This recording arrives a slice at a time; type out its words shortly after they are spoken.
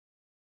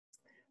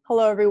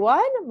Hello,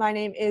 everyone. My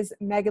name is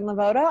Meghan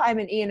LeVota. I'm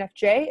an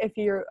ENFJ if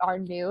you are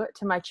new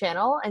to my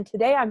channel. And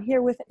today I'm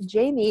here with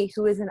Jamie,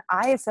 who is an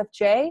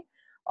ISFJ,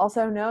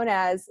 also known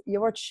as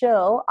Your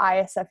Chill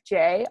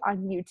ISFJ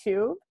on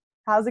YouTube.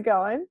 How's it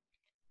going?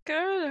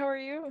 Good. How are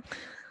you?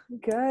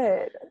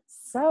 Good.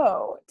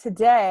 So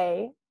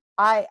today,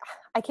 I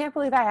can't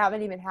believe I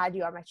haven't even had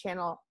you on my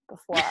channel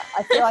before.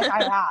 I feel like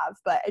I have,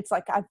 but it's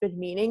like I've been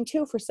meaning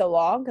to for so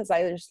long because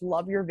I just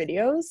love your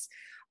videos.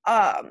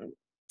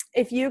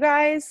 If you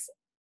guys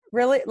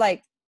really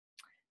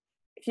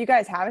if you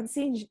guys haven't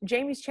seen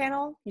Jamie's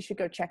channel, you should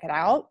go check it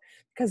out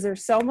because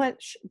there's so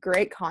much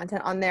great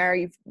content on there.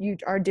 She's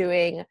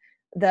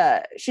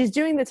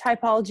doing the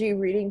typology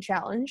reading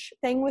challenge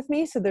thing with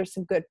me. So there's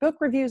some good book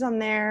reviews on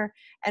there.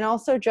 And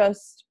also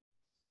just,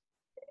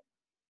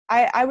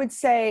 I would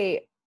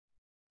say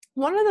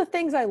one of the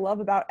things I love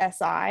about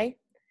SI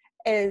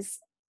is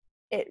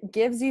it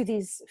gives you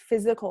these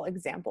physical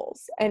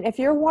examples. And if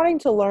you're wanting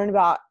to learn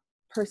about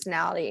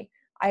personality,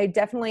 I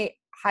definitely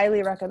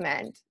highly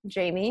recommend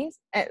Jamie's,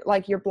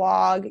 like your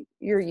blog,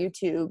 your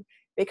YouTube,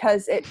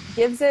 because it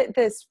gives it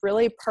this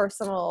really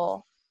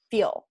personal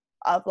feel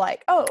of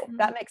like, oh,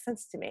 that makes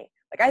sense to me.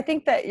 Like, I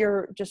think that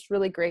you're just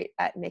really great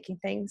at making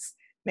things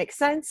make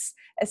sense,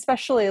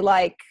 especially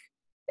like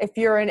if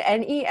you're an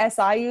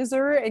NESI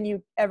user and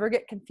you ever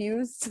get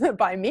confused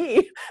by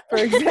me, for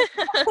example,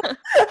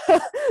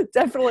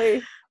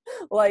 definitely,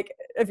 like,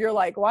 if you're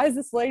like, why is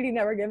this lady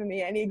never giving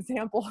me any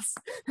examples?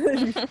 You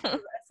should go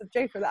to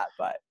SFJ for that.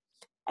 But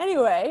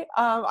anyway,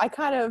 I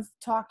kind of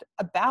talked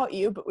about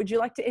you, but would you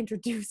like to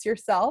introduce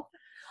yourself?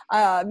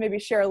 Maybe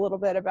share a little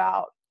bit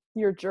about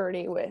your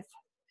journey with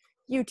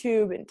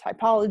YouTube and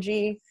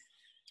typology.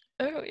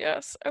 Oh,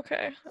 yes.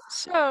 Okay.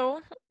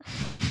 So,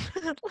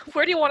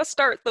 where do you want to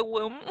start? The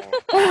womb?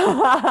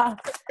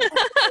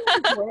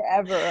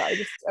 Wherever. I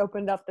just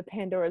opened up the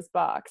Pandora's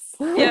box.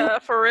 Yeah,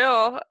 for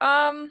real.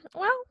 Well,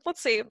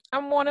 let's see.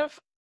 I'm one of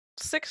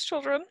 6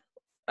 children.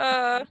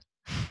 I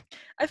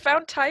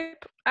found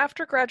type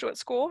after graduate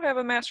school. I have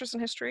a master's in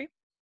history.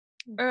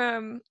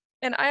 And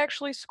I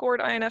actually scored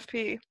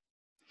INFP.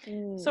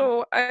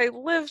 So I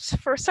lived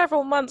for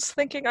several months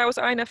thinking I was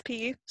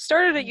INFP,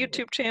 started a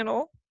YouTube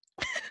channel,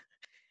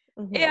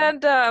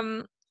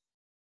 and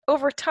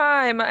over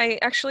time I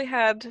actually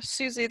had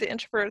Susie, the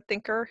introverted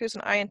thinker, who's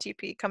an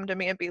INTP, come to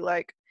me and be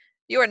like,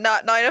 "You are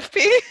not an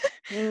INFP."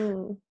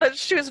 But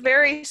she was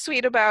very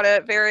sweet about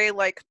it, very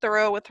like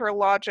thorough with her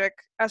logic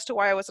as to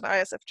why I was an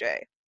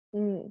ISFJ.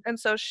 And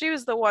so she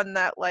was the one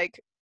that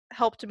like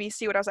helped me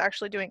see what I was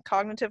actually doing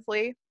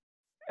cognitively.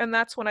 And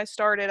that's when I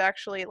started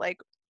actually like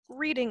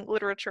reading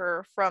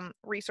literature from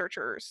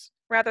researchers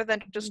rather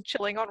than just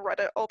chilling on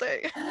Reddit all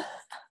day,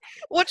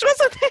 which was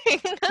a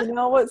thing. You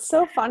know, what's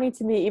so funny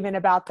to me even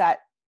about that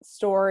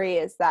story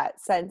is that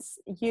since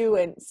you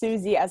and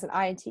Susie as an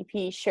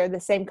INTP share the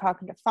same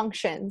cognitive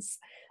functions,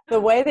 the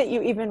way that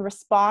you even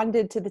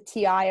responded to the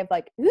TI of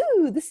like,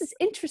 ooh, this is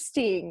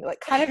interesting, like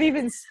kind of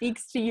even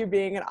speaks to you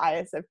being an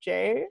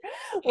ISFJ,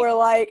 where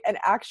like an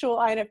actual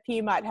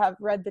INFP might have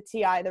read the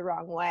TI the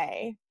wrong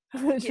way.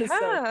 Which is so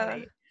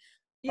funny.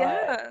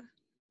 Yeah.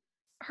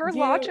 Her Do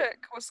you, logic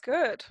was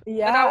good.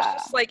 And I was yeah.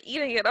 just like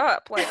eating it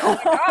up, like, oh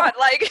my god,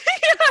 like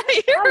Tell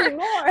me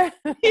more.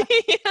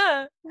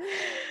 yeah.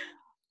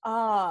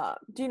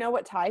 Do you know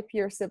what type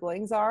your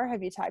siblings are?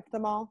 Have you typed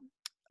them all?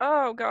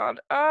 Oh god.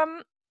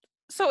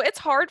 So it's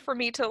hard for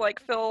me to like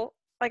feel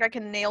like I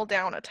can nail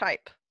down a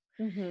type.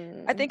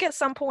 I think at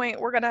some point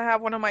we're gonna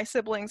have one of my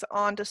siblings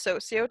on to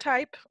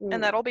sociotype,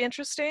 and that'll be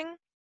interesting.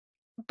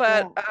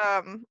 But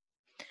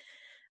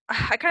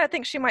I kind of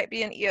think she might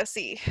be an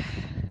ESE.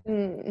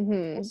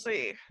 We'll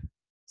see.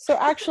 So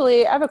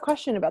actually, I have a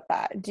question about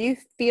that. Do you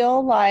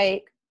feel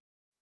like,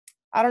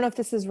 I don't know if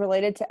this is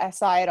related to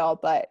SI at all,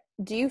 but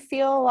do you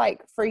feel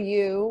like for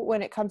you,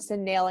 when it comes to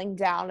nailing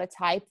down a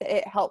type, that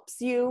it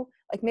helps you,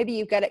 like maybe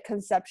you get it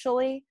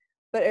conceptually,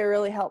 but it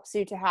really helps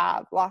you to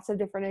have lots of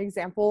different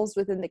examples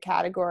within the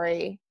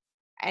category?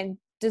 And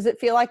does it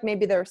feel like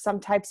maybe there are some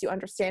types you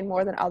understand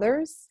more than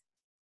others?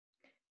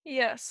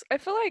 Yes, I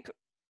feel like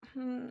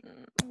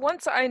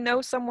once I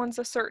know someone's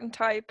a certain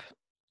type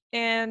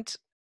and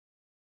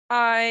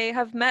I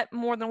have met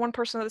more than one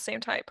person of the same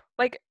type,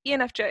 like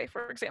ENFJ,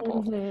 for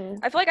example,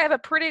 I feel like I have a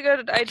pretty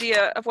good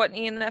idea of what an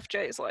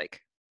ENFJ is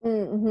like,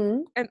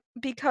 and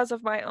because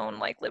of my own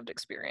like lived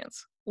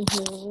experience.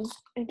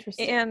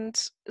 Interesting. And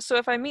so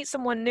if I meet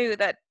someone new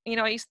that, you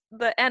know,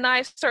 the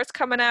NI starts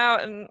coming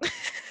out and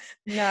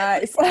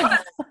Nice.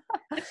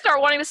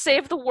 start wanting to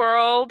save the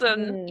world,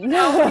 and you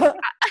know,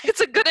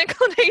 it's a good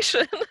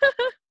inclination.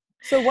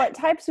 So what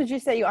types would you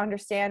say you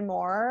understand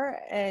more,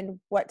 and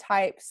what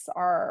types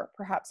are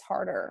perhaps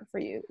harder for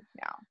you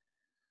now?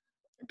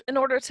 In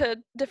order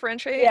to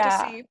differentiate, to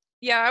Yeah. see,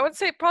 yeah, I would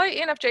say probably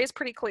ENFJ is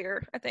pretty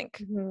clear, I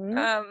think.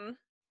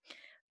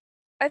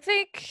 I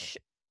think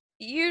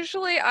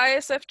usually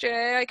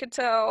ISFJ I could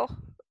tell.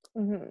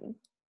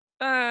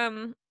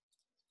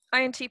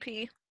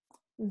 INTP.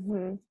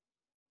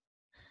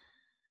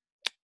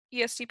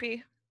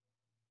 ESTP.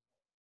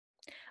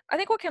 I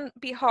think what can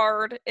be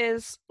hard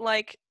is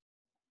like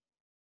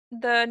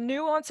the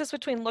nuances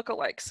between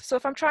lookalikes. So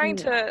if I'm trying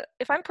Mm, to,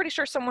 if I'm pretty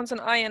sure someone's an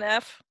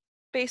INF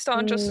based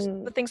on just the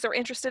mm, things they're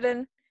interested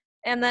in,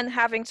 and then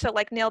having to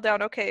like nail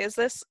down, okay, is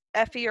this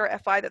FE or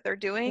FI that they're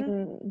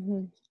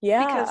doing?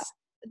 yeah. Because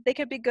they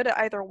could be good at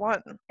either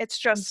one. It's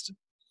just,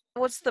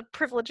 what's the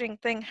privileging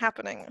thing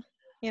happening,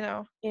 you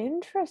know?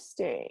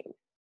 Interesting.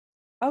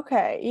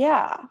 Okay,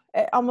 yeah.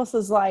 It almost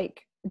is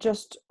like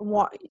just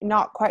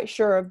not quite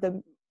sure of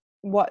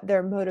what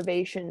their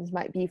motivations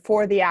might be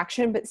for the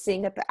action, but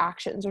seeing that the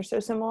actions are so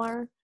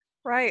similar.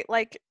 Right.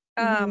 Like,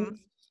 Mm-hmm.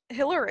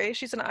 Hillary,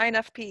 she's an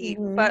INFP,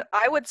 Mm-hmm. but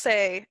I would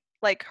say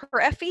like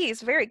her FE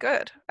is very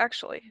good,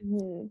 actually.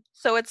 Mm-hmm.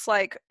 So it's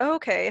like,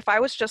 okay, if I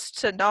was just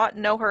to not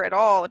know her at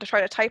all and to try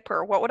to type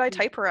her, what would I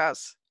type her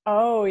as?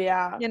 Oh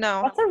yeah. You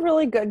know? That's a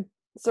really good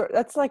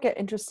that's like an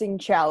interesting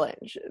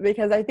challenge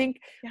because I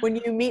think Yeah. when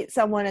you meet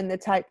someone in the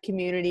type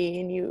community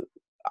and you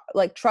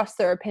like trust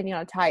their opinion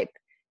on type,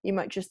 you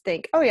might just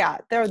think, "Oh yeah,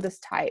 they're this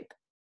type."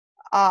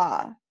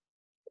 Uh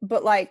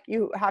but like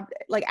you have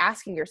like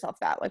asking yourself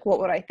that, like what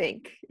would I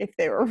think if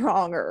they were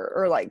wrong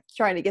or like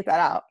trying to get that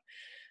out.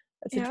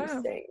 That's Yeah.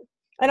 interesting.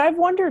 And I've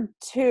wondered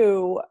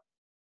too,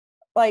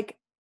 like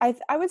I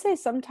would say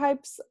some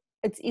types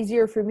it's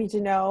easier for me to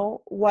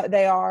know what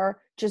they are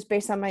just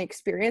based on my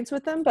experience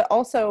with them, but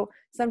also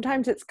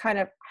sometimes it's kind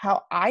of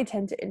how I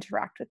tend to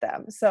interact with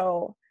them.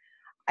 So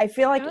I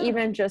feel like Yeah.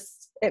 even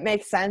just it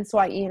makes sense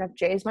why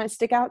ENFJs might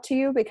stick out to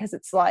you because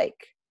it's like,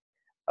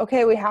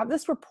 okay, we have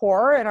this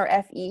rapport in our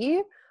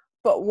FE,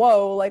 but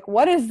whoa, like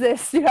what is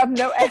this? You have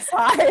no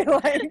SI.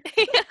 Like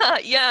Yeah,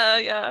 yeah,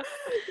 yeah.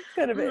 it's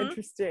kind of an Hmm.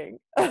 interesting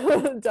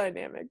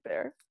dynamic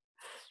there.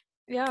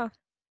 Yeah.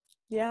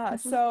 Yeah.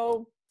 Hmm.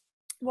 So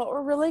what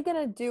we're really going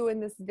to do in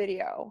this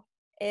video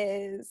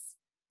is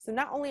so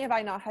not only have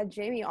I not had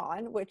Jamie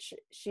on, which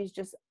she's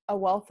just a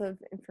wealth of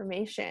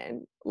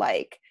information,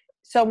 like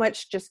so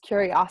much just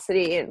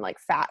curiosity and like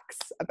facts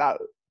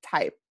about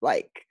type.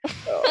 Like,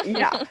 so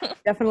yeah,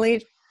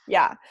 definitely.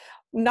 Yeah.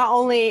 Not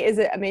only is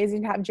it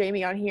amazing to have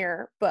Jamie on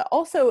here, but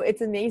also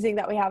it's amazing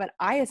that we have an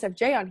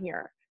ISFJ on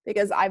here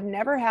because I've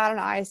never had an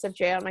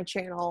ISFJ on my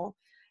channel.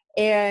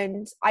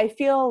 And I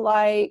feel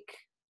like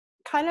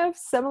kind of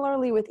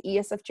similarly with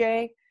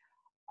ESFJ,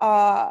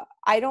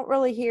 I don't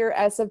really hear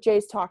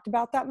SFJs talked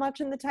about that much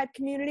in the type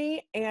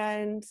community.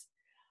 And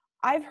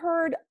I've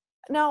heard,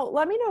 now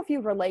let me know if you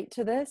relate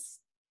to this,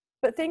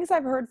 but things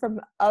I've heard from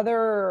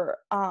other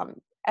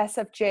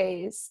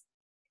SFJs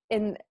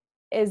in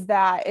is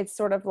that it's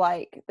sort of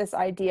like this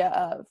idea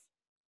of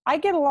I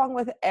get along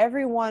with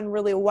everyone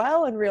really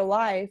well in real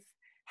life.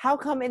 How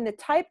come in the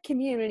type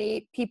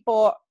community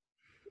people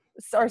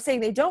are saying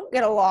they don't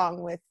get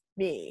along with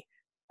me?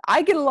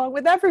 I get along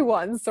with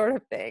everyone, sort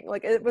of thing.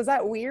 Like, was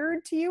that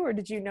weird to you, or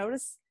did you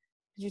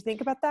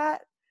think about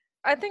that?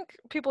 I think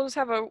people just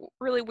have a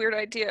really weird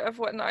idea of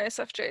what an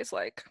ISFJ is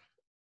like.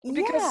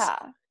 Because Yeah.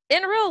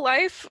 in real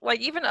life,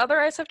 like even other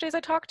ISFJs I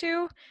talk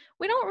to,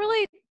 we don't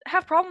really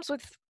have problems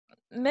with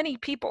many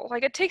people.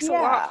 Like it takes a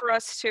lot Yeah. for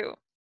us to.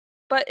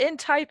 But in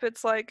type,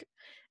 it's like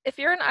if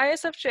you're an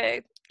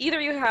ISFJ,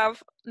 either you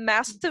have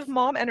massive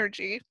mom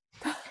energy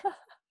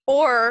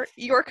or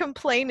you're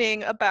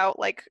complaining about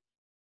like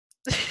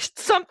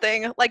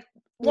something, like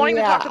wanting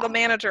to talk to the Yeah.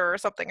 manager or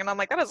something. And I'm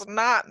like, that is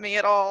not me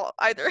at all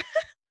either.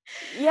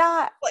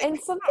 Yeah. Like, And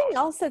something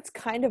else that's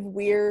kind of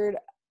weird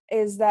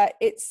is that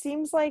it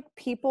seems like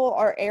people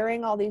are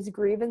airing all these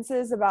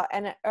grievances about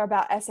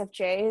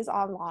SFJs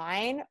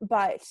online,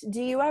 but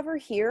do you ever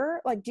hear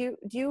like do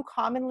you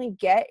commonly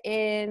get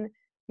in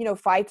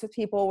fights with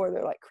people where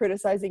they're like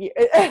criticizing you?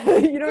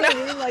 You know what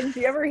I mean? Like, do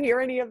you ever hear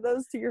any of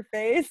those to your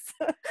face?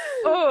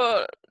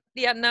 oh,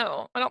 yeah,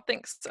 no, I don't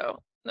think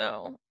so.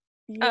 No.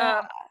 Yeah.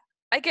 Um,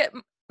 I get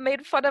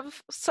made fun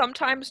of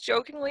sometimes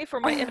jokingly for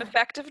my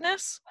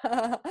ineffectiveness,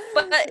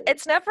 but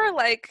it's never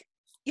like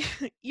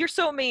you're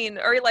so mean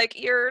or like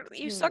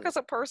you suck Hmm. as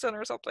a person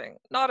or something.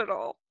 Not at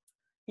all.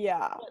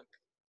 Yeah.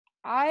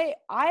 I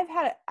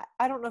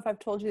don't know if I've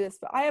told you this,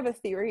 but I have a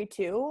theory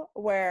too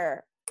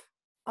where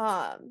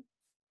um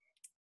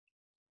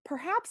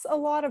perhaps a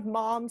lot of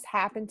moms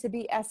happen to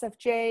be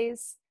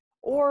SFJs,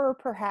 or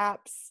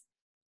perhaps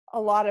a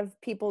lot of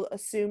people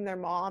assume their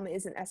mom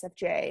is an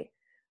SFJ.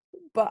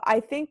 But I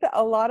think that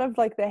a lot of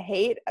like the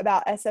hate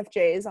about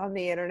SFJs on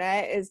the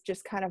internet is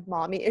just kind of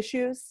mommy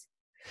issues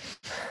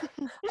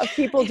of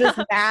people just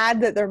Yeah.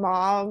 mad that their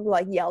mom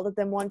like yelled at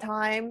them one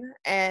time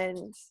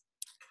and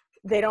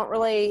they don't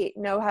really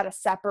know how to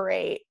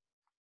separate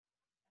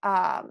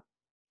um,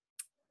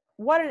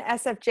 what an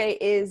SFJ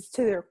is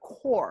to their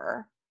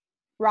core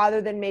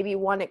rather than maybe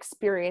one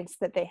experience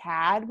that they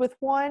had with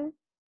one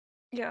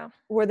Yeah.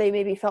 where they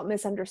maybe felt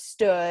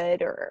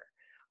misunderstood or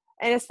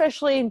and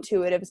especially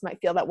intuitives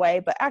might feel that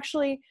way. But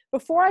actually,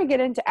 before I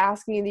get into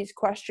asking you these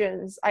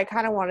questions, I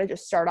kind of want to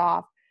just start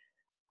off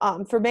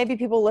for maybe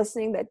people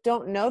listening that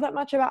don't know that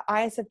much about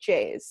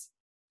ISFJs.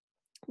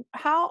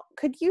 How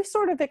could you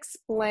sort of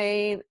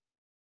explain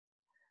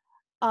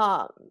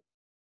um,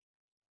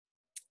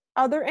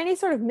 are there any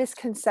sort of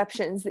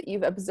misconceptions that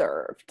you've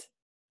observed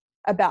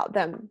about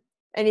them?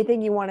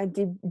 Anything you want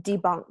to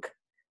debunk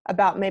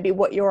about maybe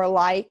what you're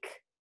like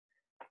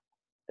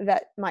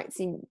that might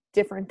seem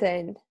different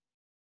than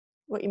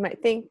what you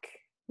might think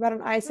about an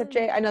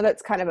ISFJ? I know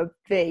that's kind of a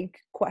vague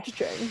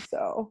question,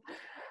 so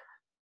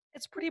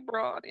It's pretty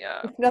broad,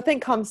 yeah. if nothing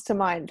comes to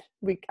mind,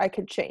 I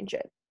could change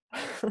it.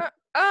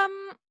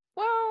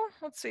 Well,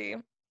 let's see.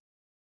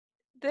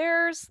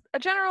 There's a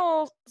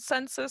general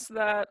census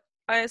that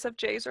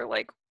ISFJs are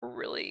like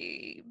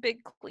really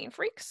big clean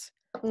freaks,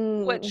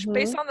 which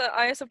based on the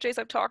ISFJs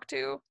I've talked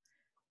to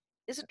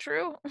isn't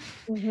true.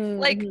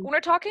 Like when we're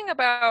talking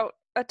about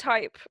a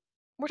type,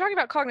 we're talking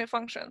about cognitive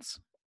functions,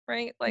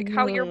 right? Like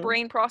how your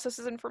brain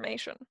processes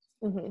information.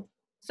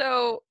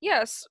 So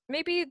yes,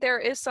 maybe there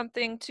is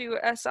something to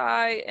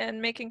SI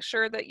and making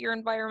sure that your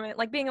environment,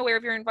 like being aware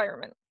of your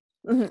environment.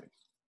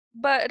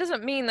 But it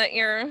doesn't mean that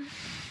you're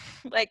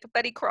like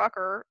Betty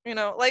Crocker, you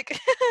know, like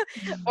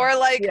or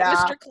like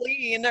Mr.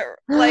 Clean, or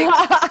like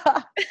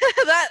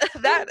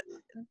that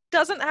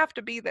doesn't have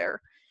to be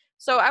there.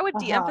 So I would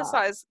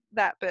de-emphasize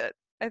that bit,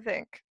 I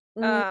think.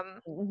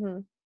 But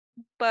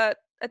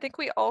I think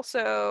we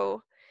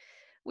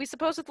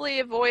supposedly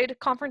avoid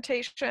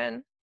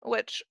confrontation,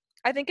 which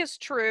I think is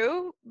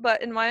true,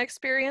 but in my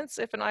experience,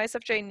 if an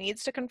ISFJ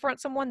needs to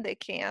confront someone, they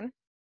can.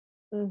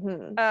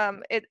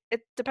 It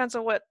depends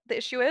on what the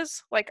issue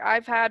is. Like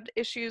I've had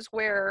issues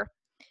where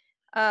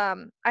I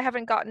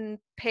haven't gotten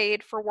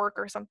paid for work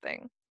or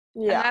something.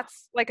 And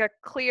that's like a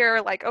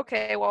clear, like,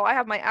 okay, well, I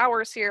have my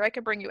hours here. I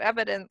can bring you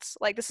evidence.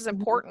 Like this is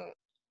important.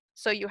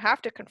 So you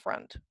have to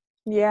confront.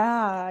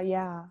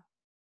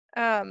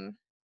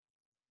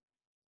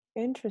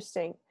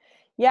 Interesting.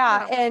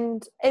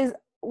 And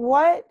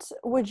what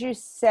would you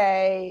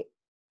say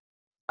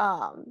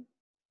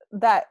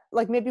that,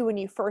 like, maybe when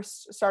you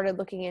first started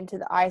looking into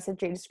the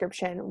ISFJ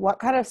description, what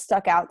kind of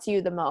stuck out to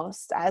you the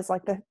most as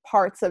like the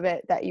parts of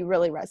it that you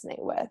really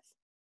resonate with?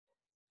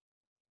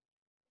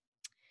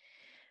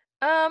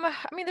 I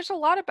mean, there's a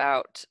lot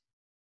about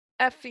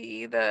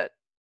FE that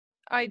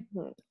I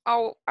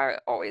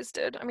always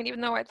did. I mean,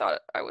 even though I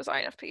thought I was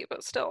INFP,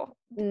 but still,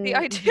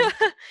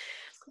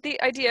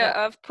 the idea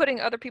of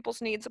putting other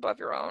people's needs above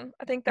your own.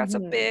 I think that's a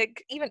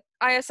big. Even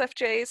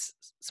ISFJs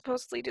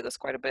supposedly do this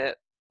quite a bit,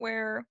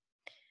 where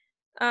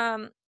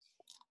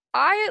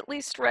I at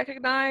least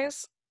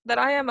recognize that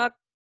I am a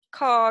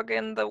cog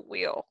in the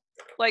wheel.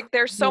 Like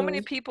there's so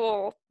many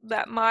people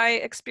that my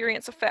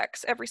experience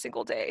affects every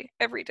single day,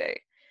 every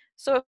day.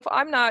 So if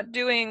I'm not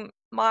doing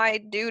my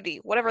duty,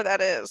 whatever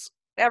that is,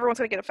 everyone's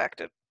going to get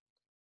affected.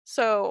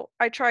 So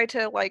I try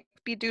to like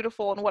be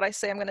dutiful in what I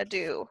say I'm going to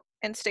do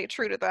and stay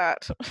true to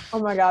that. Oh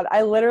my God.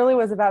 I literally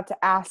was about to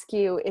ask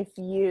you if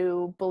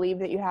you believe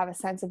that you have a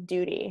sense of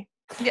duty.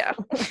 Yeah.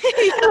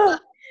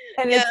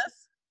 And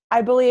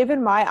I believe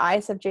in my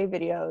ISFJ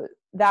video,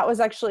 that was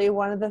actually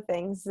one of the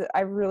things that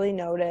I really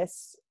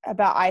noticed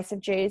about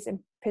ISFJs in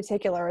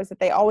particular is that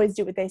they always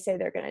do what they say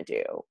they're going to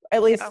do.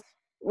 At least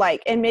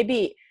like, and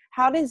maybe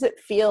how does it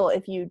feel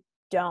if you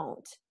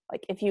don't?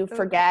 Like if you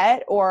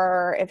forget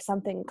or if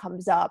something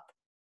comes up,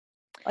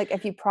 like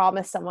if you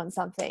promise someone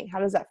something, how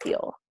does that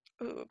feel?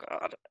 Oh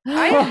God.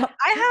 I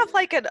have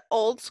like an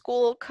old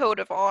school code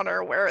of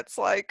honor where it's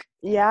like,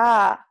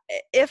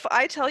 if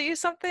I tell you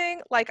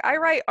something, like I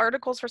write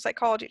articles for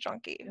Psychology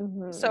Junkie.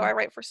 So I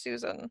write for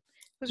Susan,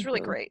 who's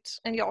really great,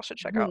 and y'all should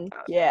check out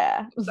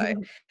that.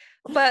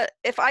 But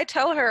if I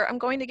tell her I'm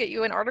going to get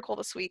you an article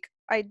this week,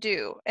 I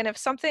do. And if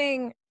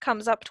something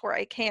comes up to where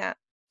I can't,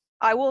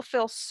 I will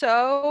feel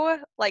so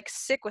like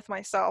sick with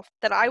myself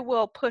that I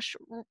will push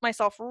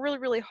myself really,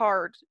 really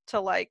hard to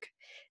like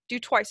do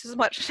twice as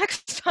much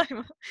next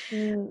time.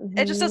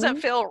 It just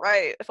doesn't feel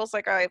right. It feels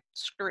like I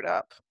screwed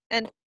up.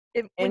 And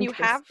when you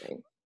have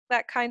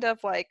that kind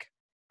of like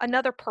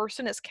another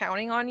person is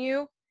counting on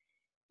you,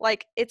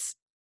 like it's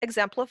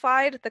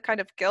exemplified the kind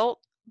of guilt,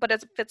 but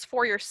if it's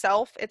for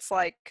yourself, it's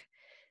like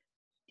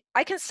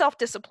I can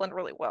self-discipline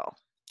really well.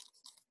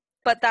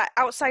 But that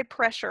outside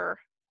pressure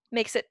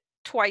makes it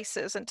twice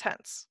as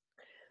intense.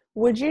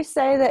 Would you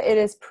say that it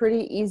is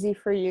pretty easy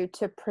for you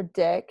to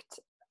predict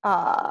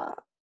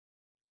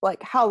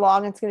like how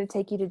long it's going to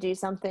take you to do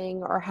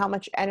something or how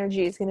much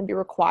energy is going to be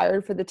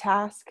required for the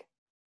task?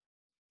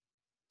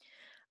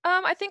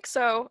 I think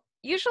so.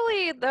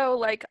 Usually though,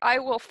 like I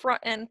will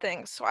front end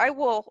things. So I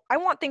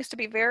want things to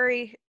be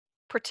very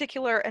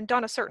particular and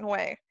done a certain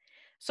way.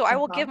 So I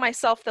will give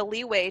myself the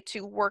leeway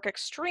to work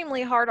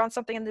extremely hard on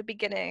something in the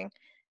beginning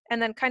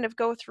and then kind of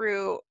go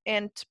through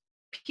and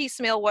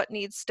piecemeal what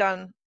needs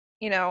done,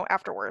 you know,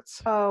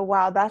 afterwards. Oh,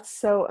 wow. That's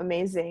so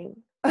amazing.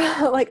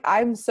 Like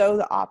I'm so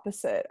the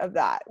opposite of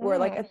that, where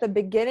like at the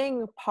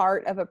beginning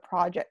part of a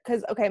project,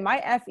 because okay,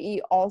 my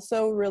FE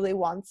also really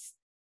wants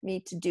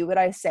me to do what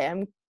I say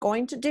I'm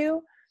going to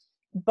do,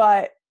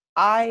 but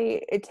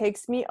it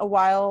takes me a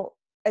while.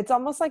 It's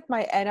almost like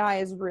my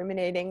NI is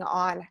ruminating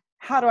on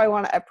how do I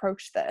want to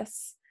approach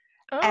this.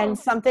 And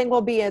something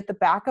will be at the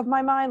back of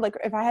my mind. Like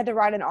if I had to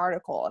write an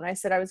article and I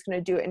said I was going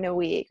to do it in a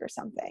week or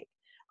something,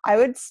 I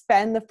would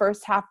spend the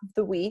first half of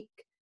the week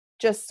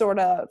just sort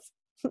of,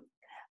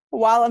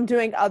 while I'm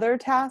doing other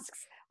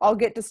tasks, I'll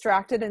get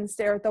distracted and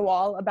stare at the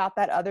wall about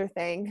that other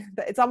thing.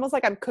 It's almost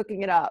like I'm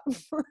cooking it up.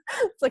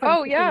 It's like I'm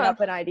cooking up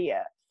an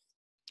idea.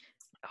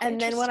 And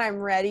then when I'm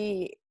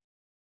ready,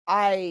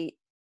 I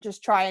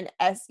just try and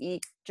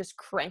just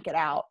crank it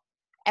out.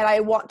 And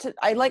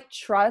I like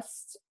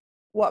trust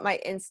what my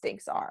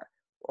instincts are.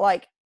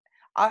 Like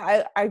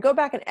I go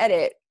back and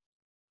edit,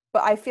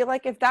 but I feel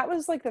like if that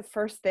was like the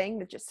first thing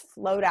that just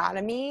flowed out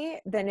of me,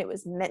 then it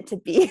was meant to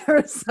be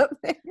or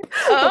something.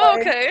 Oh,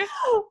 okay.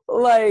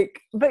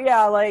 But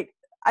yeah, like,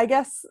 I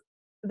guess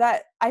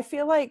that I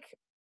feel like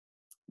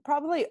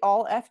probably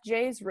all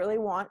FJs really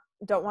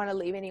don't want to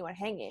leave anyone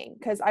hanging,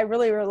 because I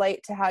really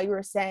relate to how you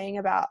were saying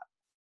about,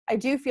 I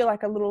do feel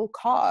like a little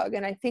cog,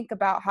 and I think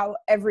about how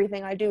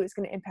everything I do is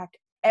going to impact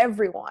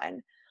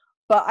everyone.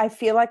 But I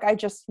feel like I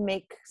just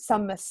make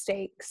some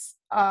mistakes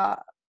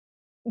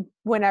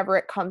whenever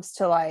it comes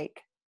to like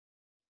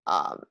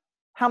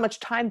how much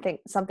time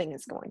something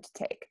is going to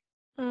take.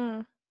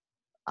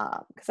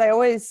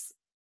 Because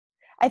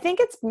I think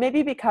it's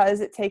maybe because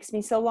it takes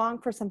me so long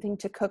for something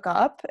to cook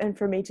up and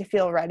for me to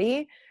feel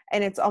ready,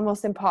 and it's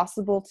almost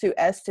impossible to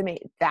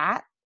estimate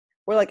that.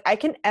 Where like I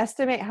can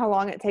estimate how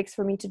long it takes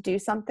for me to do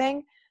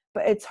something,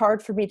 but it's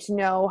hard for me to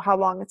know how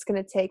long it's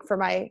going to take for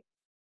my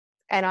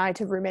NI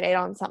to ruminate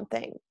on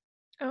something.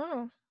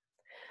 Oh,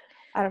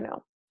 I don't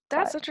know.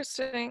 That's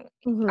interesting.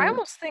 Mm-hmm. I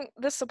almost think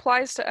this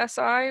applies to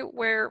SI,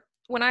 where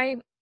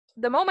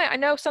the moment I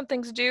know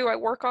something's due, I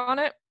work on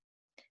it.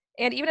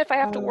 And even if I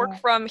have to work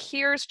from,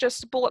 here's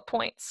just bullet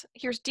points,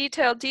 here's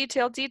detail,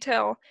 detail,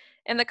 detail,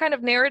 and the kind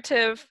of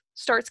narrative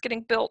starts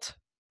getting built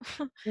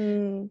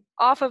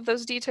off of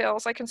those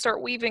details, I can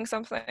start weaving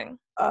something.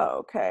 Oh,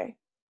 okay.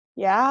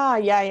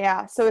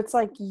 Yeah. So it's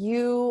like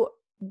you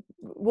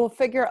will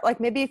figure out, like,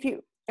 maybe if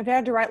you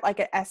had to write like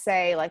an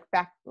essay, like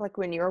back, like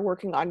when you were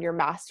working on your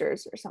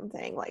master's or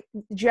something, like,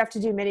 did you have to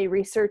do many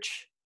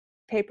research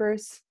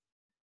papers?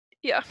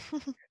 Yeah.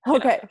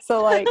 Okay.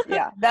 So like,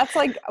 yeah, that's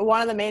like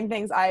one of the main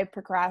things I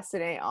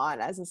procrastinate on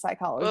as a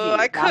psychology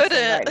I couldn't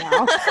right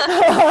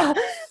now.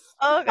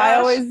 Oh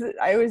gosh.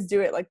 I always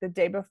do it like the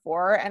day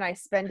before, and I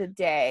spend a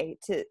day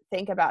to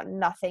think about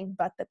nothing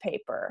but the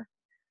paper.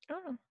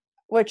 Oh.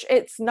 Which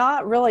it's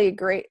not really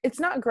great. It's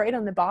not great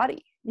on the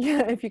body.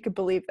 Yeah, if you could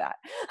believe that.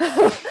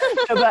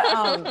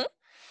 But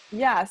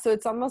yeah, so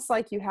it's almost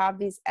like you have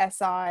these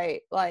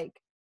SI,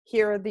 like,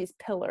 here are these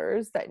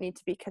pillars that need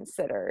to be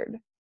considered.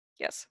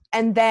 Yes.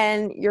 And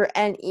then your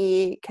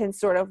NE can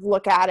sort of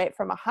look at it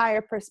from a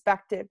higher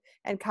perspective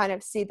and kind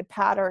of see the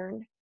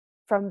pattern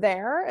from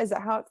there. Is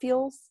that how it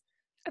feels?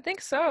 I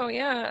think so,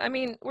 yeah. I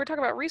mean, we're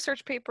talking about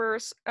research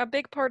papers. A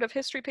big part of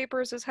history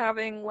papers is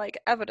having like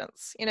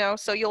evidence,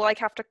 so you'll like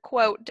have to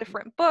quote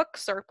different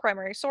books or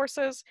primary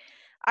sources.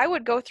 I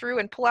would go through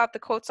and pull out the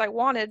quotes I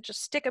wanted,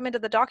 just stick them into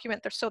the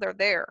document so they're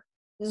there.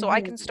 So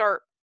I can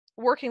start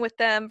working with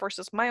them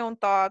versus my own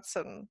thoughts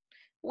and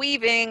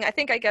weaving.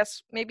 I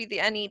guess maybe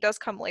the NE does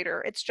come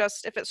later. It's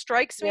just, if it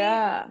strikes me,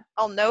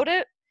 I'll note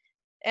it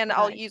and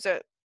I'll use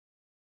it.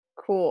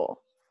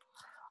 Cool.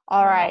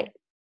 All right.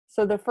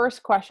 So the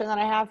first question that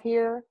I have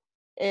here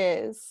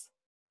is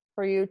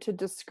for you to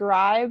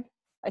describe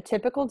a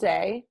typical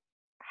day.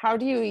 How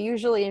do you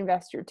usually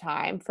invest your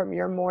time from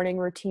your morning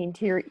routine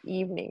to your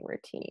evening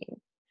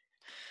routine?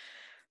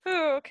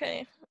 Oh,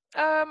 okay.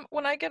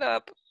 When I get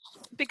up,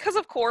 because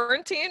of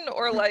quarantine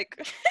or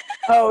like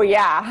Oh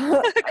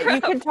yeah.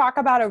 You could talk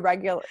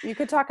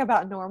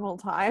about normal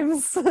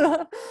times.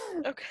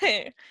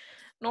 Okay.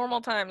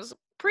 Normal times.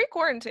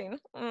 Pre-quarantine.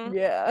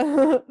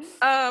 Yeah.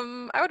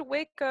 I would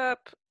wake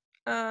up,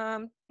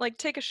 like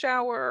take a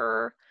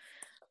shower.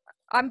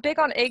 I'm big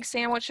on egg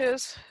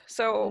sandwiches,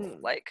 so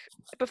like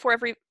before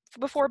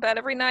bed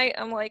every night,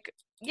 I'm like,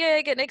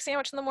 yay, get an egg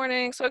sandwich in the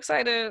morning, so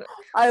excited.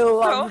 I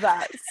love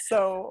that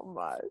so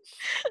much.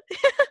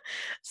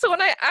 So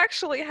when I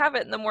actually have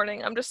it in the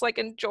morning, I'm just like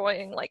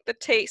enjoying like the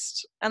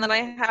taste, and then I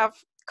have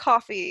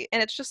coffee,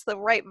 and it's just the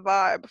right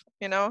vibe.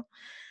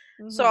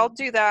 So I'll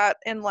do that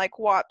and like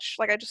watch,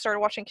 like I just started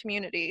watching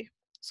Community.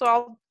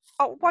 So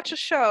I'll watch a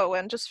show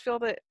and just feel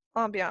the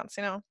ambiance.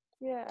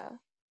 Yeah.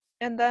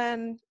 And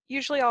then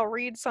usually I'll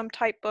read some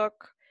type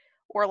book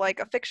or like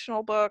a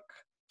fictional book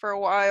for a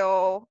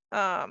while.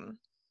 I'll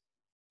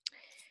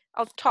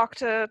talk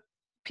to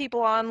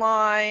people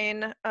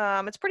online.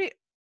 It's pretty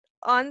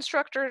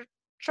unstructured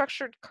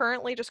structured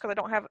currently, just because I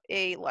don't have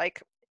a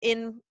like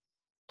in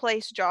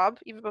place job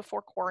even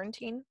before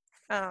quarantine.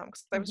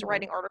 Because I was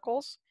writing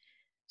articles.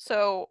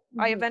 So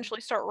I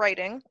eventually start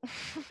writing.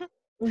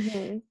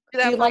 Do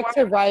you like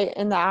to write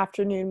in the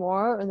afternoon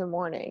more or in the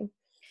morning?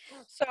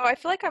 So I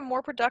feel like I'm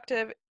more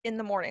productive in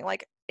the morning.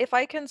 Like if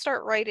I can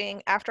start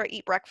writing after I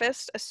eat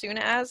breakfast, as soon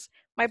as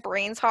my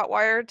brain's hot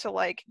wired to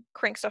like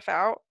crank stuff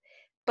out.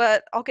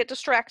 But I'll get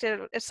distracted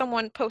if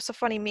someone posts a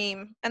funny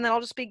meme, and then I'll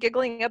just be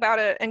giggling about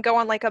it and go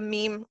on like a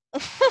meme,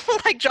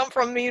 like jump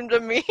from meme to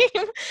meme,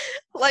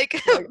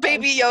 like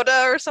Baby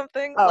Yoda or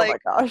something. Oh my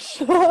gosh.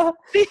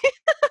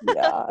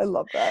 Yeah, I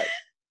love that.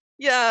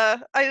 Yeah,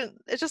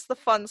 it's just the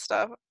fun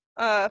stuff.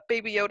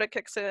 Baby Yoda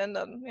kicks in,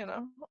 and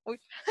we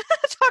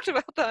talked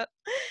about that.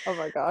 Oh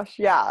my gosh.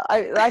 Yeah.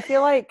 I feel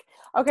like,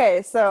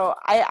 okay, so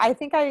I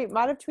think I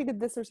might have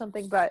tweeted this or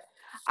something, but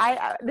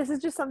this is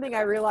just something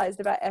I realized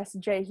about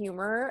SJ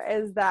humor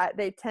is that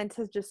they tend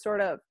to just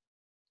sort of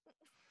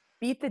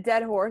beat the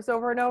dead horse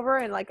over and over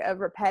in like a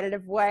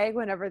repetitive way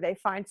whenever they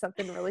find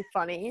something really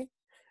funny.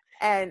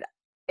 And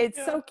it's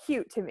Yeah. so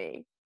cute to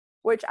me,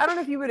 which I don't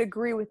know if you would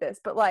agree with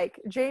this, but like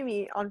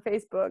Jamie on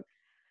Facebook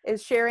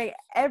is sharing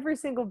every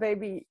single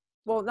baby,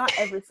 well, not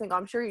every single,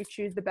 I'm sure you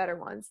choose the better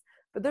ones,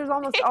 but there's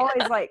almost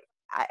always like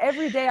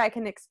every day I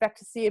can expect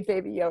to see a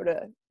Baby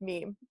Yoda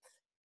meme.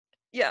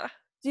 Yeah.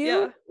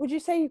 Would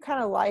you say you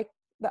kind of like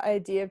the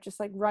idea of just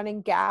like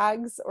running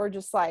gags, or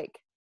just like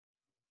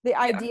the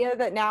idea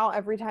that now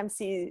every time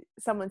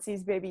someone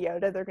sees Baby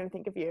Yoda, they're going to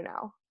think of you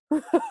now?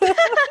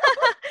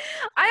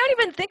 I don't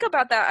even think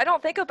about that. I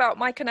don't think about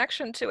my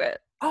connection to it.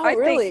 Oh,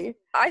 really?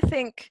 I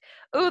think,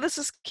 oh, this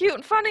is cute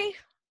and funny.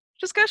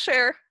 Just go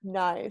share.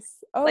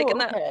 Nice. Like Oh, in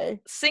that okay.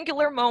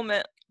 singular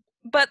moment.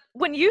 But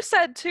when you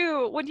said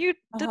too, when you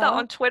did that Uh-huh.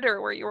 on Twitter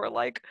where you were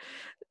like,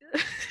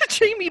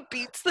 Jamie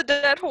beats the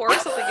dead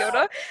horse of the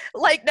Yoda.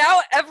 Like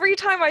now, every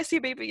time I see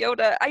Baby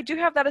Yoda, I do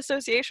have that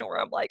association where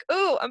I'm like,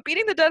 "Oh, I'm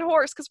beating the dead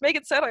horse" because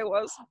Megan said I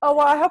was. Oh,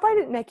 well, I hope I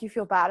didn't make you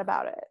feel bad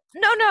about it.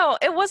 No,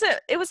 it wasn't.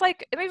 It was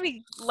like it made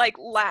me like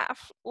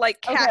laugh, like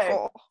Okay.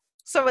 cackle.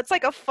 So it's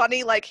like a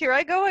funny, like here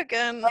I go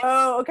again.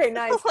 Oh, okay,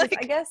 nice. Because I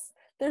Like guess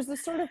there's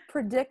this sort of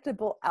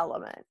predictable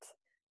element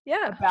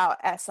yeah. about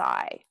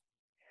SI.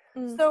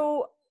 Mm.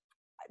 So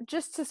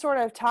just to sort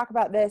of talk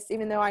about this,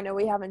 even though I know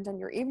we haven't done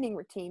your evening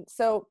routine.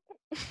 So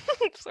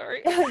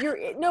Sorry.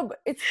 no, but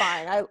it's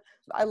fine.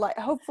 I like,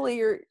 hopefully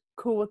you're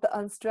cool with the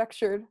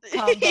unstructured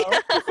combo.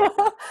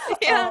 Yeah.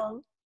 Yeah.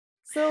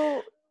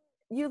 So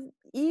you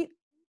eat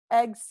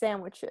egg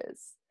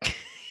sandwiches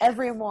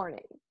every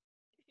morning.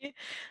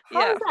 How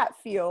Yeah. does that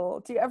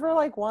feel? Do you ever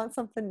like want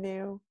something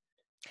new?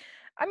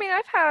 I mean,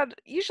 I've had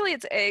usually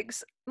it's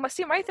eggs. My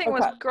thing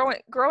was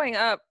Okay. growing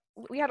up.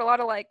 We had a lot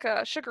of like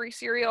sugary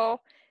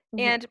cereal, Hmm.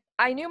 and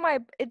I knew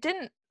it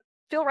didn't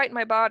feel right in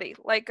my body.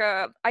 Like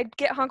I'd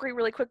get hungry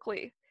really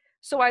quickly,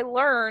 so I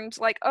learned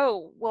like,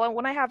 oh, well,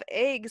 when I have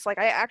eggs, like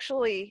I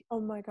actually Oh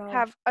my gosh.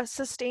 have a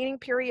sustaining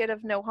period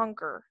of no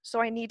hunger, so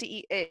I need to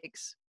eat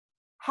eggs.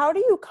 How do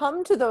you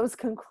come to those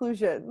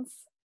conclusions?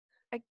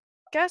 I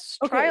guess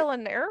Okay. trial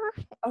and error.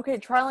 Okay,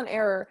 trial and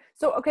error.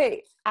 So,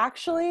 okay,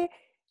 actually,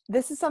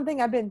 this is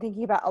something I've been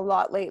thinking about a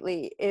lot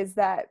lately, is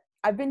that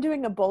I've been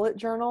doing a bullet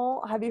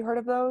journal. Have you heard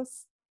of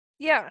those?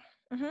 Yeah.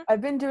 Mhm.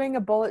 I've been doing a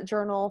bullet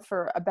journal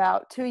for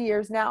about 2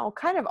 years now,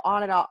 kind of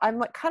on and off. I'm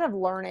like kind of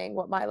learning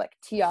what my like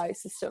TI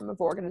system of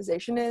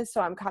organization is.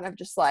 So I'm kind of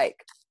just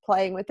like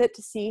playing with it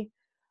to see.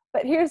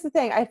 But here's the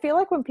thing. I feel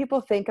like when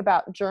people think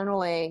about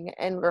journaling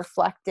and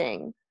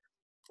reflecting,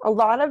 a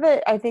lot of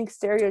it, I think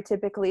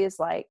stereotypically is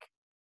like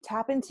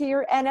tap into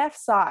your NF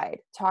side,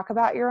 talk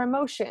about your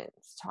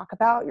emotions, talk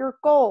about your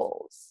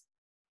goals.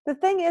 The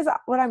thing is,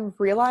 what I'm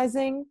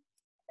realizing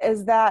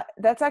is that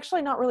that's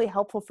actually not really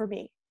helpful for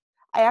me.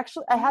 I had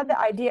Mm. the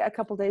idea a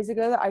couple days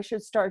ago that I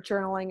should start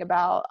journaling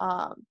about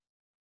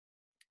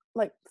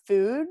like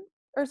food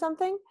or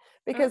something, Uh,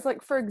 because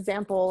like for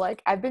example,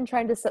 like I've been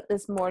trying to set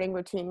this morning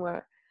routine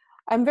where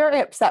I'm very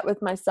upset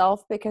with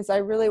myself because I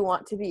really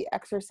want to be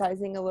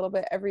exercising a little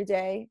bit every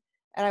day,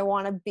 and I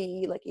want to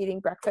be like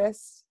eating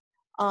breakfast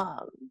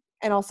um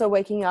and also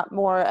waking up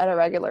more at a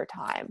regular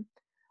time.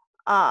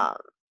 um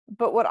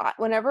but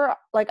whenever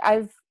like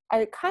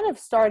I kind of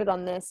started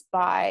on this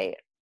by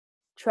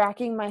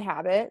tracking my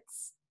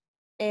habits,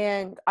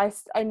 and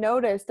I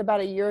noticed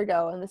about a year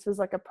ago, and this was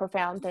like a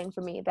profound thing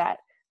for me, that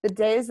the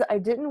days that I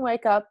didn't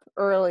wake up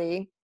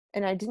early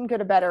and I didn't go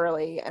to bed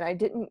early and I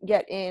didn't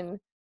get in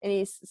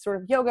any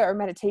sort of yoga or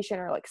meditation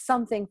or like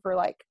something for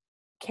like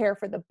care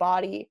for the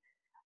body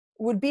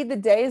would be the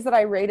days that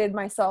I rated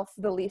myself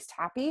the least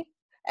happy.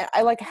 And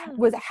I like mm.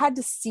 was had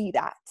to see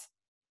that.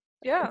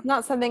 Yeah. It's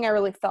not something I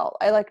really felt.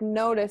 I like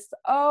noticed,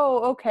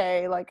 oh,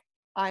 okay, like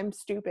I'm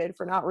stupid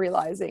for not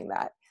realizing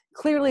that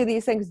clearly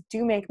these things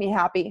do make me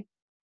happy.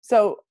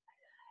 So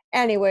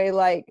anyway,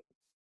 like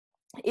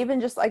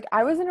even just like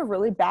I was in a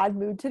really bad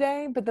mood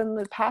today, but then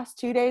the past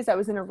 2 days I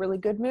was in a really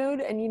good mood.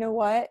 And you know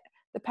what?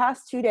 The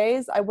past 2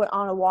 days I went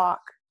on a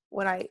walk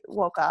when I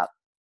woke up,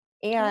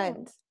 Mm.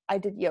 and I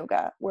did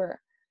yoga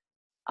where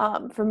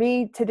for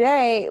me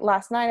today,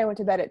 last night I went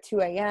to bed at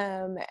 2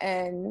 a.m.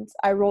 and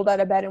I rolled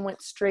out of bed and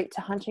went straight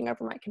to hunching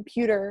over my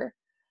computer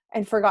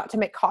and forgot to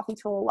make coffee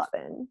till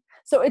 11.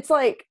 So it's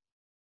like,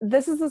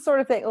 this is the sort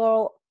of thing,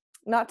 well,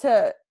 not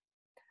to,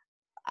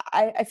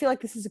 I feel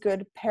like this is a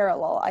good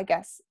parallel, I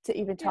guess, to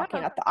even talking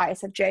Yeah. about the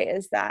ISFJ,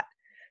 is that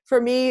for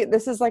me,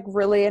 this is like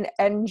really an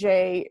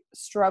NJ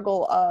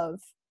struggle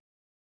of,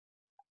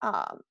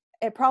 um,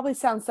 it probably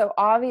sounds so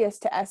obvious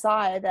to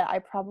SI that I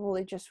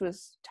probably just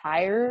was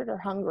tired or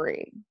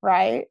hungry,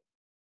 right?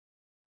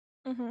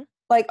 Mhm.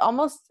 Like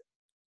almost,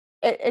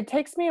 it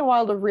takes me a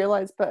while to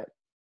realize, but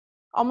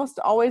almost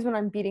always when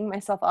I'm beating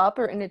myself up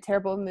or in a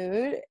terrible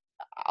mood,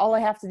 all I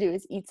have to do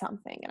is eat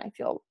something and I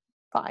feel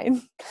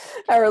fine.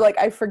 Or like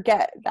I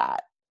forget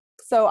that.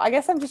 So I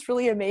guess I'm just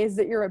really amazed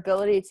at your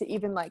ability to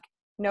even like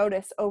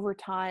notice over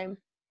time,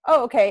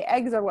 oh, okay,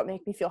 eggs are what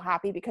make me feel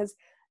happy, because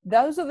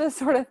those are the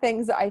sort of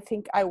things that I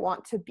think I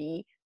want to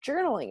be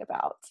journaling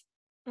about,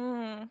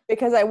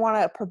 because I want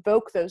to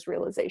provoke those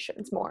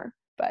realizations more.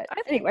 But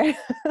anyway.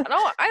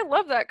 No, I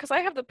love that, because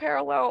I have the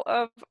parallel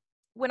of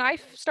when I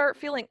start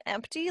feeling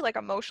empty, like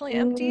emotionally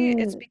empty,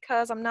 it's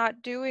because I'm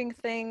not doing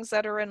things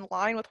that are in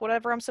line with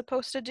whatever I'm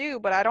supposed to do,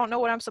 but I don't know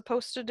what I'm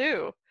supposed to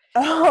do.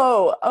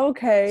 Oh,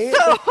 okay.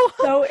 So,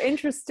 That's so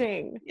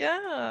interesting.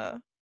 yeah,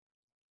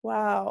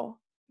 Wow.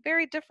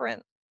 very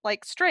different,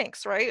 like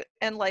strengths, right?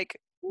 And like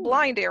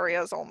blind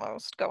areas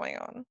almost going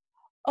on.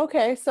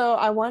 Okay, so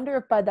I wonder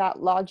if by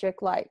that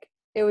logic, like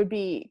it would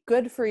be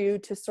good for you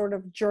to sort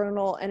of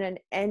journal in an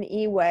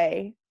NE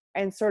way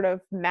and sort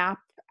of map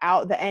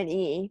out the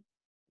NE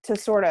to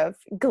sort of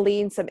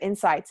glean some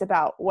insights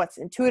about what's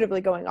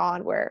intuitively going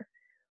on, where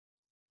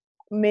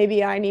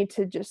maybe I need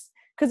to just,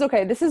 because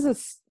okay, this is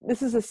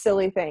a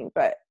silly thing,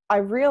 but I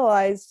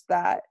realized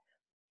that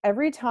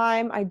every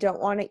time I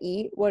don't want to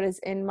eat what is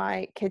in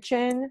my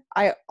kitchen,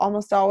 I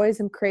almost always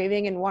am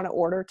craving and want to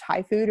order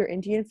Thai food or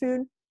Indian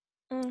food.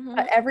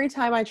 But every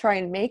time I try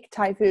and make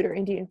Thai food or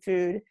Indian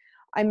food,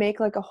 I make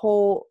like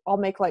I'll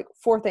make like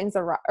 4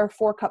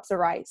 cups of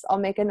rice. I'll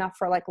make enough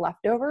for like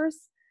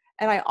leftovers.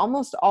 And I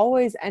almost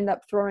always end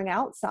up throwing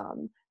out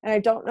some. And I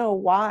don't know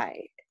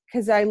why,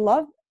 because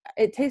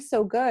it tastes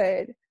so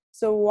good.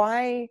 So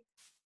why,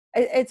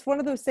 it's one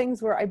of those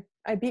things where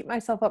I beat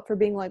myself up for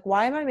being like,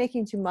 why am I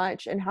making too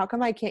much? And how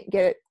come I can't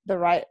get it the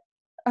right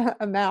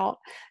amount?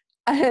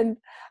 And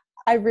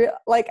I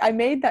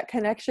made that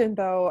connection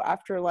though,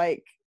 after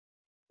like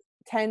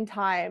 10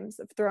 times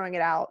of throwing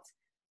it out,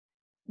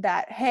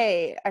 that,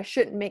 hey, I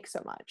shouldn't make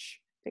so much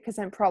because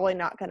I'm probably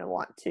not going to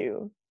want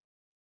to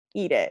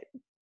eat it.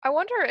 I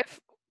wonder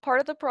if part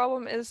of the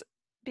problem is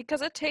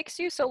because it takes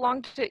you so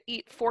long to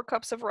eat 4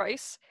 cups of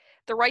rice,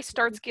 the rice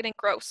starts getting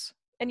gross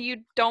and you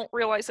don't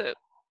realize it.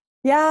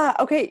 Yeah,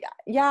 okay.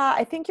 Yeah,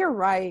 I think you're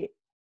right.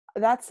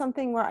 That's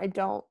something where I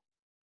don't,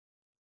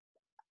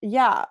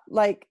 yeah,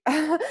 like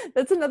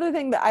that's another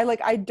thing that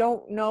I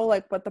don't know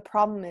like what the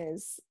problem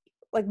is.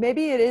 Like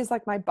maybe it is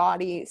like my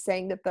body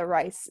saying that the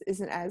rice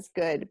isn't as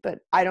good, but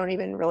I don't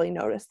even really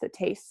notice the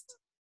taste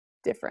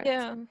difference.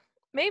 Yeah,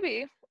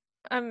 maybe.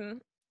 When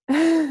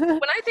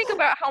I think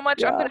about how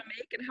much I'm Yeah. gonna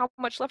make and how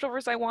much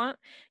leftovers I want,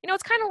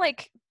 it's kind of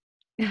like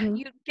Mm-hmm.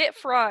 you get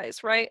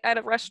fries, right, at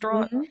a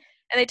restaurant, Mm-hmm.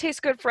 and they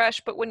taste good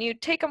fresh, but when you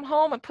take them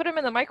home and put them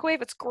in the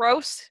microwave, it's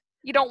gross.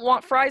 You don't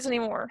want fries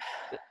anymore.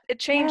 It Yes.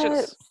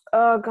 changes.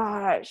 Oh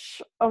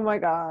gosh. Oh my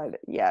God.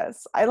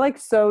 Yes. I like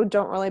so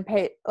don't really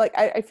pay, like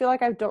I feel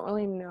like I don't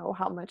really know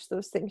how much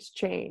those things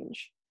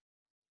change.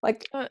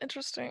 Like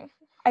Interesting.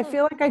 I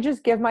feel like I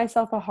just give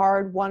myself a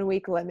hard 1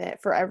 week limit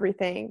for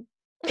everything.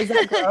 Is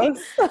that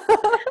gross? Well,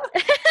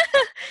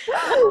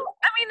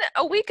 I mean,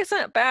 a week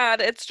isn't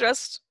bad. It's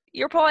just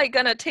you're probably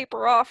gonna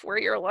taper off where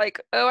you're like,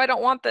 oh, I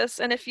don't want this.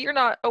 And if you're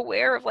not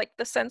aware of like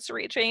the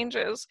sensory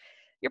changes,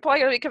 you're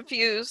probably gonna be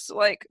confused.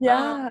 Like,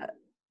 Yeah.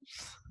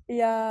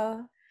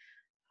 Yeah.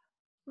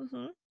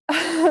 mhm.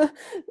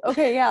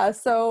 Okay, yeah.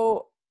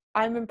 So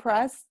I'm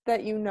impressed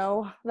that you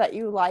know that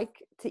you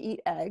like to eat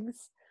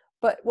eggs.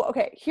 But well,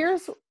 okay,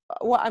 here's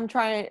what I'm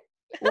trying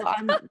what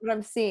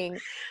I'm seeing.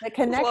 It's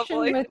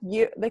lovely.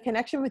 The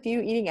connection with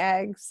you eating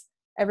eggs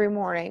every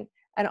morning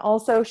and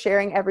also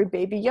sharing every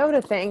baby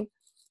Yoda thing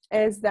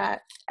is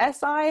that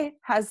SI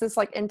has this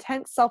like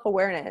intense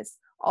self-awareness.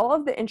 All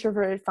of the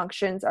introverted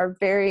functions are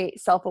very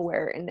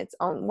self-aware in its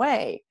own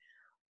way.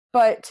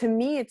 But to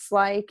me it's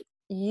like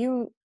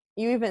you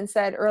even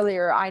said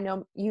earlier, I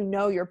know you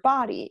know your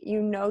body.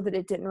 You know that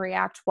it didn't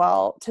react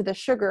well to the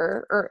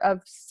sugar or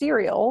of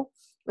cereal,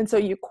 and so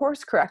you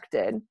course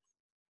corrected.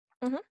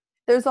 Mm-hmm.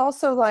 There's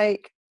also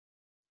like,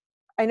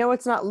 I know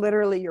it's not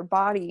literally your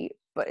body,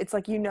 but it's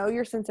like you know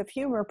your sense of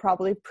humor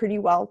probably pretty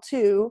well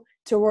too,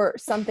 to where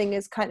something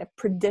is kind of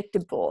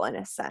predictable in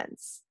a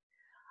sense.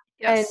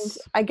 And Yes.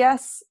 I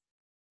guess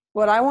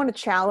what I want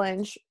to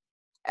challenge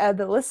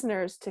the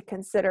listeners to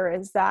consider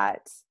is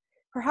that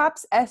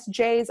perhaps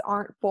SJs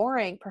aren't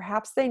boring.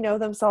 Perhaps they know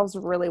themselves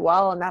really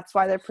well, and that's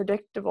why they're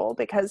predictable,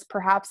 because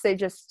perhaps they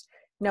just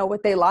know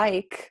what they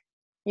like,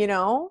 you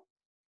know?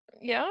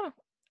 Yeah.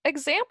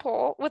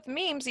 Example with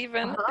memes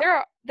even.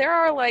 Uh-huh. There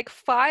are like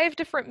 5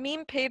 different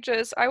meme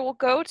pages I will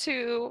go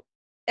to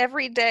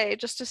every day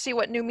just to see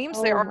what new memes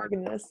there Oh are. my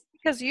goodness.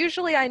 Because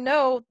usually I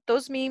know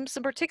those memes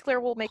in particular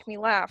will make me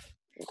laugh.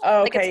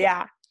 Oh, Like okay,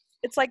 yeah.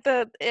 it's like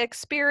the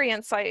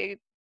experience I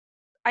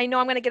know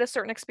I'm going to get a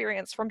certain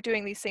experience from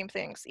doing these same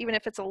things, even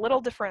if it's a little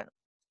different.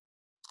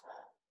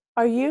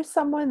 Are you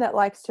someone that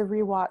likes to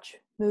rewatch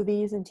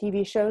movies and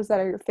TV shows that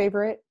are your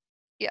favorite?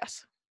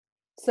 Yes.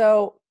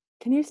 So,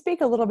 can you speak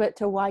a little bit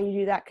to why you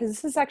do that? Because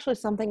this is actually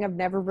something I've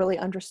never really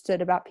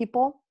understood about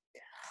people.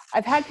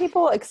 I've had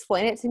people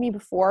explain it to me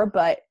before,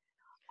 but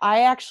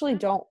I actually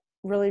don't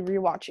really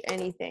rewatch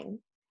anything.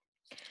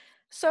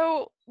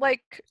 So,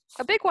 like,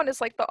 a big one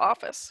is like The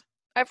Office.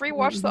 I've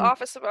rewatched The Mm-hmm.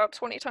 Office about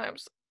 20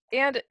 times,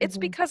 and it's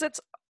Hmm. because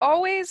it's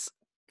always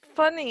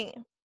funny.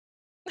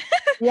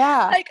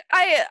 Yeah. Like,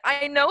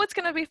 I know it's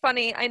gonna be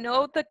funny. I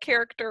know the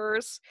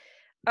characters.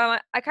 I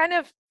kind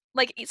of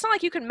like. It's not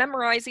like you can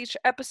memorize each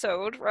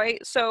episode,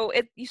 right? So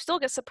you still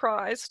get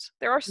surprised.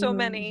 There are so Mm-hmm.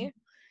 many.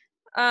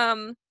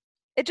 Um,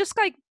 it just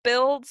like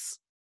builds.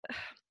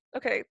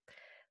 Okay,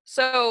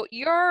 so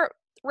your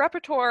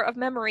repertoire of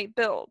memory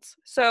builds.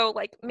 So,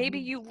 like, maybe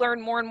you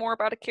learn more and more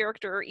about a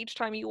character each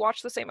time you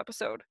watch the same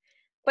episode.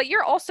 But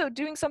you're also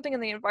doing something in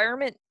the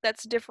environment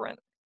that's different.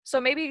 So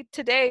maybe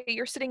today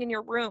you're sitting in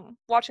your room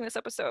watching this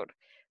episode.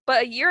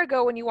 But a year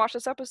ago when you watched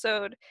this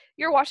episode,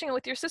 you're watching it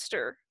with your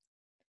sister.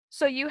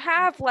 So you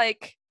have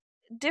like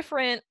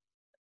different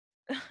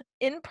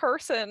in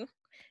person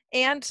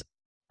and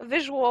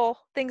visual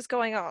things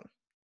going on,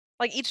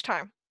 like each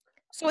time.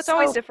 So it's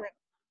always So different.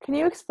 can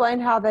you explain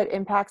how that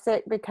impacts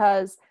it?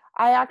 Because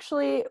I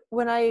actually,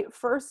 when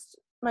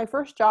my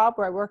first job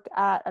where I worked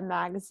at a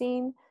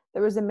magazine,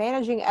 there was a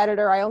managing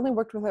editor. I only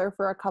worked with her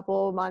for a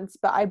couple of months,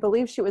 but I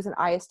believe she was an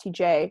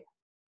ISTJ.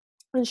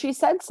 And she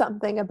said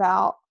something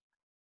about,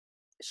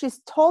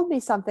 she's told me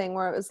something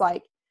where it was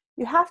like,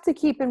 you have to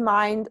keep in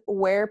mind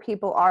where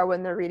people are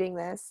when they're reading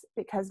this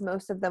because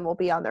most of them will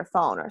be on their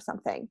phone or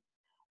something.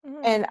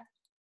 Mm-hmm. And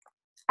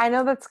I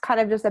know that's kind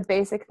of just a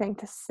basic thing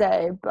to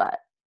say, but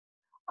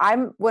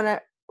I'm when I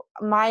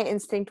my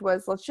instinct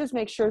was let's just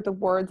make sure the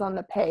words on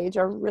the page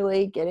are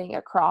really getting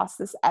across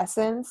this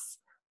essence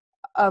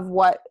of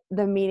what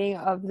the meaning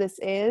of this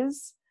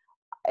is.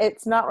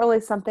 It's not really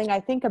something I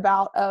think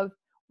about of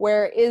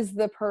where is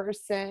the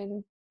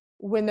person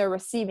when they're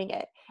receiving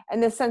it.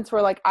 In the sense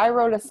where like I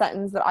wrote a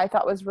sentence that I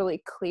thought was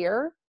really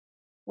clear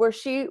where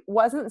she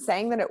wasn't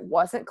saying that it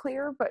wasn't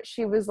clear, but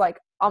she was like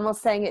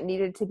almost saying it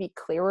needed to be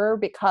clearer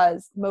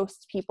because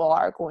most people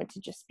are going to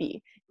just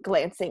be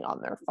glancing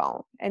on their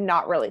phone and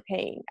not really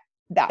paying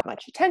that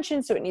much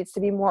attention. So it needs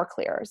to be more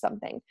clear or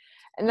something.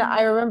 And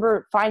I Mm-hmm.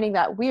 remember finding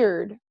that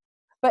weird.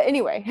 But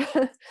anyway,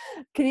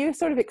 can you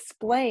sort of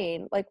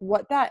explain like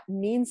what that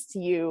means to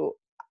you,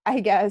 I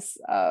guess,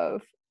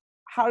 of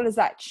how does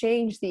that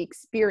change the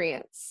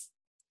experience?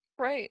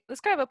 Right. This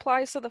kind of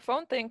applies to the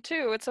phone thing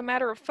too. It's a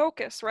matter of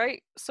focus,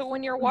 right? So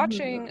when you're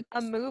watching Mm-hmm.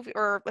 a movie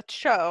or a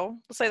show,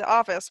 let's say The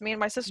Office, me and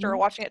my sister are Mm-hmm.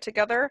 watching it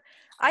together,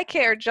 I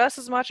care just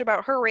as much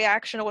about her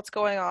reaction to what's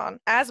going on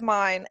as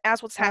mine,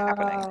 as what's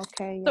happening. Oh,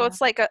 okay, So yeah. it's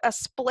like a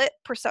split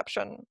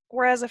perception.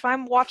 Whereas if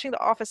I'm watching The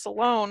Office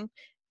alone,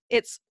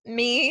 it's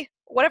me,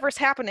 whatever's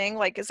happening,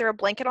 like is there a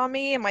blanket on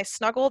me? Am I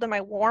snuggled? Am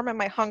I warm?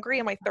 Am I hungry?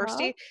 Am I Uh-huh.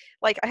 thirsty?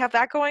 Like I have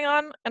that going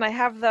on and I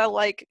have the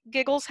like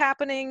giggles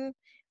happening,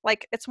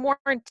 like it's more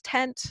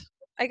intent,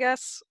 I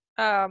guess,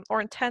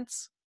 or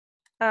intense.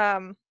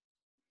 um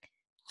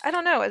I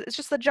don't know, it's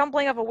just the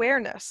jumbling of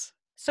awareness,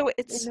 so You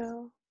it's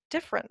know,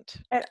 different.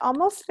 it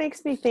almost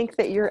makes me think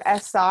that your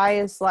SI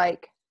is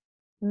like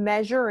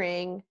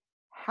measuring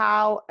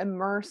how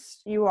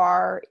immersed you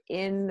are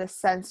in the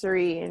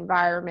sensory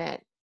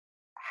environment.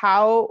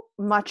 How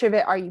much of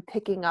it are you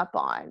picking up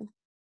on?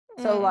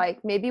 So, Mm. like,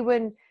 maybe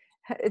when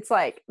it's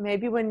like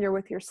maybe when you're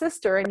with your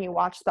sister and you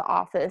watch The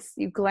Office,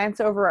 you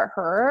glance over at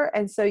her,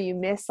 and so you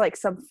miss like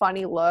some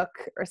funny look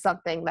or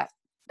something that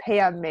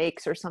Pam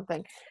makes or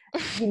something.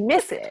 You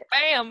miss it.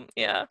 Bam,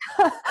 yeah.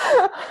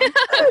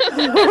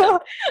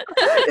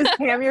 Is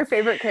Pam your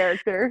favorite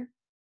character?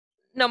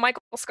 No,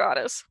 Michael Scott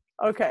is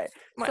Okay.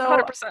 my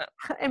So,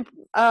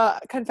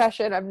 100%.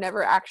 confession, I've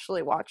never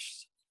actually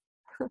watched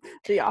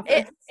The it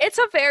Office. it's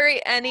a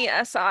very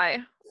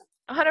NESI,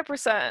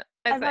 100%,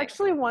 I I've think.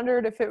 actually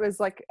wondered if it was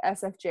like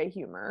SFJ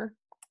humor.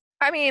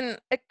 I mean,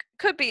 it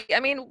could be. I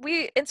mean,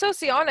 we in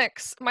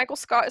socionics, Michael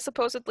Scott is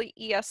supposedly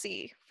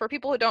ESE. For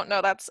people who don't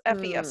know, that's Hmm.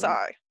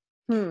 FESI.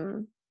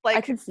 Hmm. I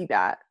Like can see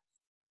that.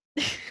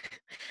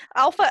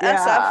 alpha SF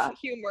Yeah.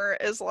 humor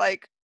is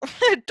like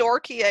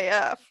dorky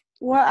AF.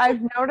 What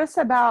I've noticed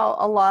about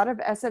a lot of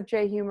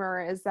SFJ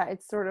humor is that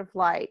it's sort of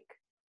like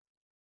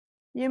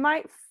you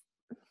might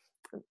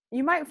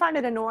you might find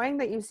it annoying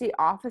that you see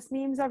office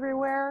memes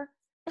everywhere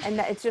and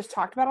that it's just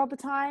talked about all the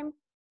time,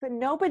 but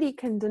nobody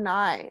can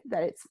deny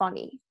that it's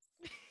funny.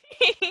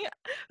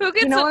 Who You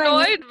gets know what I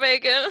mean? annoyed,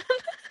 Megan?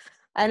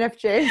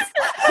 NFJs.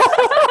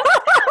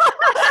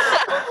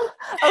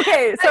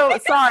 Okay, so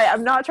sorry,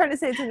 I'm not trying to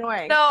say it's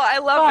annoying, No, I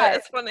love it. but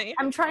It's funny.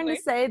 I'm It's trying to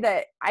funny. say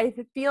that I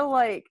feel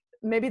like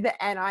maybe the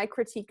NI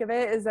critique of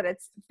it is that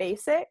it's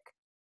basic,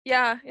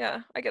 Yeah,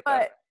 yeah, I get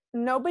that. but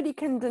nobody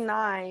can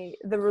deny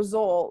the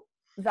result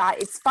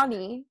that it's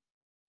funny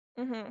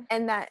Mhm.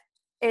 and that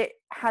it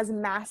has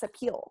mass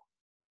appeal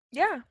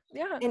Yeah,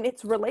 yeah. and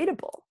it's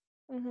relatable.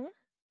 Mhm.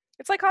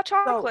 It's like hot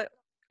So, chocolate.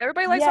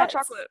 Everybody likes hot yes,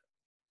 chocolate.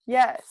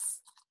 yes.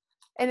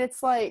 And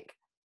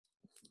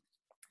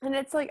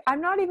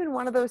I'm not even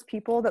one of those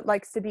people that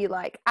likes to be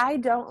like, I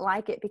don't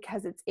like it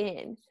because it's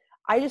in.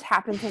 I just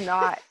happen to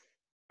not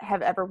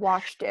have ever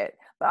watched it.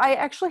 But I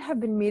actually have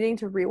been meaning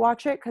to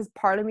rewatch it because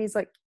part of me is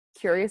like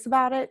curious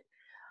about it.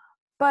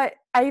 But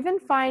I even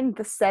find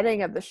the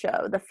setting of the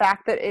show, the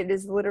fact that it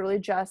is literally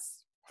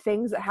just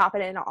things that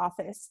happen in an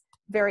office,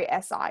 very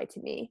SI to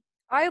me.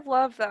 I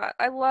love that.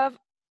 I love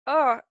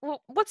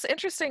well, what's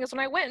interesting is when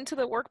I went into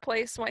the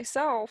workplace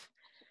myself,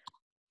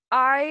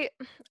 I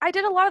I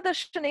did a lot of the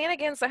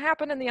shenanigans that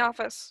happened in the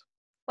office.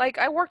 Like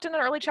I worked in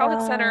an early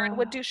childhood center and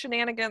would Uh, do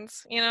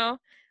shenanigans, you know.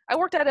 I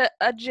worked at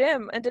a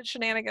gym and did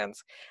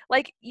shenanigans.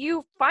 Like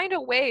you find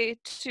a way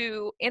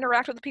to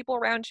interact with the people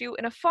around you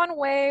in a fun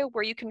way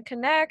where you can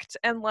connect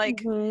and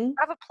like mhm.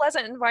 have a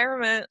pleasant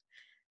environment,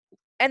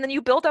 and then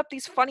you build up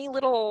these funny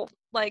little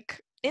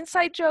like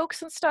inside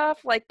jokes and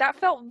stuff. Like that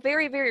felt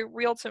very, very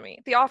real to me.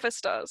 The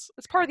Office does.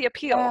 It's part of the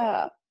appeal.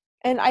 Yeah.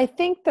 And I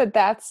think that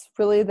that's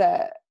really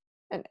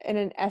in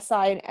an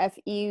SI and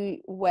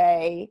FE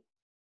way,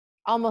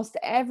 almost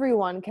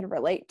everyone can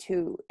relate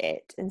to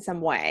it in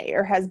some way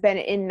or has been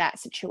in that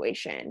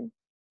situation.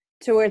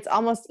 To where it's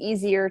almost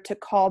easier to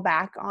call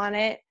back on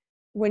it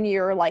when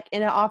you're like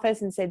in an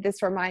office and say,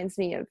 this reminds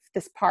me of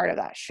this part of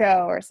that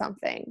show or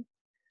something.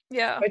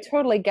 Yeah. I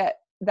totally get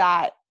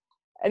that.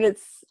 And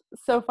it's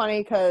so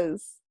funny because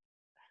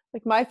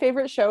like my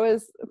favorite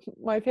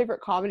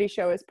comedy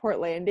show is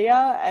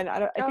Portlandia. And I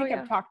Oh think I've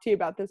yeah. talked to you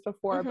about this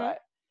before, Mhm. but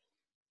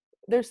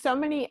there's so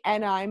many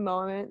NI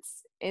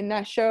moments in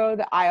that show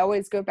that I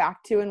always go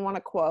back to and want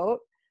to quote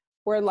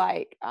where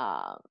like,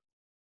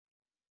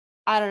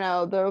 I don't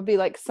know, there'll be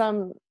like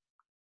some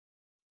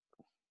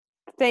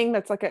thing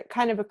that's like a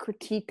kind of a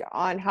critique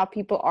on how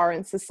people are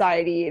in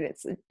society, and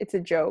it's a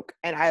joke,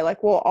 and I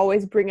like will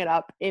always bring it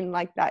up in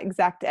like that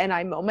exact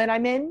NI moment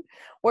I'm in,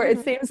 where it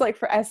Mhm. seems like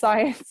for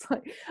SI it's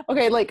like,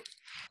 okay, like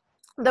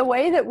the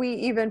way that we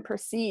even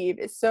perceive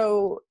is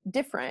so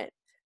different,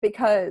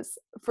 because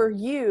for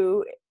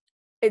you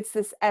it's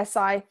this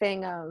SI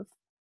thing of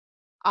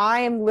I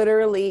am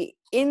literally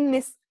in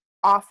this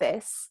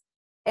office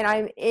and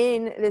I'm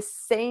in this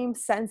same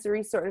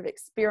sensory sort of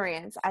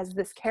experience as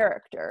this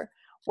character,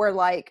 where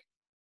like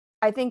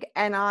I think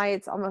NI,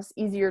 it's almost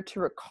easier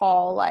to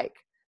recall like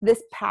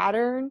this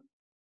pattern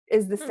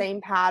is the Hmm.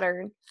 same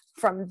pattern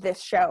from this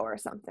show or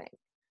something.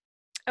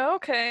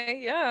 Okay,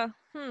 yeah.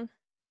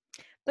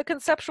 The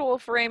conceptual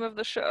frame of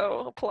the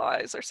show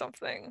applies or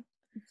something.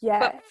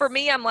 But for Yes.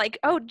 me, I'm like,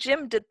 oh,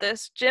 Jim did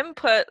this. Jim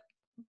put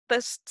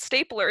this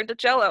stapler into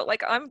Jello,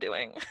 like I'm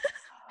doing.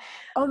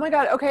 Oh my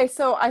God. Okay.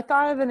 So I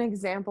thought of an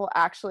example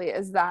actually,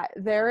 is that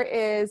there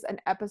is an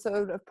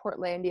episode of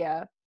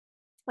Portlandia,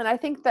 and I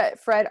think that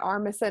Fred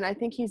Armisen, I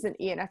think he's an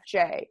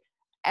ENFJ.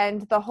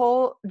 And the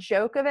whole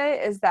joke of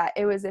it is that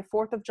it was a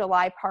 4th of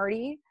July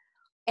party,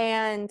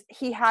 and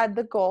he had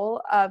the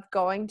goal of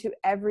going to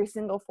every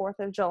single 4th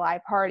of July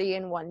party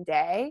in one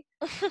day.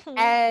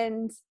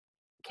 And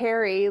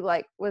Carrie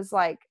like was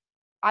like,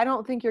 I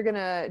don't think you're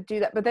gonna do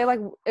that. But they like,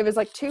 it was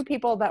like two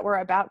people that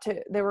were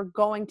they were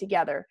going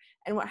together.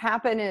 And what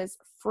happened is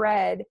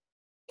Fred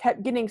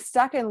kept getting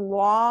stuck in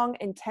long,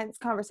 intense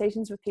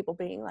conversations with people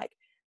being like,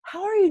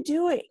 how are you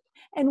doing?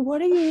 And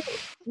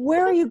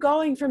where are you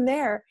going from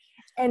there?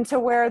 And to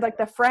where like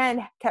the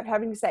friend kept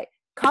having to say,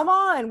 come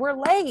on, we're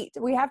late.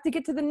 We have to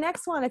get to the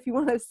next one if you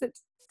want to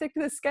stick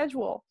to the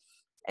schedule.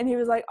 And he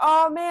was like,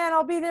 oh man,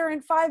 I'll be there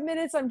in 5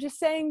 minutes. I'm just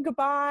saying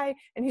goodbye.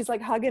 And he's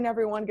like hugging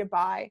everyone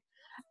goodbye.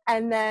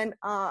 And then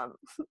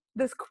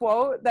this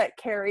quote that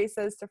Carrie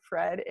says to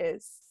Fred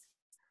is,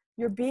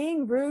 you're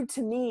being rude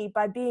to me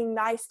by being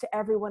nice to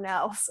everyone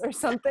else, or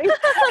something.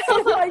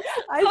 Like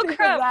I Oh think of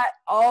crap. that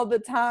all the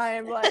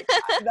time. Like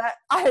that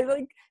I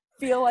like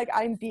feel like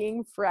I'm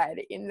being Fred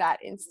in that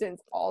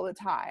instance all the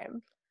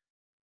time.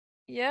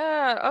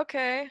 Yeah,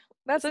 okay.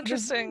 That's So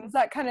does interesting.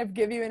 that kind of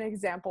give you an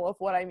example of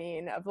what I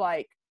mean? Of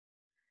like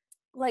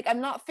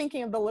I'm not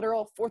thinking of the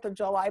literal 4th of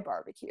July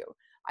barbecue.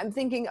 I'm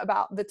thinking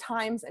about the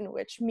times in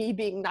which me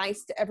being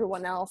nice to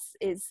everyone else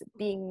is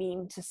being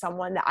mean to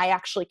someone that I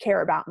actually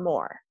care about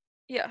more.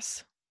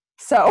 Yes.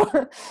 So,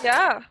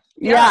 Yeah.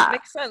 Yeah, yeah.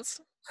 makes sense.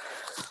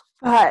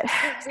 But That's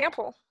a good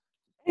example.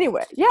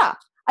 anyway, yeah.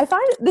 I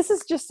find this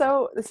is just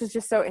so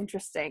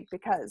interesting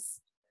because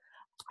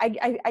I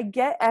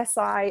get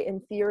SI in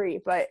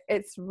theory, but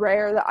it's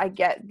rare that I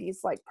get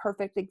these like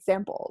perfect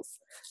examples.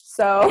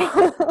 So,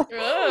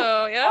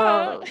 Oh,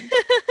 yeah. um,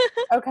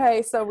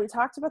 okay, so we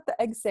talked about the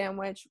egg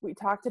sandwich. We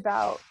talked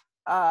about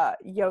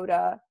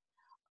Yoda.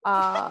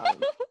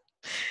 Um,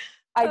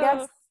 I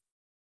guess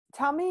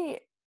Oh,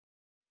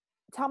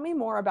 tell me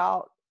more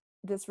about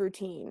this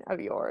routine of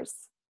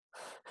yours,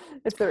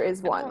 if there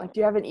is one. oh. Like, do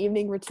you have an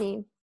evening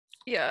routine?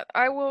 Yeah,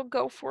 I will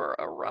go for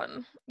a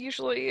run.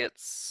 Usually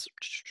it's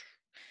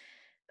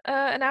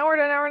an hour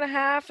to an hour and a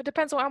half. It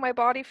depends on how my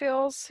body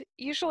feels.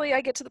 Usually I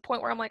get to the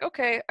point where I'm like,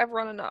 okay, I've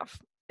run enough.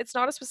 It's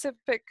not a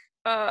specific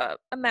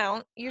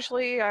amount.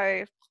 Usually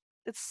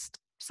it's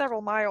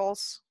several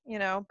miles, you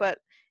know, but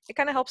it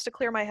kind of helps to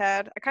clear my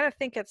head. I kind of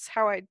think it's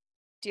how I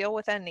deal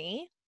with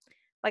NE.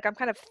 Like I'm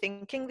kind of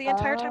thinking the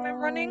entire time I'm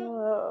running,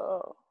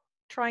 Oh,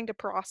 trying to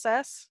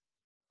process.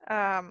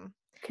 Um,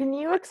 can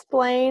you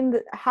explain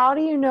how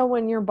do you know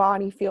when your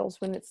body feels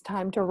when it's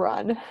time to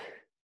run?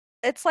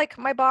 it's like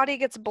my body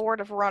gets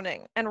bored of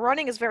running, and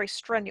running is very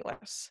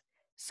strenuous.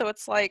 So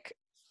it's like,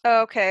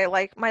 okay,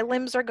 like my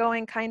limbs are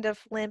going kind of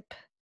limp.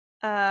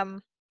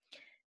 Um,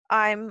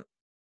 I'm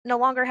no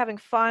longer having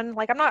fun.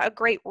 Like I'm not a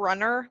great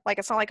runner. Like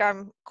it's not like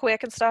I'm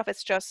quick and stuff.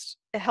 It's just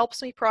it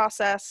helps me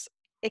process.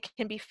 It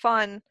can be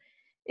fun.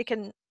 It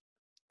can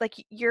like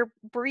your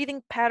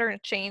breathing pattern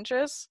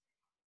changes,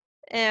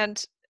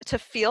 and to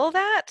feel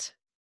that,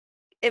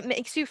 it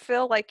makes you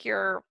feel like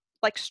you're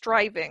like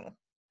striving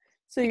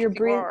So because you're you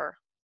breathing. are.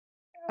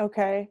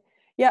 Okay.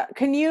 Yeah.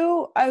 Can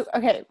you,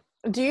 okay.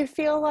 Do you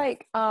feel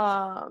like,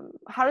 how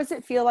does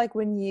it feel like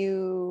when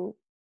you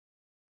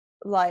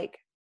like,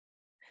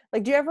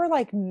 do you ever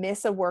like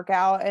miss a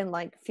workout and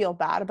like feel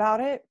bad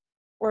about it?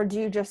 Or do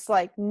you just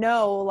like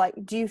know, like,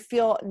 do you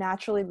feel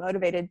naturally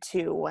motivated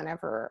to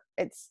whenever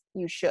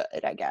you should,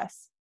 I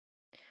guess?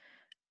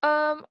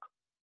 Um,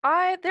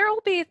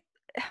 there'll be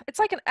it's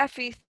like an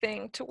Effie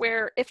thing to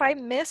where if I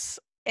miss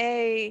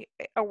a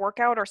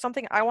workout or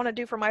something I want to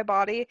do for my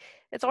body,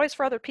 it's always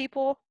for other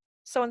people.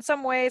 So in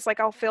some ways, like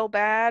I'll feel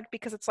bad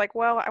because it's like,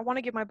 well, I want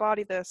to give my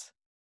body this,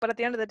 but at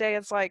the end of the day,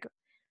 it's like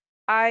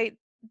I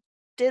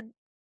did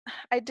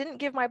I didn't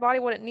give my body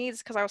what it needs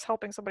because I was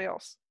helping somebody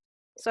else.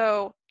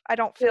 So I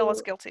don't feel as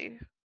So guilty.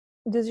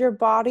 does your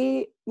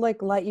body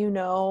like let you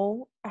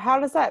know? How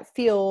does that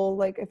feel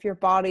like if your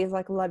body is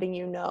like letting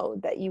you know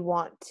that you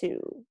want to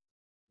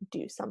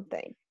do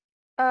something?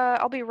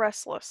 I'll be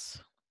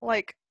restless.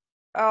 Like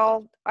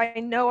I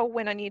know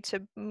when I need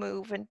to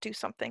move and do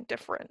something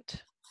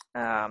different.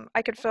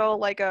 I could feel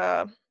like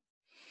a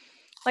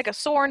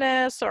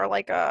soreness or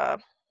like a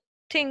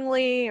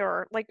tingly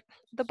or like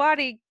the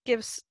body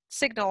gives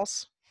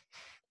signals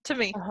to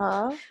me.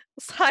 Uh-huh.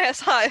 As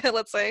high,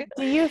 let's say.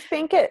 Do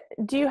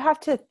you have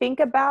to think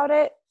about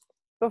it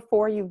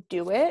before you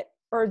do it,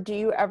 or do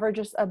you ever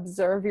just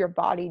observe your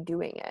body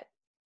doing it?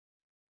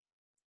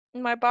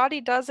 My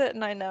body does it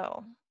and I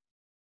know.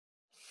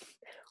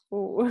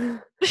 Ooh.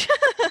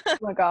 Oh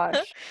my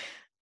gosh.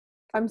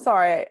 I'm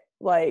sorry.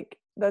 Like,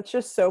 that's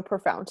just so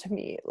profound to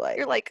me. You're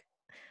Like, like,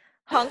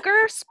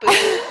 hunger,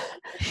 spoon.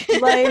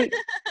 like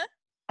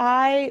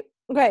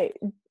okay,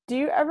 do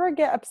you ever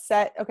get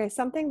upset? Okay,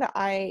 something that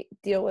I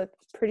deal with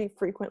pretty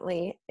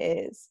frequently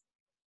is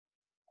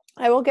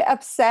I will get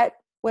upset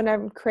when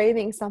I'm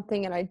craving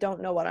something and I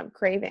don't know what I'm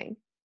craving.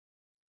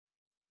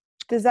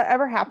 Does that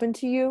ever happen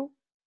to you?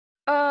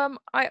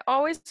 I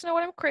always know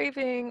what I'm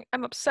craving.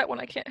 I'm upset when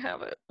I can't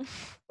have it.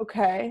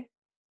 Okay.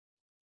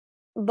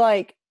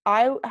 Like,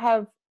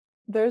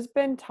 there's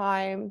been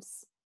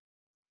times,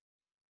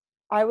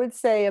 I would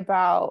say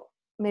about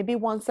maybe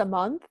once a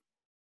month,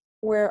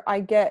 where I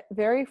get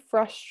very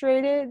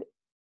frustrated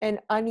and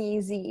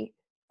uneasy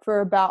for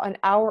about an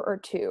hour or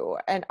two.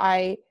 And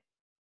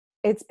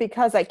it's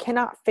because I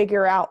cannot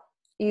figure out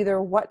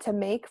either what to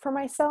make for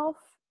myself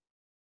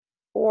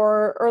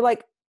or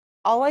like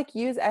I'll like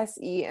use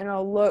SE and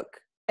I'll look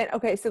and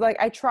okay, so like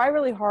I try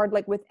really hard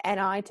like with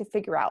NI to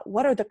figure out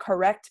what are the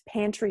correct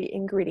pantry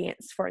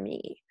ingredients for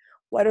me.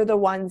 What are the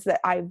ones that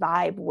I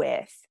vibe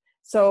with?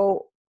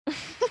 So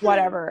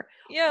whatever.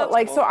 Yeah, But that's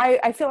like so cool.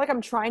 I feel like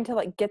I'm trying to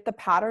like get the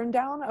pattern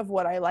down of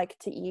what I like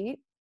to eat.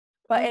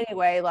 But Mhm.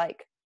 anyway,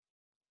 like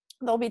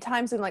there'll be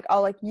times when like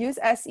I'll like use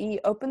SE,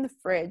 open the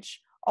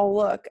fridge, I'll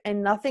look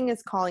and nothing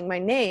is calling my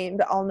name,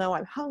 but I'll know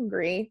I'm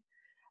hungry.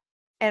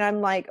 And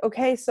I'm like,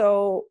 okay,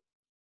 so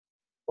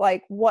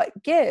like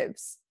what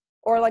gives?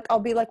 Or like I'll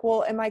be like,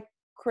 well,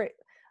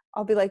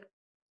 I'll be like,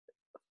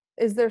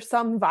 is there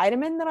some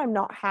vitamin that I'm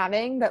not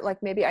having that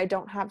like maybe I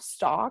don't have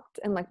stocked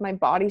and like my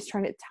body's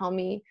trying to tell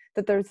me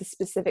that there's a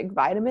specific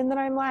vitamin that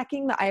I'm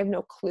lacking that I have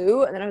no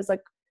clue. And then I was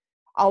like,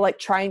 I'll like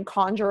try and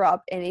conjure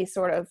up any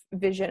sort of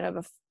vision of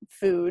a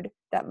food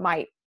that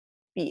might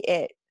be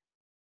it.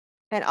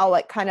 And I'll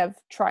like kind of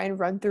try and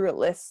run through a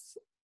list.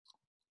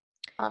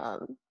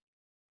 Um,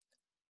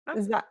 I'm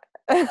is that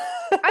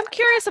I'm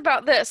curious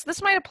about this.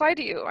 This might apply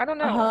to you. I don't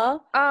know. uh-huh.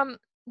 Um,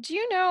 do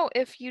you know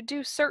if you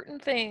do certain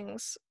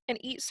things and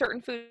eat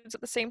certain foods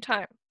at the same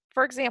time?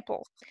 For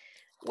example,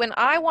 when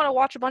I want to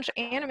watch a bunch of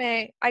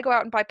anime, I go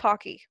out and buy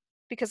Pocky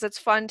because it's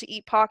fun to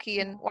eat Pocky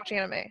and watch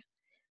anime.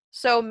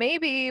 So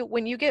maybe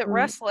when you get Mm.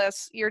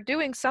 restless, you're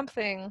doing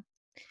something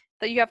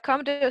that you have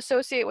come to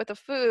associate with a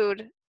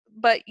food,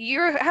 but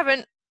you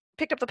haven't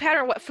picked up the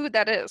pattern of what food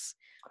that is.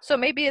 So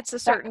maybe it's a That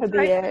certain could be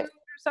Thai food it.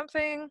 or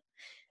something.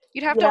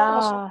 You'd have to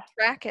almost Yeah.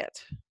 track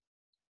it.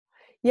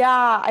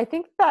 Yeah, I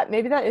think that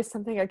maybe that is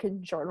something I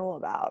could journal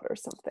about or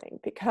something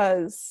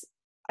because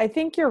I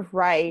think you're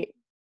right.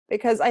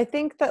 Because I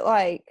think that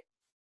like,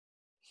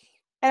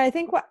 and I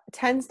think what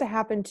tends to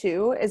happen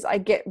too is I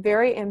get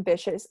very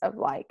ambitious of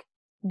like,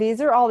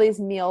 these are all these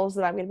meals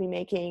that I'm going to be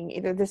making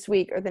either this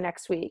week or the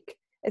next week.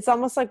 It's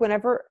almost like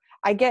whenever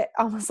I get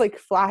almost like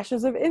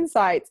flashes of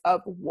insights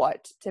of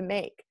what to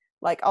make.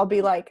 Like I'll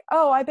be like,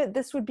 oh, I bet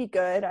this would be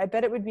good. I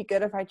bet it would be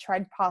good if I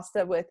tried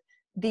pasta with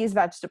these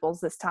vegetables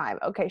this time.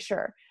 Okay,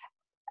 sure.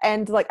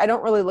 And like I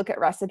don't really look at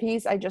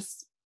recipes. I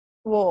just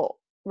will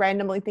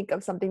randomly think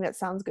of something that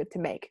sounds good to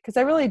make because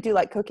I really do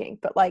like cooking.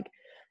 But like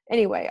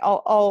anyway,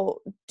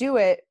 I'll do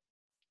it.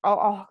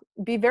 I'll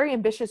be very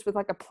ambitious with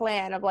like a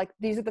plan of like,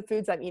 these are the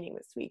foods I'm eating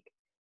this week.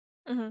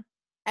 Mm-hmm.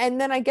 And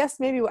then I guess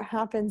maybe what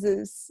happens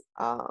is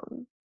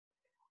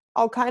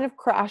I'll kind of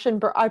crash and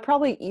burn. I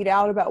probably eat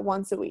out about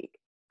once a week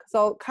because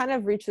I'll kind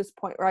of reach this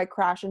point where I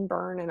crash and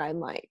burn and I'm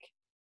like,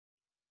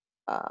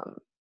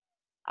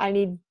 I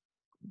need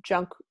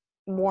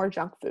more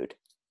junk food.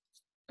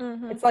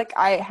 Mm-hmm. It's like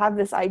I have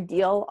this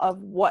ideal of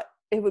what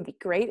it would be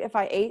great if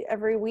I ate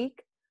every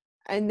week.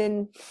 And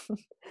then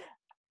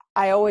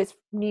I always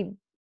need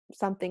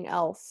something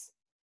else.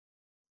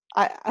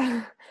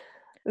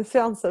 It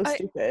sounds so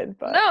stupid,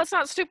 but no, it's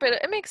not stupid.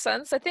 It makes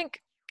sense. I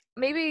think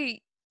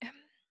maybe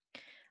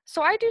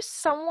so I do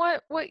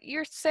somewhat what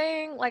you're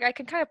saying. Like I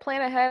can kind of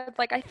plan ahead.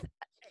 Like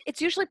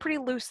it's usually pretty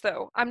loose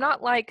though. I'm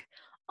not like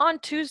on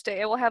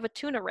Tuesday I will have a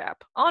tuna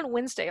wrap. On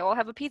Wednesday I'll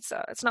have a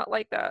pizza. It's not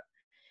like that.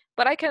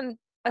 But I can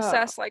oh,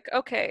 assess like,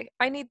 okay,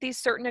 I need these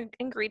certain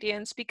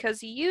ingredients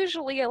because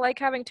usually I like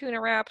having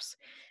tuna wraps.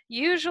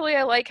 Usually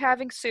I like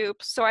having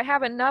soup. So I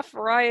have enough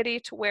variety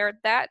to where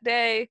that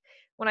day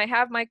when I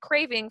have my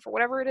craving for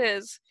whatever it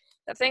is,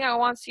 the thing I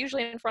want's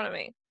usually in front of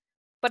me.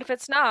 But if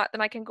it's not, then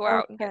I can go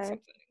out and get okay.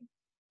 something.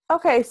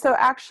 Okay, so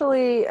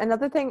actually,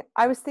 another thing,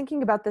 I was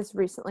thinking about this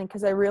recently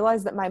because I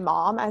realized that my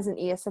mom, as an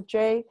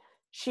ESFJ,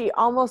 she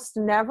almost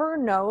never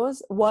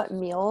knows what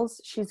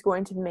meals she's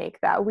going to make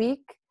that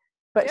week,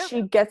 but Yeah,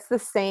 she gets the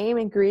same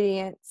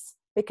ingredients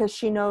because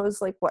she knows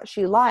like what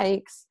she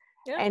likes.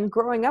 yeah. And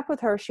growing up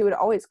with her, she would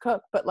always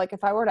cook, but like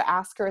if I were to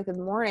ask her in the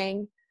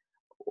morning,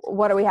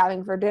 what are we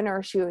having for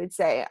dinner? She would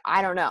say,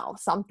 I don't know,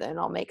 something,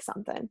 I'll make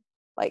something.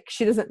 Like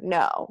she doesn't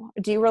know.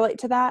 Do you relate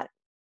to that?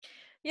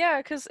 Yeah,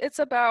 because it's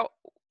about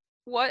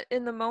what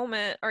in the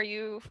moment are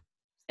you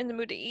in the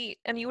mood to eat,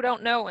 and you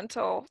don't know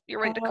until you're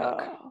ready to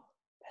cook. Oh,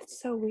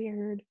 that's so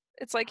weird.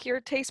 It's like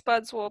your taste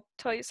buds will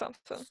tell you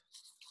something.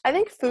 I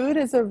think food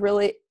is a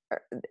really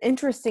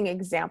interesting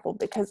example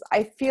because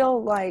I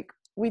feel like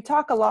we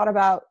talk a lot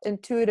about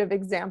intuitive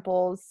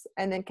examples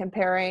and then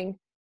comparing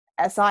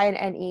SI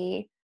and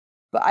NE,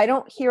 but I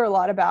don't hear a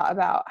lot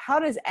about how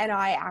does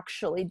NI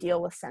actually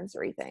deal with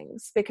sensory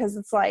things, because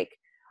it's like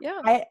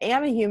Yeah. I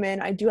am a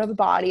human. I do have a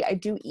body. I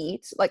do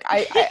eat. Like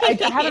I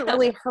haven't Yeah.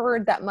 really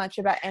heard that much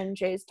about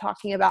NJs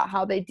talking about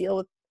how they deal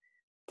with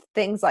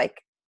things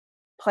like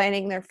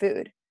planning their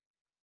food.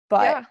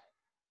 But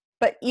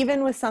Yeah.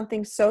 even with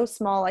something so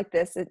small like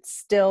this, it's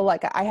still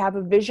like I have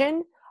a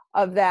vision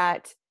of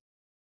that.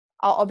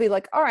 I'll be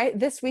like, all right,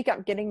 this week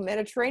I'm getting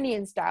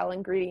Mediterranean style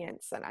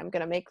ingredients and I'm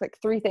going to make like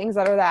 3 things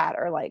out of that.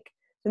 Or like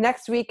the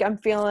next week I'm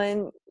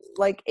feeling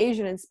like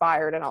Asian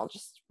inspired and I'll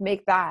just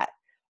make that.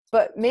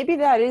 But maybe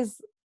that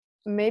is,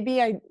 maybe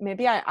I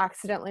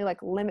accidentally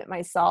like limit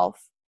myself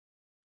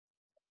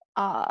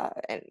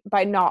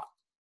by not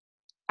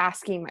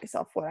asking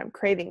myself what I'm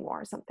craving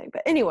more or something.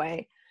 But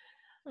anyway,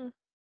 Mm.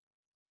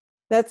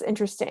 that's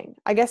interesting.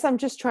 I guess I'm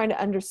just trying to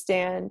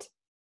understand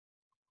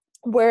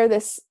where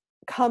this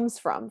comes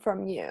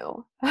from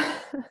you.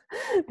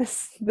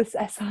 this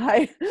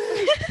SI.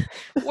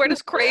 Where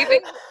does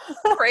craving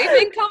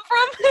come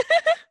from?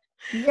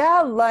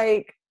 Yeah,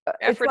 like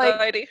it's like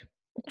Aphrodite.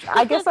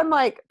 I guess I'm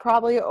like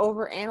probably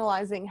over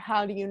analyzing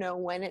how do you know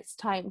when it's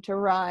time to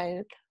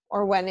run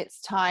or when it's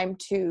time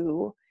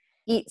to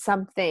eat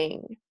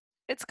something.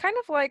 It's kind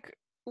of like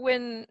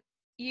when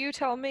you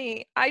tell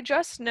me, I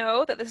just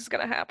know that this is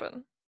going to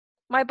happen.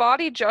 My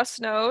body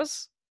just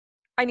knows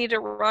I need to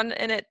run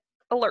and it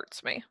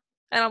alerts me.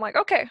 And I'm like,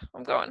 okay,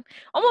 I'm going.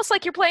 Almost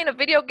like you're playing a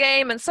video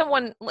game and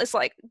someone is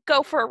like,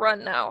 go for a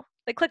run now.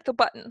 They click the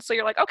button. So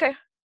you're like, okay,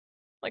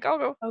 like I'll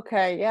go.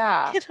 Okay,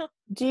 yeah. You know?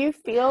 Do you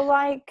feel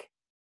like,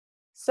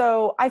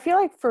 so I feel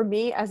like for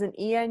me as an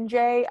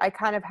ENJ, I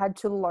kind of had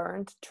to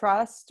learn to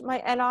trust my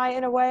NI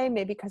in a way,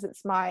 maybe because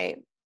it's my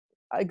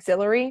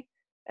auxiliary,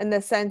 in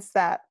the sense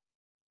that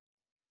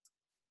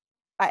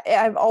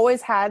I've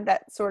always had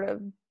that sort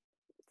of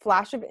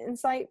flash of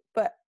insight,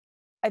 but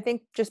I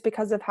think just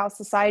because of how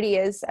society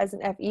is as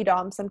an FE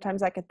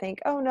sometimes I could think,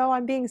 oh no,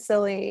 I'm being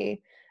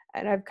silly,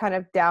 and I've kind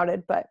of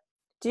doubted. But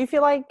do you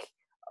feel like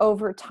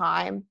over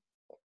time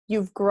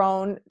you've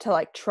grown to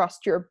like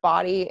trust your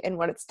body and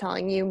what it's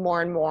telling you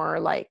more and more,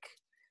 like,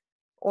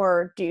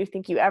 or do you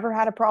think you ever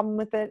had a problem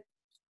with it?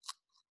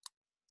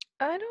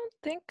 I don't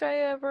think I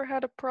ever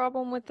had a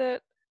problem with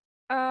it.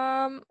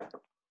 Um,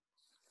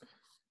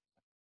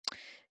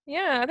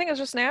 yeah, I think it's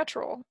just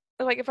natural.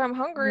 Like if I'm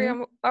hungry,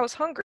 Mhm. I was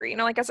hungry. You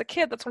know, like as a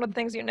kid, that's one of the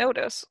things you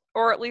notice,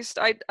 or at least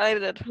I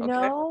did. You Okay.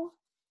 know,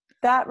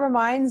 that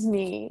reminds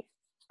me,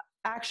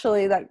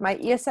 actually, like my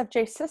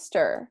ESFJ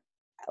sister,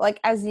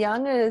 like as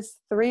young as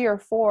 3 or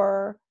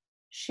 4,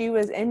 she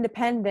was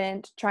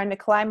independent, trying to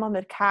climb on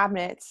the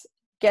cabinets,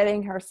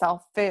 getting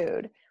herself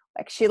food.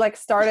 Like she like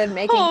started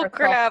making Oh herself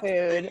crap.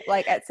 food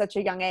like at such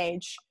a young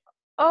age.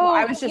 Well,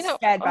 I Oh, was just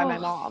fed by my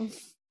mom.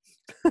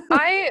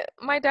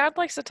 my dad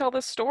likes to tell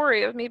this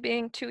story of me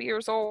being 2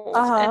 years old,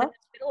 and in Uh-huh.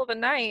 the middle of the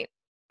night,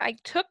 I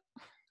took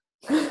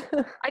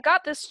Uh-huh. I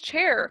got this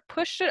chair,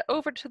 pushed it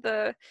over to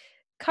the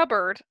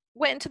cupboard,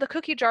 went into the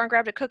cookie jar and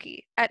grabbed a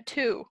cookie at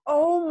 2.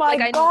 Oh my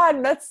Like,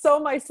 God, that's so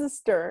my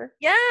sister.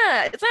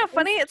 yeah, it's not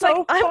funny. It's like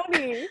So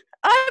funny.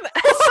 I'm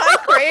SI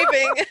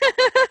craving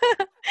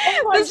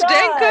Oh my this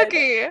dang God.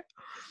 cookie.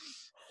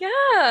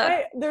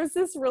 Yeah. There's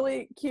this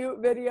really cute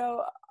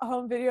video,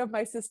 home video of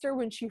my sister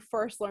when she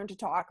first learned to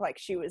talk. Like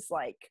she was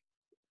like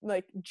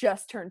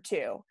just turned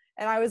 2,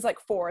 and I was like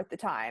 4 at the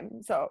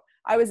time, so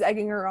I was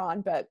egging her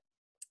on. But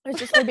it's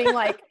just her being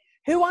like,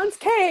 "Who wants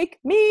cake?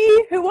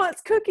 Me. Who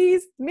wants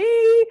cookies? Me.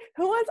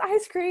 Who wants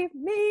ice cream?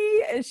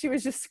 Me." And she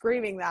was just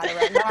screaming that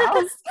around the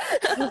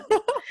house.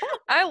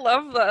 I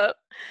love that.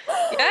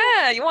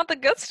 Yeah, you want the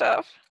good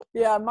stuff.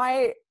 Yeah,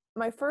 my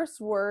first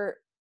word.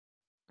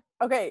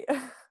 Okay,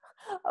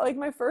 like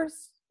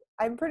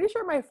I'm pretty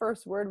sure my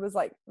first word was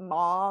like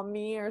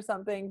mommy or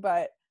something,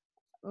 but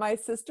my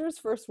sister's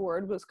first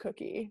word was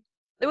cookie.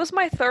 It was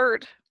my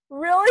third.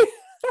 Really?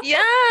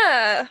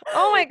 Yeah.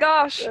 Oh my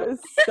gosh. It was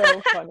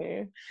so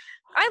funny.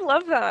 I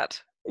love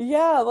that.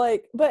 Yeah,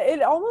 like, but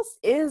it almost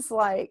is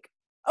like,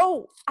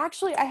 oh,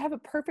 actually, I have a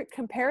perfect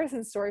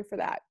comparison story for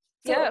that.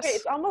 So, okay, Yes.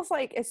 it's almost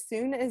like as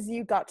soon as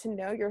you got to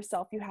know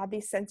yourself, you had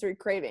these sensory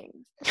cravings.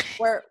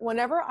 Where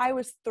whenever I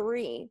was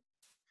 3,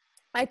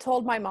 I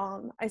told my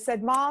mom, I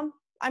said, "Mom,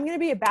 I'm going to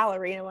be a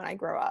ballerina when I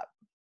grow up."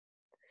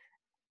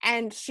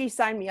 And she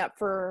signed me up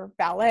for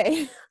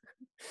ballet.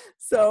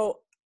 So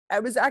I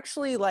was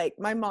actually like,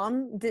 my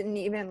mom didn't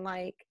even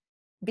like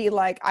be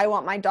like, I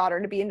want my daughter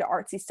to be into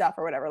artsy stuff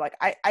or whatever. Like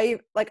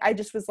I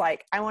just was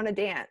like, I want to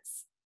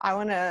dance. I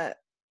want to.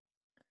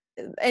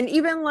 And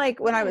even like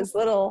when I was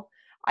little,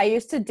 I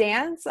used to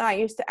dance, and I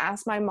used to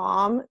ask my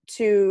mom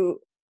to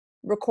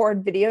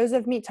record videos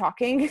of me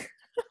talking.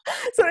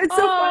 So it's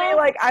so funny.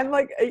 Like I'm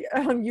like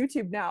on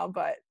YouTube now,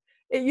 but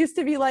it used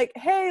to be like,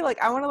 hey, like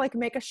I want to like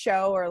make a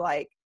show, or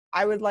like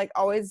I would like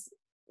always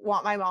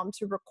want my mom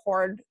to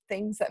record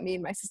things that me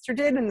and my sister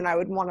did, and then I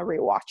would want to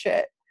rewatch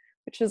it,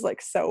 which is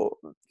like so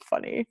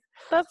funny.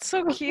 That's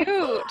so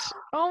cute.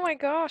 Oh my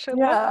gosh, I love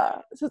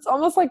Yeah. So it's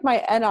almost like my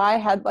NI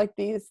had like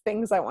these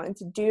things I wanted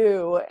to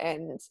do,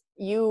 and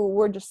you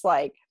were just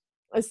like,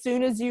 as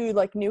soon as you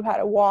like knew how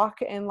to walk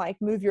and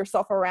like move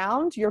yourself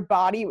around, your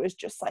body was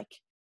just like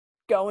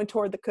going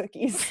toward the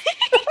cookies.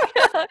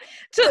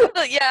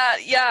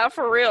 yeah,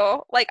 for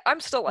real. Like I'm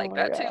still Oh like my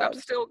that too. I'm God.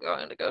 still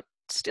going to go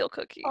steal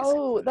cookies.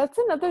 Oh, that's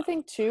another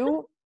thing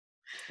too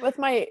with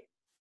my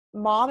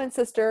mom and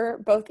sister,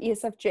 both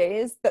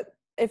ESFJs, that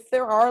if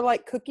there are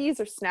like cookies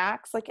or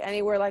snacks like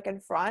anywhere like in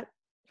front,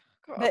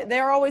 Oh.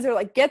 they're always are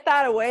like, get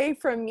that away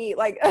from me.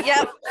 Like, Yep.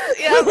 Yep.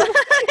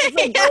 it's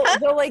like Yeah.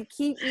 they'll like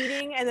keep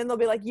eating, and then they'll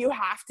be like, you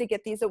have to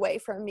get these away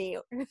from me.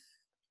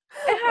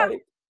 I have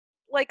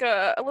Like, like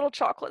a little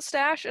chocolate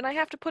stash, and I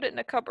have to put it in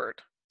a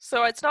cupboard,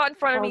 so it's not in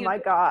front of oh me. my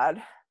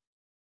God.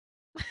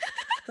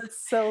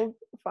 That's so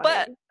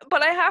But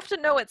funny. I have to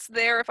know it's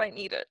there if I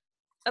need it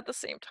at the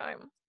same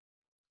time.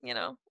 You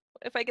know,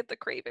 if I get the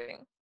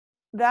craving.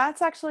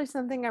 That's actually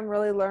something I'm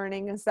really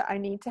learning, is that I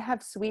need to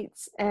have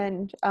sweets,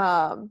 and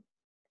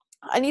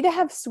I need to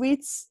have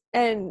sweets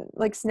and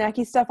like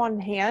snacky stuff on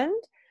hand,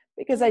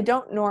 because I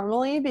don't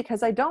normally,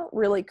 because I don't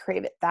really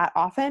crave it that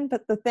often.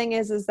 But the thing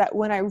is that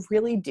when I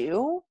really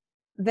do,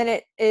 then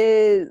it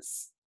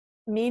is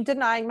me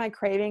denying my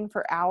craving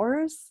for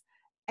hours,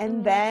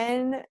 and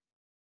then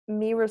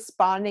me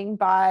responding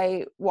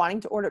by wanting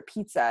to order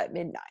pizza at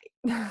midnight.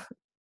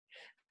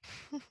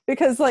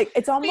 Because like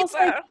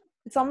Pizza.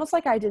 it's almost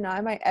like I deny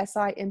my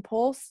SI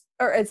impulse,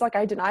 or it's like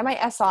I deny my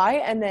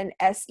SI, and then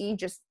SE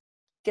just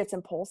gets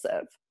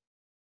impulsive.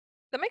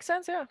 That makes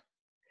sense, yeah.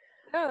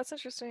 Yeah, that's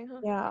interesting,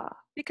 huh? Yeah.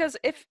 Because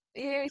if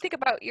you think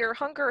about your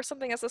hunger or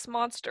something as this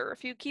monster,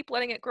 if you keep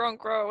letting it grow and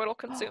grow, it'll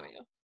consume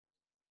you.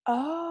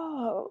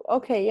 Oh,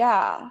 okay,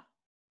 yeah.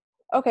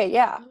 Okay,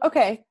 yeah.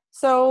 Okay.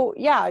 So,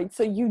 yeah,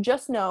 so you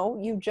just know,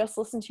 you just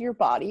listen to your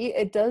body.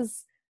 It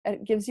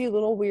gives you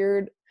little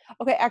weird.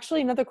 Okay,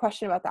 actually another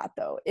question about that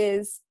though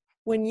is,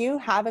 when you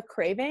have a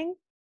craving,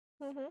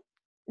 Mm-hmm.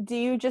 do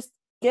you just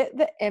get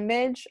the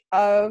image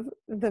of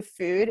the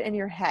food in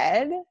your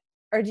head,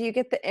 or do you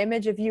get the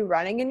image of you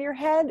running in your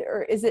head,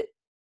 or is it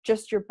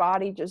just your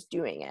body just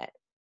doing it?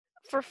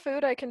 For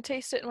food, I can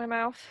taste it in my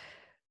mouth,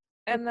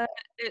 and then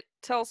it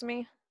tells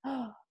me.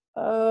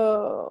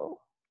 Oh.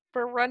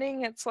 For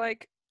running, it's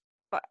like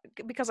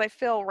because I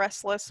feel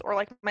restless or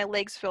like my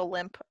legs feel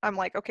limp, I'm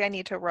like, okay, I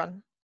need to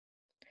run.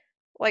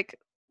 Like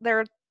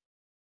they're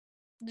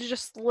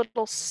just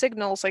little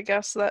signals, I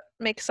guess, that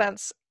make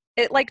sense.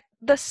 It like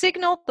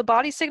the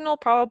body signal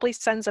probably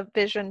sends a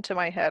vision to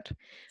my head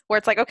where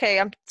it's like, okay,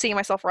 I'm seeing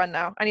myself run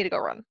now. I need to go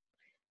run.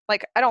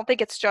 Like I don't think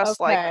it's just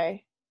like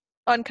Okay.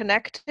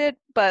 unconnected,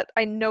 but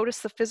I notice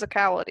the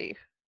physicality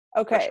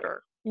for Okay.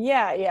 sure.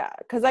 Yeah, yeah.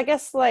 Because I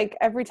guess like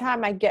every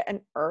time I get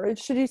an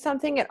urge to do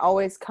something, it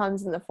always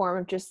comes in the form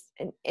of just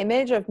an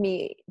image of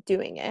me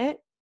doing it.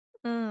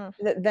 Mm.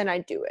 Then I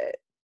do it.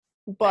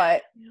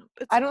 But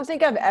Yeah, I don't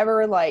think I've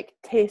ever like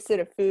tasted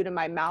a food in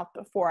my mouth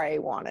before I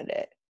wanted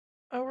it.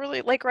 oh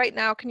really? Like right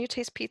now, can you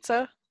taste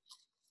pizza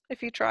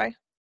if you try?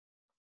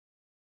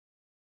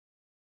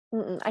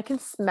 I can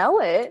smell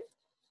it.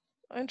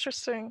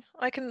 Interesting.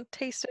 I can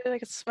taste it, I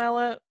can smell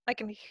it, I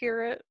can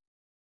hear it.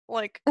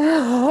 Like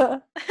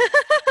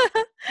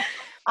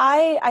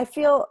I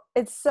feel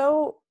it's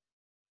so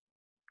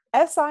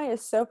SI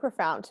is so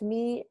profound to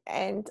me,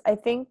 and I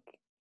think,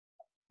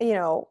 you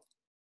know,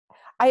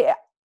 I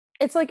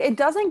it's like it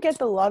doesn't get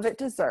the love it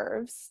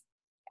deserves.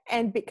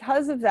 And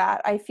because of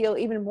that, I feel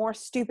even more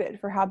stupid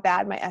for how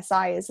bad my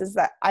SI is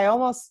that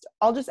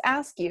I'll just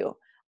ask you,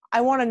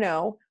 I want to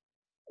know,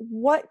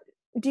 what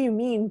do you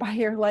mean by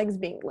your legs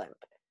being limp?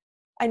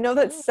 I know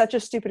that's such a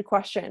stupid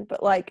question,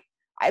 but like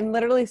I'm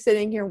literally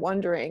sitting here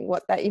wondering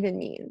what that even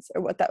means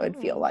or what that would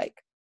feel Mm.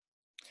 like.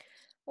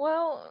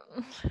 Well,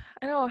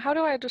 I don't know, how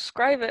do I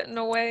describe it in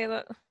a way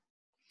that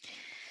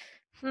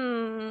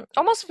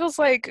almost feels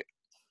like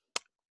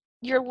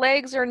your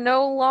legs are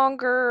no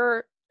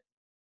longer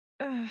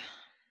uh,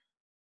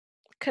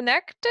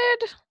 connected,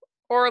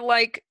 or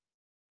like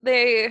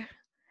they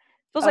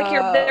feels like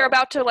they're Oh.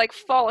 about to like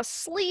fall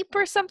asleep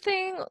or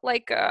something,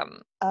 like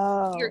you're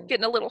Oh.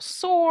 getting a little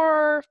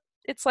sore.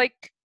 It's like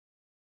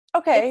it's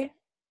Okay.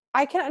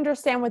 I can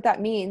understand what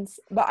that means,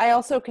 but I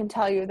also can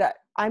tell you that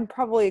I'm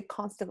probably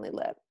constantly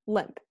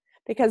limp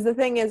because the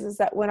thing is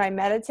that when I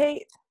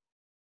meditate,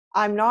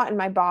 I'm not in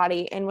my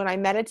body, and when I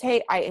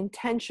meditate, I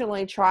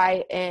intentionally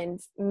try and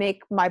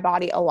make my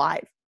body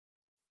alive.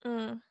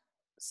 mm,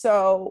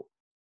 So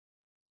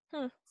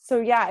hmm.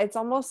 yeah, it's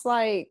almost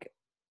like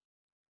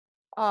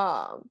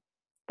um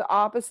the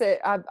opposite.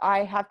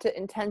 I have to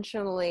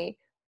intentionally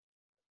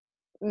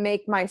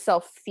make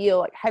myself feel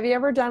like, have you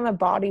ever done a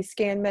body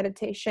scan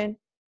meditation?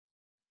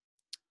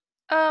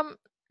 Um,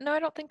 no, I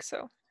don't think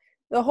so.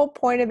 The whole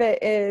point of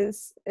it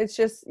is it's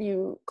just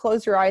you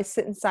close your eyes,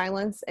 sit in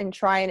silence, and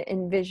try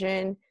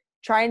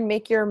and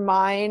make your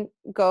mind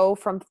go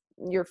from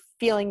you're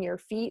feeling your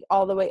feet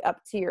all the way up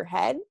to your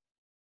head.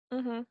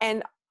 Mm-hmm.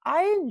 And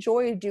I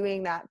enjoy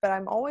doing that, but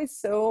I'm always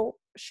so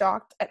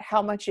shocked at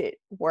how much it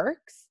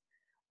works,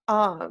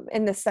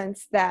 in the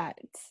sense that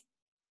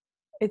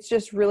it's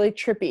just really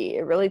trippy.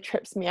 It really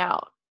trips me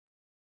out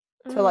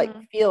to like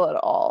Mm. feel it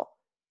all,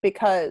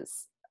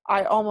 because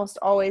I almost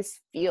always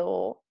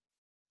feel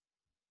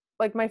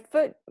like my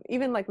foot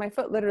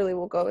literally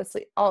will go to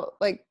sleep.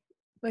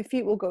 My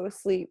feet will go to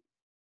sleep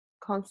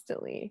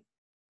constantly.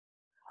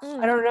 I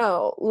Mm. don't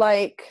know.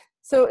 Like,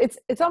 so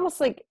it's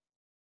almost like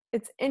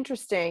it's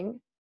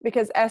interesting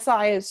because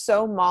SI is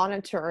so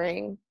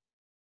monitoring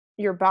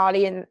your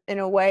body in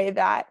a way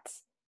that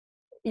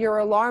your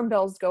alarm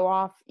bells go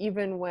off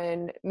even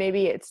when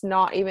maybe it's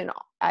not even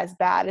as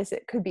bad as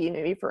it could be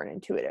maybe for an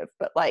intuitive,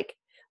 but like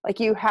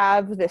you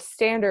have this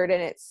standard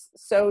and it's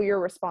so your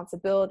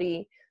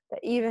responsibility that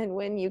even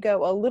when you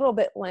go a little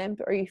bit limp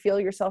or you feel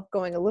yourself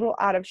going a little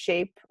out of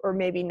shape or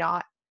maybe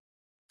not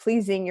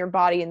pleasing your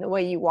body in the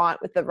way you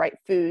want with the right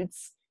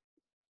foods,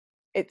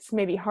 it's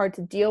maybe hard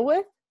to deal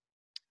with.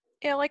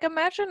 Yeah, like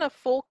imagine a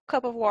full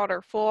cup of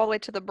water, full all the way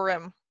to the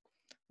brim.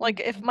 Like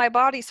if Mhm. my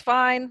body's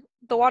fine,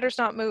 the water's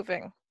not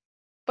moving.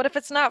 But if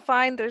it's not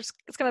fine, it's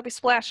gonna be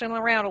splashing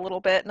around a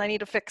little bit, and I need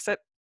to fix it.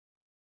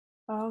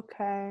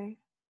 Okay.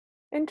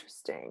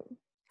 Interesting.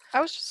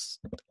 I was just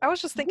I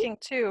was just Mhm. thinking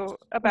too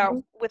about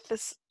Mhm. with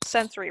this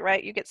sensory,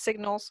 right? You get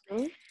signals.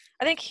 Mhm.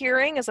 I think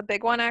hearing is a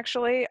big one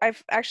actually.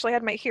 I've actually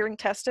had my hearing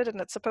tested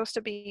and it's supposed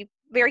to be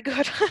very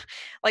good,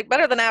 like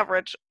better than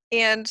average.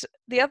 And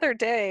the other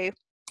day,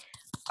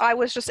 I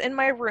was just in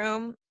my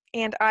room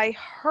and I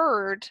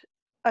heard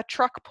a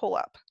truck pull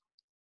up.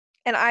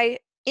 And I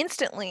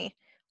instantly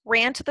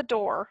ran to the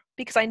door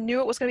because I knew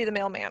it was going to be the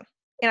mailman.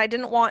 And I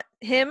didn't want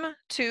him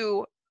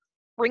to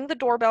ring the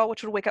doorbell,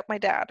 which would wake up my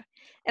dad.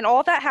 And all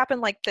of that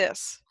happened like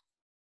this.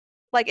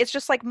 Like it's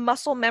just like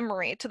muscle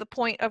memory to the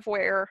point of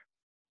where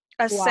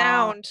a Wow.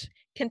 sound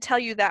can tell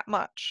you that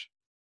much.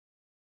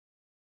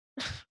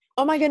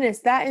 Oh my goodness,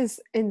 that is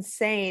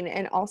insane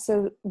and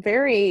also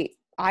very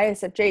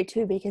ISFJ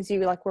too, because you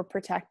like were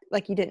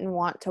like you didn't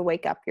want to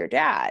wake up your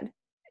dad.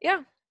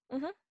 Yeah.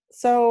 Mhm.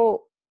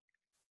 So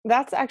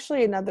that's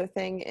actually another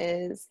thing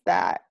is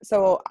that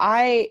so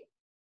I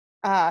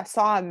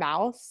saw a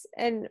mouse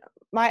in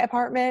my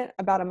apartment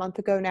about a month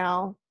ago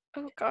now.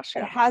 Oh gosh, It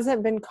yeah.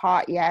 hasn't been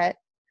caught yet,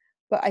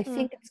 but I Mm.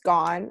 think it's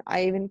gone.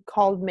 I even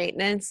called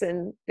maintenance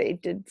and they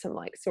did some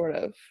like sort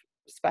of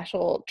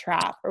special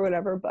trap or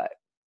whatever, but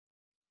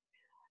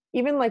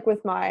even like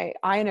with my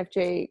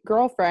INFJ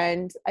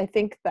girlfriend, I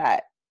think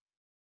that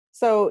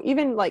so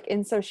even like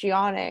in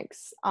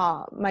socionics,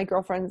 my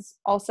girlfriend's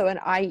also an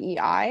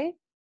IEI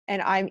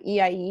and I'm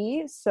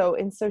EIE. So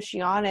in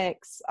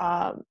socionics,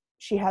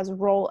 she has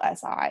role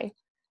SI.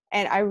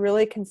 And I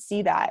really can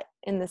see that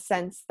in the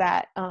sense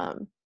that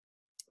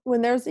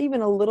when there's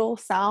even a little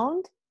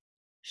sound,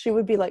 she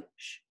would be like,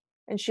 shh.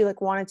 And she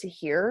like wanted to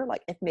hear,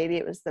 like if maybe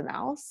it was the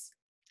mouse.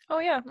 Oh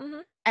yeah.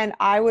 Mhm. And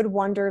I would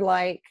wonder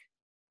like,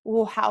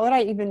 well, how would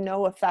I even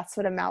know if that's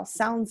what a mouse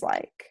sounds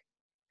like?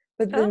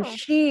 But then Oh.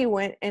 she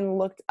went and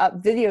looked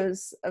up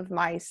videos of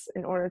mice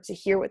in order to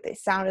hear what they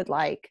sounded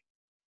like.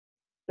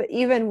 But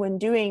even when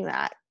doing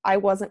that, I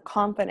wasn't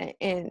confident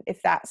in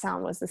if that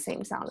sound was the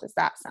same sound as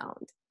that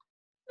sound.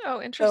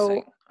 Oh,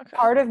 interesting. So Okay.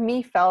 part of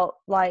me felt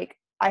like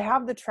I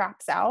have the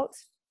traps out.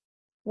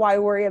 Why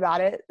worry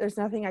about it? There's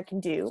nothing I can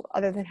do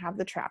other than have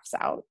the traps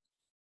out.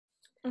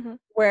 Mm-hmm.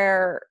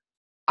 Where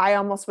I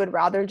almost would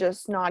rather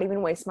just not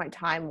even waste my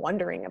time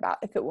wondering about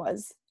if it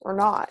was or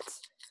not.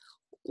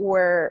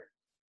 Where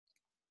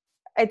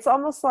it's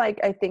almost like,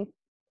 I think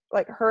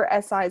like her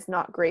SI is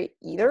not great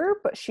either,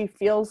 but she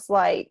feels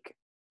like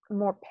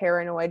more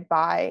paranoid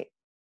by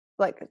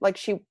like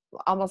she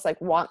almost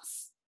like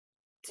wants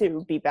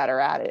to be better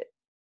at it.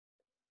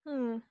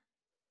 Hmm.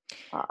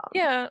 Um,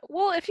 Yeah.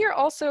 Well, if you're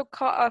also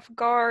caught off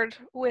guard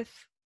with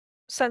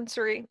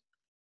sensory,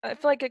 I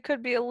feel like it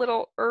could be a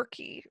little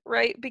irky,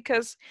 right?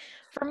 Because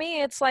for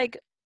me, it's like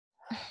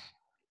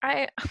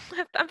I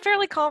I'm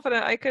fairly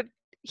confident I could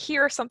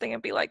hear something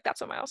and be like,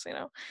 "That's a mouse," you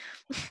know.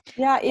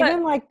 yeah, But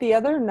even like the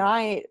other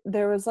night,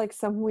 there was like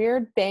some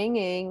weird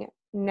banging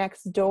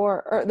next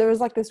door, or there was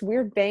like this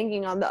weird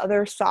banging on the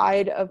other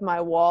side of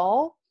my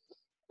wall.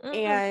 mm,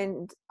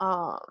 And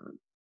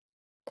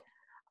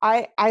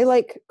I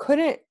like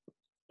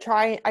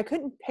I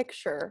couldn't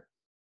picture,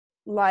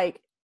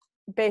 like,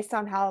 based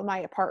on how my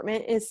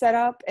apartment is set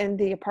up and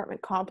the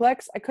apartment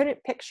complex, I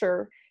couldn't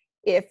picture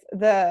if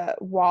the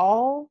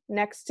wall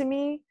next to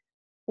me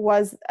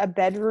was a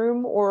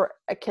bedroom or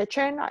a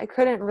kitchen. I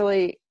couldn't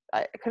really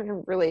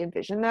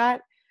envision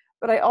that.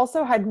 But I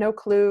also had no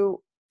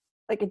clue,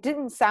 like it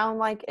didn't sound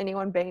like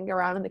anyone banging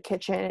around in the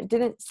kitchen. It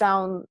didn't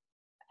sound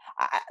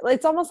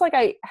it's almost like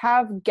I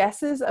have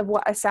guesses of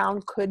what a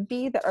sound could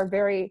be that are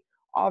very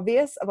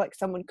obvious, of like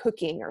someone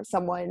cooking or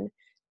someone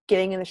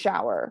getting in the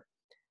shower.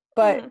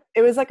 But mm,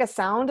 it was like a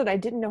sound and I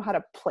didn't know how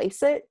to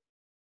place it.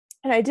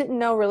 And I didn't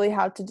know really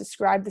how to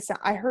describe the sound.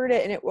 I heard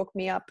it and it woke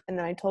me up, and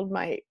then I told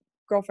my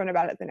girlfriend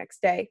about it the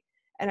next day,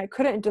 and I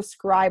couldn't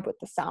describe what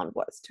the sound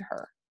was to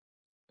her.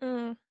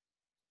 mm.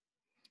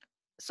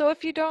 So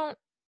if you don't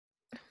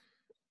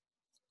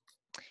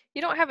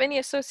have any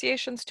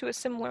associations to a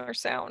similar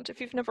sound, if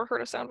you've never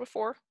heard a sound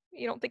before,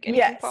 you don't think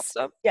anything Yes. pops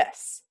up?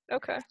 Yes.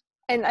 Okay.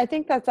 And I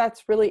think that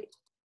that's really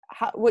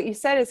what you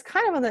said is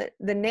kind of on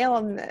the nail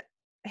on the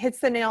hits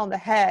the nail on the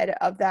head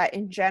of that.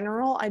 In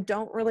general, I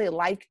don't really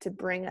like to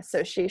bring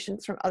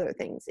associations from other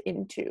things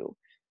into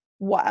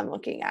what I'm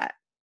looking at,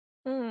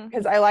 Mm.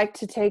 because I like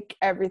to take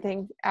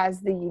everything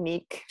as the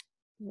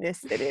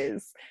uniqueness it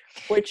is,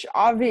 which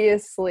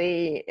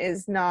obviously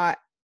is not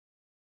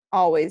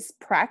always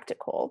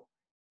practical.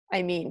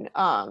 I mean,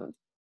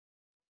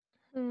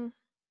 Mm.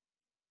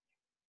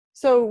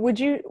 so would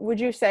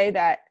you say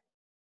that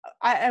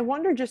I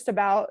wonder just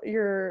about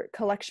your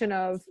collection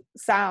of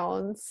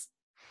sounds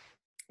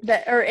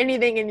that, or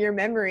anything in your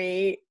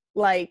memory,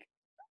 like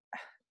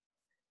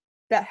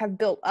that have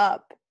built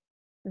up,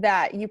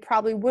 that you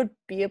probably would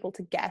be able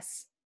to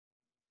guess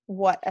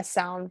what a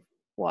sound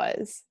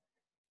was.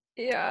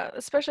 Yeah,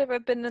 especially if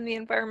I've been in the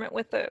environment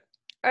with it.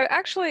 I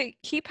actually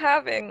keep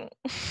having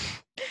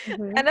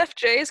Mm-hmm.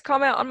 NFJs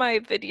comment on my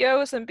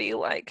videos and be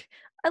like,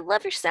 I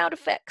love your sound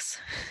effects.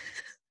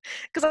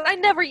 Because I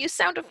never use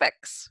sound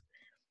effects.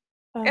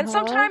 And Uh-huh.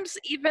 sometimes,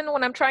 even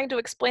when I'm trying to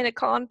explain a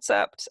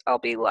concept, I'll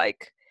be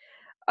like,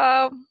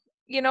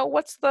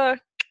 what's the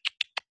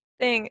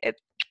thing?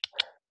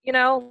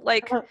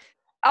 Like, Uh-huh.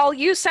 I'll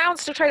use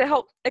sounds to try to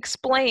help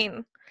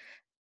explain.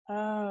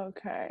 Oh,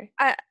 okay.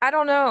 I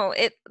don't know.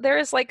 There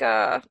is like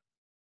a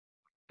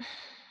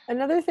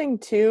Another thing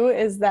too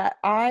is that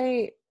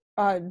I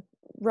uh,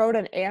 rode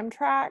an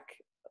Amtrak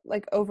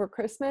like over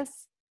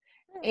Christmas,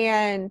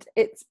 and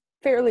it's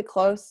fairly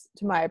close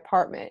to my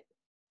apartment,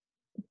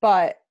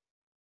 but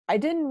I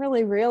didn't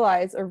really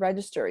realize or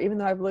register, even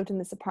though I've lived in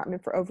this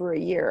apartment for over a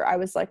year. I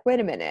was like, wait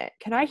a minute,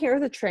 can I hear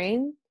the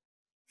train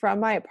from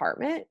my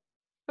apartment?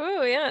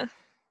 oh yeah.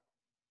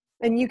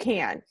 And you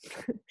can.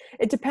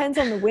 It depends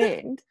on the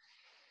wind,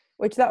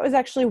 which that was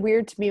actually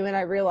weird to me when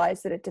I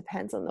realized that it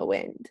depends on the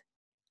wind.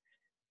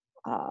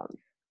 Um,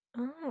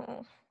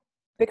 Oh.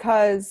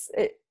 because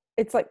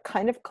it's like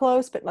kind of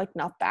close, but like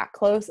not that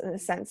close, in the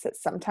sense that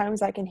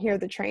sometimes I can hear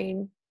the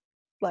train,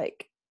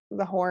 like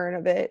the horn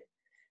of it.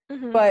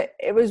 Mm-hmm. But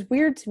it was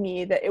weird to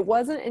me that it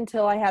wasn't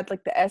until I had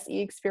like the SE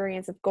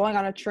experience of going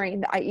on a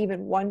train that I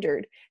even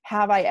wondered,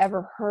 have I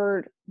ever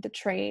heard the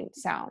train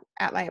sound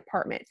at my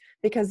apartment?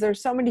 Because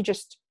there's so many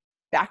just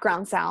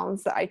background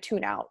sounds that I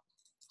tune out.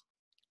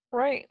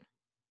 Right.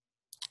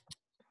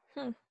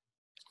 Hmm.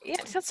 Yeah,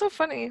 that's so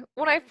funny.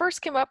 When I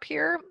first came up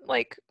here,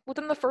 like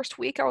within the first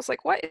week, I was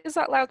like, what is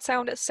that loud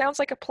sound? It sounds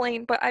like a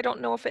plane, but I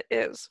don't know if it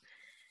is.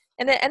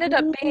 And it ended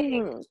up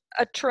being Mm.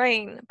 a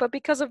train, but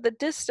because of the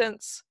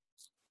distance,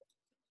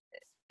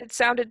 it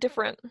sounded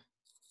different.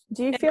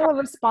 Do you And feel a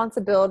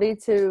responsibility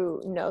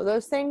to know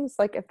those things?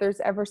 Like if there's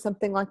ever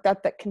something like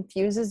that that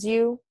confuses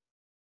you?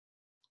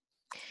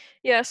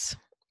 yes,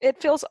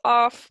 it feels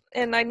off,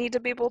 and I need to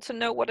be able to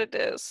know what it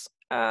is.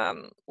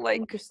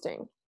 Like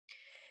Interesting.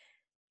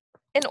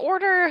 in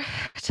order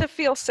to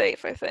feel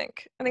safe, I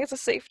think it's a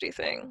safety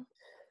thing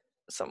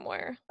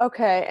somewhere.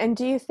 Okay. And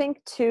do you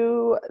think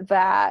too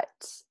that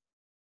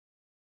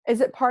is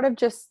it part of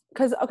just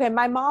because, okay,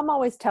 my mom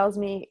always tells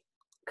me,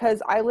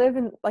 because I live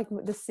in like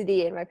the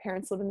city and my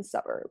parents live in the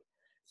suburb.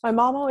 My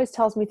mom always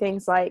tells me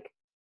things like,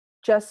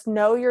 just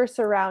know your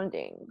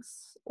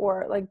surroundings,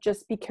 or like,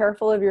 just be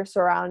careful of your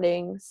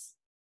surroundings,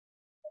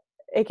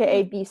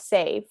 aka be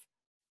safe.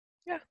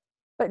 Yeah.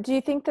 But do you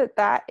think that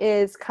that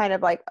is kind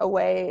of like a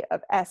way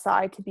of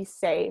SI to be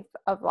safe,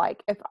 of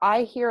like, if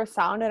I hear a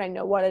sound and I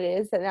know what it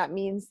is, then that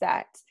means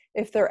that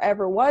if there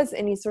ever was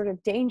any sort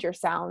of danger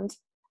sound,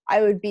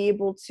 I would be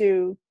able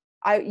to,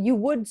 you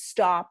would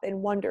stop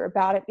and wonder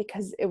about it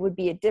because it would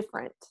be a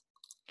different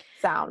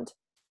sound.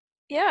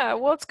 Yeah,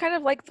 well, it's kind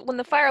of like when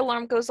the fire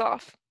alarm goes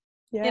off,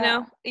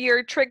 Yeah.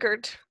 you're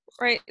triggered,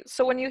 right?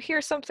 So when you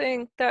hear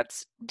something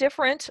that's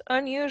different,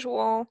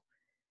 unusual,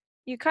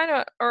 you kind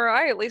of, or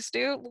I at least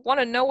do, want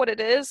to know what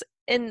it is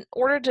in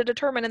order to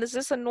determine, is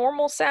this a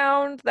normal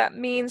sound that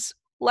means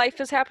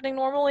life is happening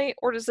normally,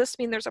 or does this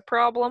mean there's a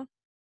problem?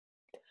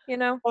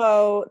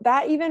 Well,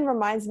 that even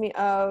reminds me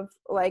of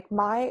like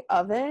my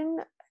oven.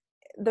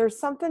 There's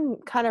something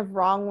kind of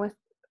wrong with,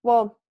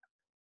 well,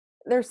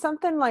 there's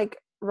something like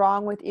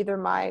wrong with either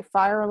my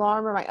fire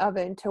alarm or my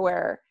oven, to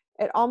where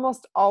it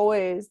almost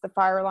always, the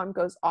fire alarm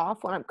goes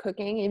off when I'm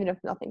cooking, even if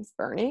nothing's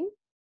burning.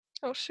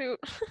 Oh, shoot.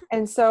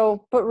 And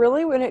so, but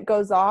really when it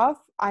goes off,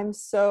 I'm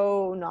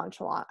so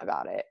nonchalant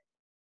about it.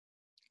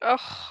 Oh,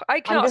 I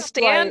I'm cannot just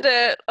like, stand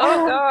it.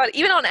 Oh God,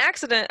 even on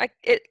accident,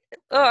 it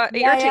yeah,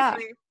 irritates yeah.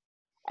 me.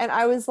 And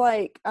I was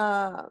like,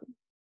 oh,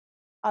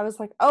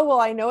 well,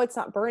 I know it's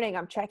not burning.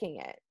 I'm checking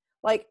it.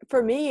 Like,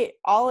 for me,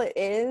 all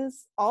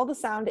the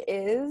sound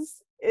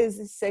is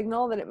a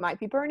signal that it might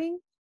be burning,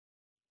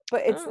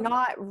 but it's Oh.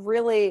 not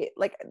really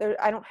like there.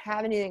 I don't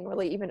have anything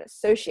really even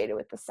associated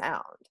with the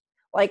sound.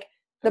 Like,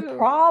 the Ooh.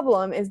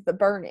 problem is the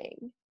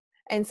burning.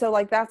 And so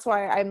like, that's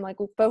why I'm like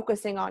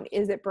focusing on,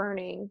 is it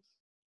burning?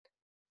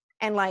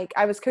 And like,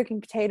 I was cooking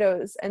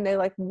potatoes and they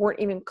like weren't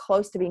even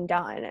close to being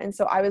done. And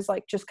so I was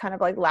like, just kind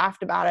of like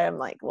laughed about it. I'm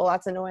like, well,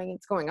 that's annoying.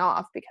 It's going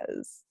off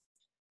because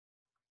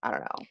I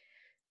don't know.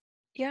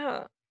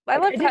 Yeah, I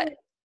Like, love I that. didn't,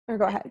 or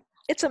go ahead.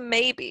 It's a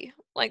maybe.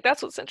 Like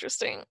that's what's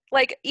interesting.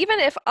 Like even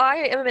if I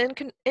am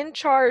in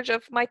charge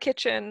of my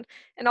kitchen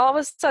and all of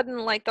a sudden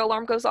like the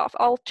alarm goes off,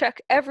 I'll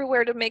check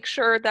everywhere to make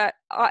sure that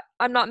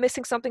I'm not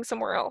missing something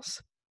somewhere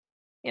else.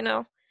 You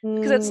know,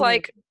 because it's Mm.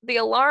 like the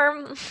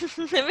alarm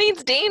it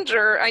means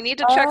danger. I need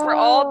to check for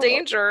all Oh,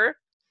 danger.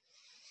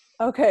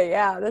 okay.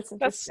 Yeah, that's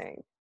That's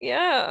interesting.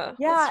 yeah,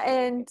 Yeah, that's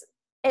and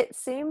it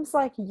seems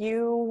like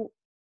you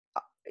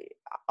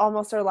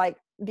almost are like,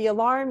 the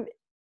alarm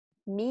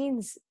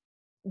means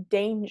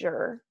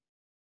danger.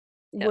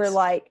 We're yes.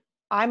 like,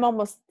 I'm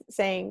almost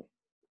saying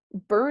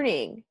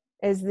burning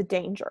is the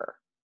danger.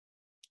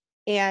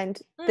 And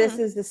this Mm,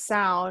 is the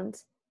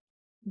sound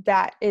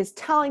that is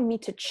telling me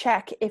to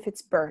check if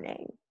it's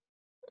burning.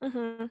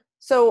 mm-hmm.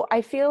 So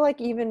I feel like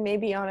even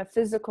maybe on a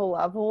physical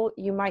level,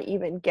 you might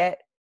even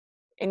get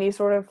any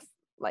sort of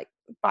like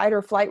fight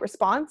or flight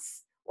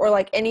response, or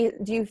like any,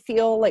 do you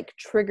feel like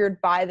triggered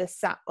by the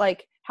sound?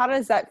 Like, how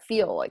does that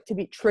feel like to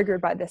be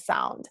triggered by the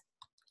sound?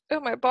 Oh,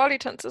 my body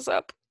tenses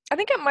up. I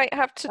think it might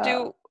have to Uh,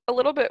 do a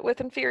little bit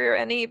with inferior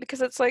NE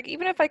because it's like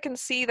even if I can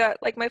see that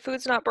like my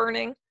food's not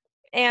burning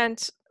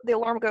and the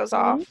alarm goes mhm.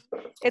 off,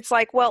 it's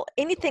like, well,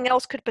 anything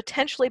else could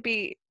potentially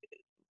be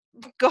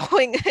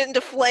going into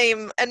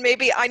flame and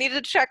maybe I need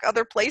to check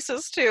other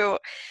places too.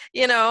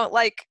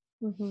 Like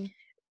Mm-hmm.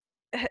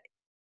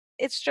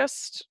 it's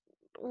just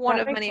one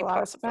That of makes many a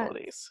lot of sense.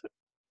 possibilities.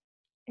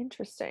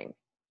 Interesting.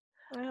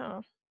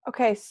 Yeah.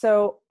 Okay,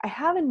 so I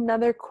have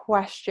another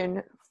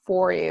question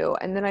for you,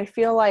 and then I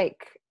feel like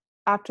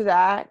after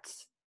that,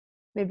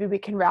 maybe we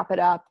can wrap it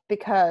up,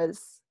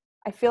 because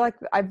I feel like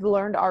I've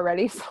learned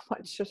already so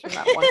much just from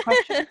that one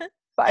question.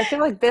 But I feel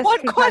like this One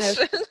could kind of,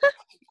 question.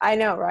 I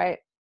know, right?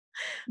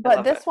 I But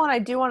love it. this one I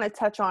do want to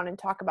touch on and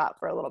talk about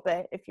for a little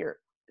bit, if you're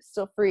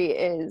still free,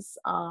 is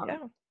Yeah.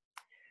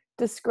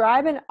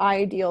 describe an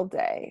ideal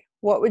day.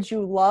 What would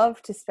you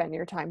love to spend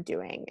your time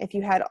doing if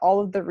you had all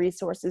of the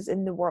resources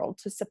in the world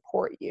to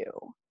support you?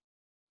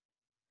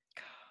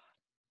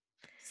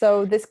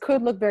 So this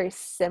could look very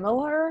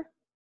similar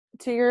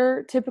to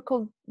your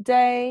typical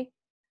day.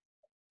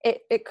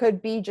 It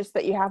could be just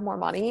that you have more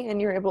money and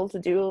you're able to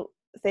do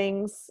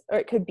things, or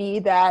it could be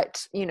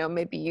that,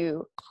 maybe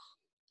you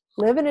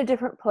live in a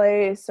different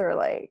place, or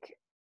like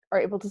are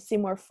able to see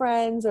more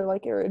friends, or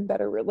like you're in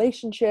better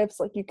relationships.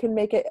 Like, you can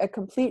make it a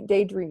complete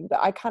daydream, but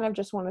I kind of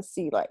just want to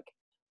see like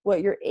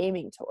what you're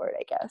aiming toward,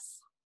 I guess.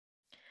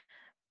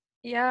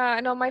 Yeah, I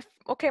know my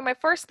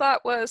first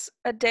thought was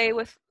a day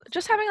with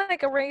just having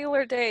like a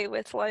regular day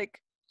with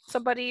like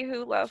somebody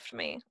who loved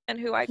me and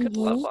who I could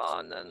love Mm-hmm.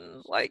 on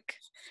and like,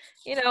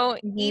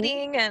 Mm-hmm.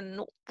 eating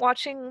and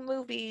watching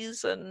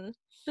movies and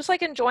just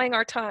like enjoying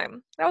our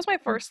time. That was my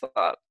first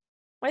thought.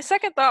 My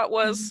second thought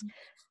was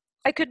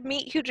I could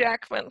meet Hugh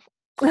Jackman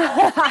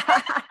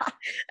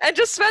and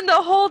just spend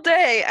the whole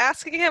day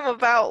asking him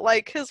about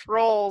like his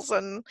roles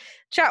and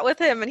chat with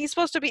him, and he's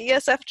supposed to be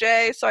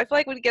ESFJ, so I feel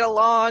like we'd get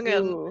along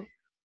and Ooh.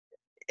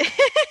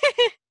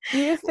 Do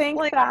you think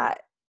like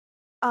that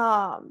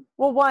Well,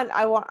 one,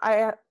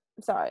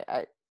 sorry,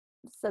 I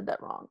said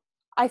that wrong.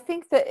 I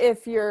think that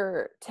if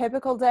your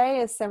typical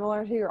day is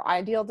similar to your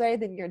ideal day,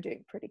 then you're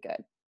doing pretty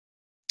good.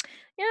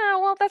 Yeah,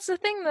 well, that's the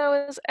thing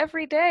though, is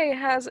every day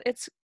has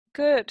its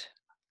good.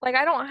 Like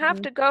I don't have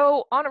Mm-hmm. to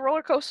go on a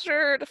roller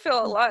coaster to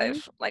feel Mm-hmm.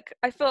 alive. Like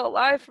I feel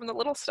alive from the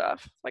little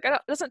stuff. Like it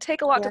doesn't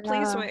take a lot to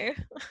please Yeah. me.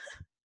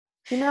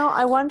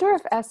 I wonder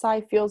if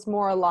SI feels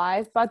more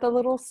alive by the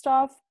little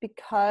stuff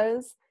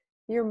because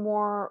you're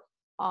more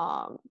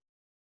um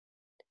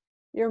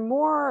you're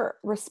more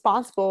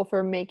responsible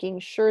for making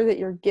sure that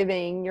you're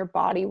giving your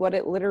body what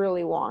it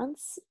literally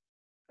wants.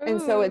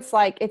 And so Ooh. it's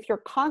like if you're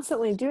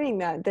constantly doing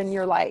that, then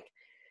you're like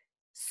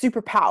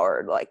super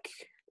powered. Like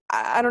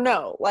I don't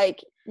know,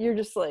 like you're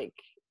just like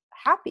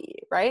happy,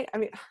 right? I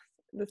mean,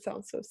 that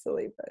sounds so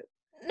silly, but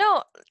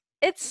No,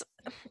 it's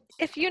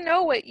if you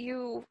know what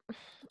you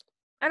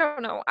I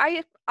don't know.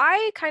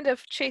 I kind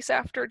of chase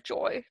after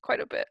joy quite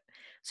a bit.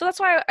 So that's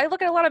why I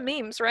look at a lot of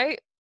memes, right?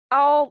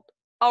 I'll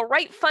I'll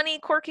write funny,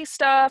 quirky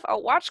stuff.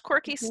 I'll watch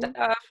quirky mhm.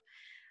 stuff.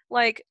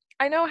 Like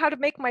I know how to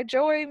make my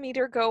joy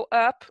meter go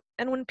up,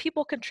 and when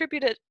people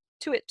contribute it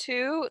to it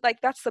too, like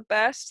that's the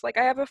best. Like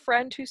I have a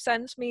friend who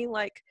sends me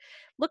like,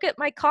 look at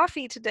my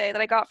coffee today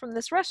that I got from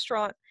this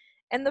restaurant.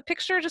 And the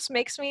picture just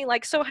makes me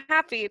like so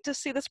happy to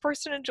see this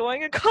person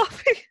enjoying a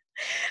coffee.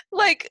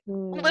 Like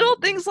little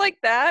Mm. things like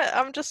that,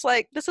 I'm just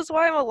like, this is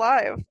why I'm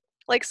alive.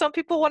 Like some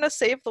people want to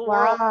save the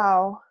world,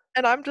 Wow.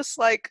 and I'm just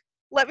like,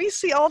 let me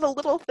see all the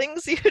little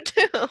things you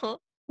do.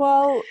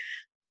 Well,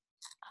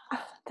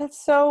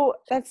 that's so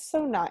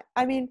not.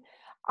 I mean,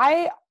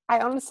 I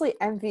honestly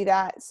envy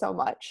that so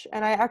much,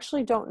 and I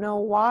actually don't know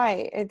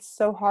why it's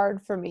so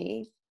hard for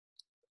me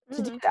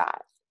to do Mm,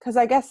 that. Because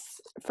I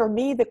guess for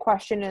me the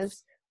question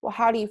is, well,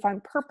 how do you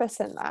find purpose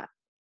in that?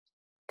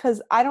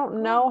 Because I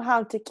don't oh, know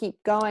how to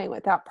keep going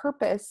without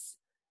purpose.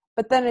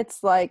 But then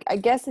it's like, I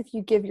guess if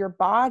you give your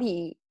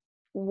body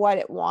what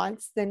it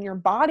wants, then your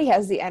body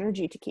has the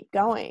energy to keep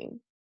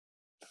going.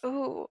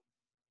 ooh,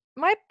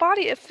 my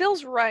body, it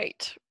feels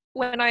right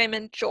when I am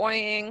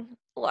enjoying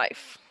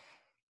life.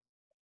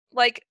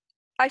 Like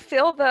I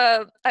feel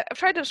I've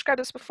tried to describe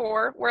this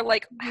before, where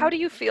like, how Mhm. do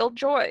you feel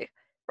joy?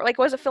 Or like,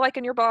 what does it feel like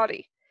in your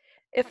body?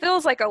 It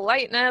feels like a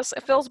lightness.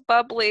 It feels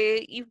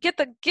bubbly. You get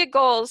the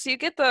giggles. You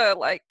get the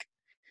like,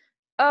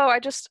 oh,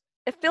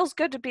 it feels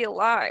good to be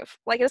alive.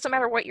 Like, it doesn't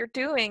matter what you're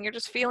doing, you're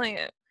just feeling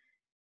it.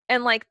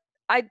 And like,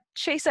 I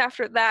chase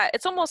after that.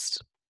 It's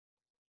almost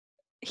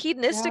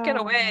hedonistic in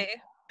a Yeah.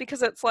 way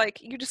because it's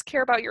like you just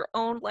care about your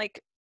own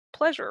like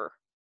pleasure.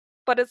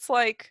 But it's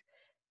like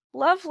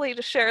lovely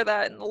to share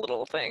that in the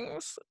little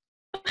things.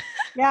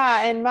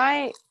 Yeah, and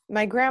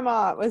my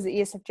grandma was the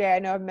ESFJ. I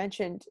know I've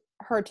mentioned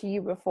her to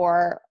you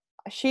before.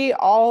 She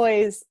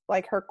always,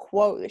 like, her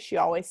quote that she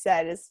always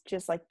said is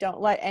just like,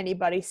 don't let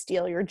anybody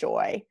steal your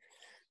joy.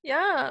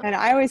 Yeah. And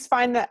I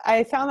found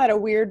that a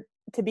weird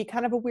to be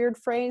kind of a weird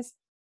phrase.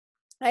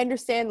 I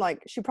understand,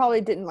 like, she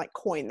probably didn't like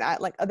coin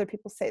that, like other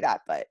people say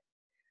that, but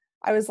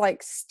I was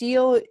like,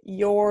 steal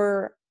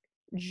your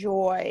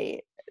joy.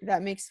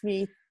 That makes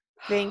me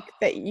think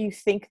that you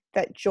think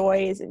that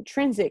joy is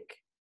intrinsic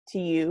to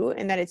you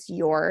and that it's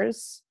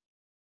yours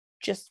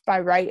just by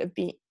right of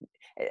being,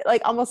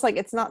 like, almost like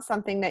it's not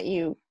something that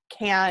you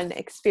can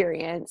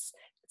experience.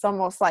 It's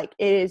almost like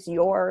it is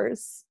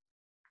yours,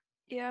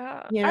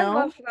 Yeah, you I know?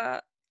 love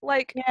that.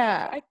 Like,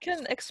 Yeah. I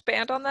can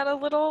expand on that a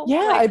little. Yeah,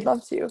 I'd Like,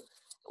 love to.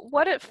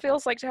 what it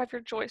feels like to have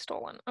your joy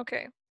stolen.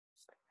 Okay.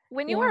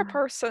 When you are a Yeah.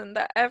 person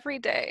that every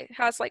day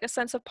has like a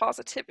sense of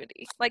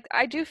positivity, like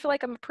I do feel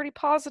like I'm a pretty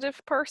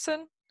positive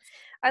person.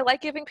 I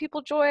like giving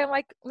people joy. I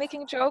like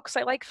making jokes.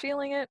 I like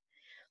feeling it.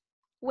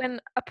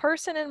 When a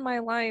person in my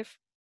life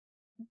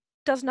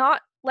does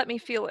not let me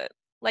feel it,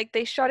 like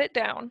they shut it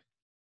down,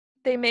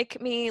 they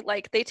make me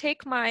like they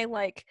take my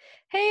like,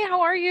 hey,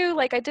 how are you,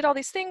 like I did all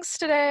these things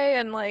today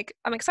and like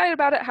I'm excited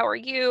about it, how are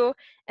you,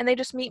 and they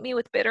just meet me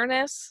with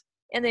bitterness,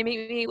 and they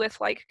meet me with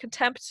like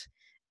contempt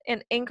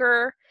and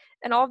anger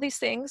and all these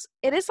things.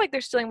 It is like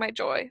they're stealing my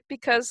joy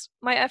because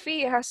my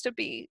fe has to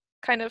be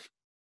kind of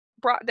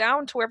brought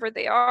down to wherever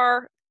they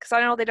are because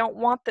I know they don't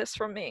want this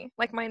from me,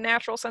 like my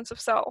natural sense of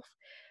self.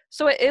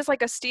 So it is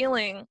like a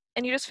stealing,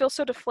 and you just feel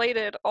so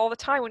deflated all the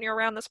time when you're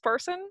around this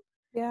person,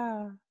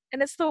 Yeah.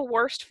 and it's the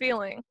worst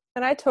feeling.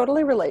 And I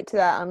totally relate to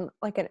that on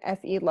like an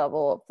FE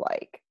level of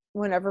like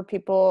whenever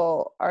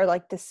people are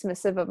like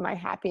dismissive of my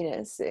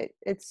happiness,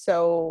 it's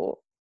so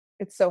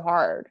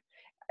hard.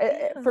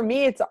 For Yeah.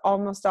 me, it's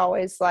almost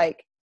always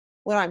like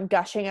when I'm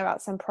gushing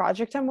about some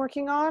project I'm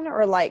working on,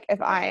 or like if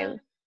Yeah.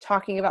 I'm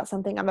talking about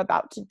something I'm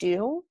about to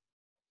do.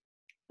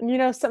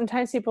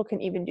 Sometimes people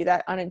can even do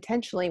that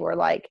unintentionally, where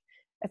like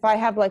if I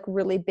have like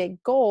really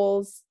big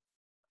goals,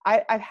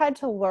 I've had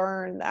to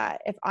learn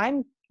that if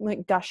I'm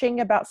like gushing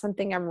about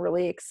something I'm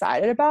really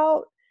excited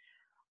about,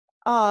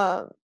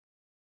 um,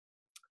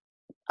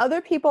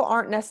 other people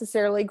aren't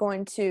necessarily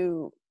going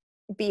to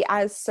be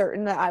as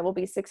certain that I will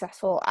be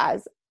successful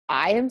as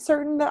I am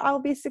certain that I'll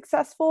be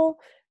successful,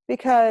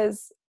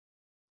 because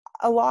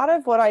a lot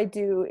of what I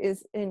do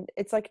is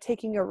it's like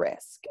taking a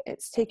risk.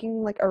 It's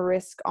taking like a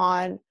risk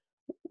on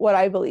what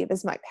I believe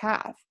is my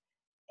path.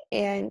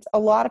 And a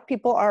lot of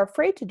people are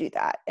afraid to do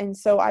that. And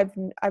so I've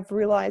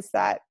realized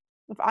that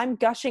if I'm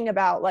gushing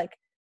about like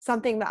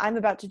something that I'm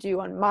about to do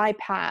on my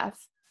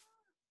path,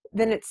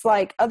 then it's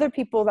like other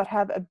people that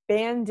have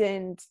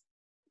abandoned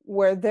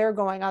where they're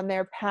going on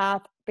their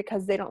path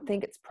because they don't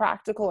think it's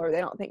practical or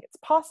they don't think it's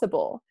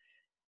possible.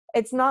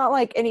 It's not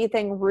like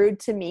anything rude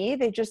to me.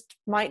 They just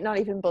might not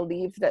even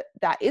believe that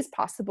that is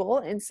possible.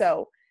 And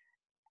so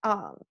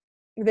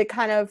they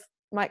kind of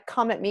might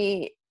come at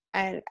me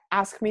and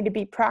ask me to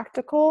be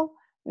practical,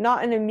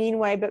 not in a mean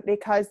way, but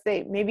because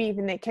they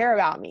care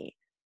about me.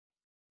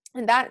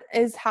 And that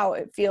is how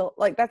it feels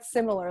like. That's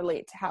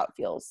similarly to how it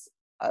feels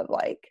of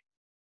like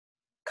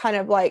kind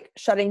of like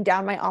shutting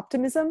down my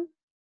optimism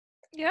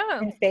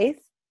and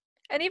faith.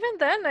 And even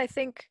then, I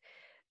think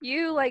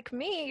you, like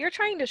me, you're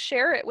trying to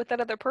share it with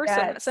that other person,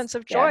 that sense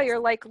of joy. Yes. You're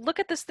like, look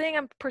at this thing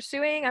I'm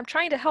pursuing. I'm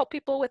trying to help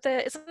people with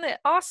it. Isn't it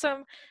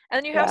awesome? And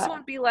then you have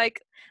someone be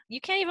like, you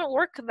can't even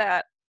work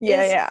that.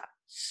 Yeah.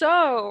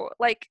 So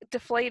like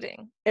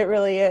deflating. It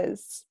really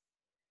is.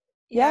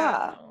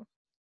 Yeah. No.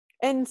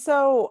 And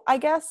so I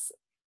guess,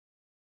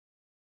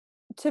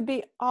 to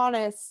be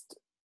honest,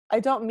 I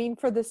don't mean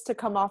for this to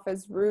come off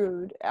as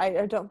rude.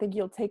 I don't think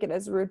you'll take it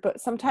as rude, but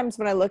sometimes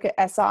when I look at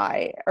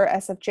SI or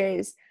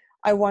SFJs,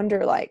 I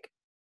wonder like,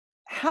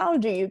 how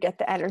do you get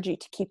the energy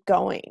to keep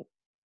going?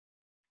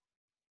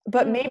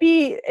 But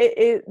maybe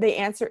the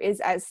answer is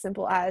as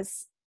simple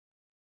as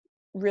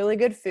really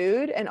good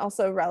food and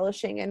also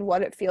relishing in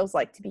what it feels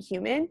like to be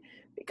human.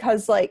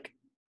 Because like,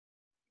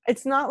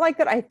 it's not like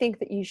that I think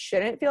that you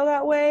shouldn't feel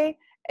that way.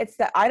 It's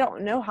that I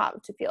don't know how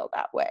to feel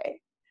that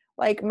way.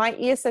 Like my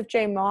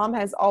ESFJ mom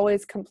has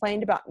always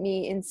complained about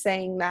me in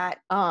saying that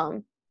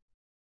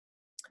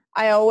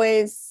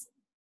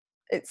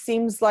it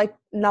seems like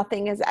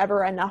nothing is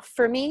ever enough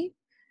for me,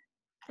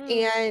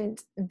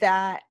 and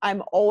that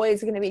I'm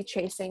always going to be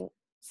chasing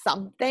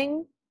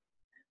something,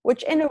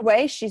 which in a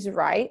way she's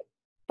right.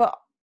 But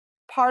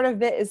part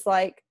of it is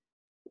like,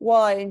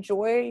 well, I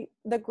enjoy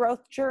the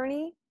growth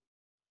journey,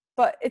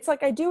 but it's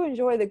like I do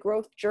enjoy the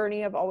growth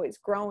journey of always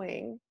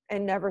growing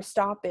and never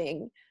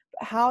stopping.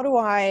 But how do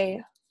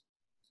I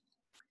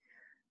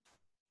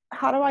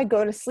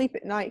go to sleep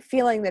at night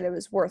feeling that it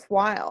was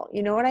worthwhile?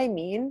 You know what I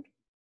mean?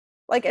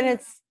 Like, and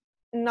it's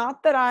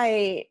not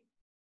that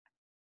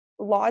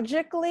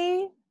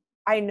logically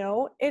I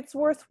know it's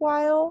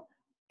worthwhile,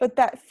 but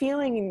that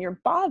feeling in your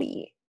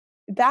body,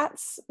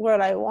 that's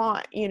what I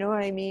want. You know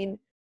what I mean?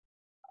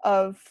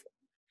 And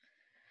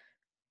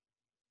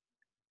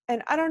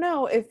I don't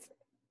know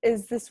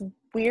is this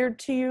weird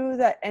to you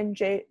that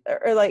NJ,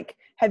 or like,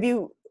 have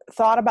you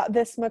thought about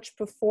this much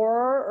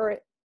before, or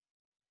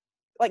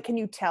like, can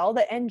you tell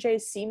that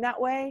NJs seem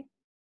that way?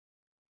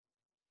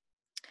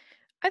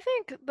 I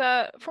think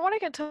that from what I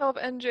can tell of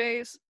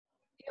NJs,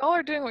 y'all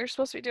are doing what you're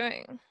supposed to be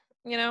doing,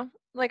 you know?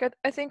 Like,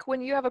 I think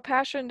when you have a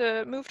passion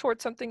to move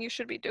towards something, you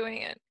should be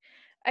doing it.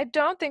 I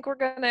don't think we're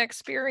going to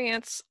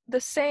experience the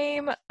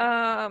same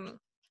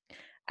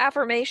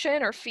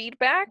affirmation or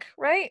feedback,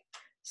 right?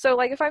 So,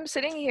 like, if I'm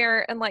sitting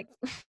here and, like,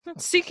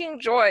 seeking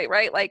joy,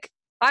 right? Like,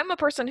 I'm a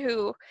person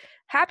who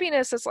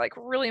happiness is, like,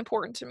 really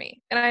important to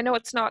me. And I know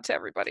it's not to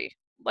everybody.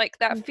 Like,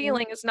 that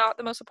feeling is not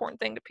the most important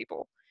thing to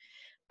people.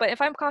 But if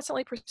I'm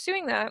constantly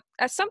pursuing that,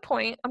 at some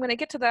point, I'm going to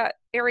get to that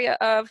area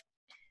of,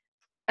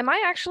 am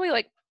I actually,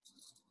 like,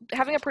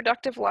 having a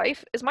productive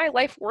life? Is my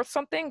life worth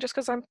something just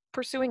because I'm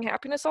pursuing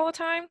happiness all the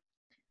time?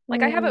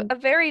 Like, I have a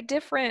very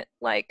different,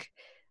 like,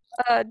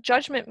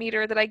 judgment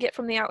meter that I get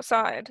from the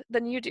outside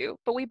than you do.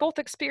 But we both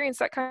experience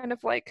that kind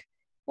of like,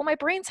 well, my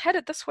brain's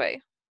headed this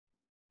way,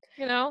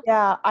 you know?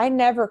 Yeah, I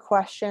never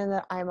question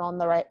that I'm on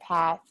the right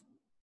path.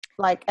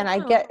 Like, and I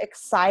get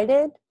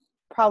excited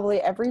probably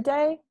every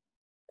day.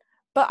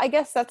 But I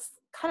guess that's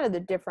kind of the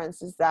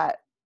difference, is that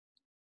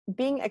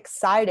being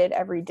excited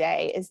every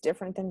day is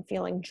different than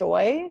feeling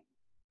joy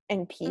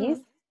and peace.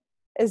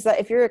 Is that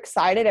if you're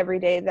excited every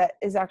day, that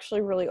is actually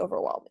really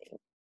overwhelming.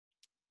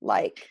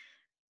 Like,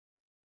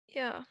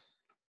 Yeah.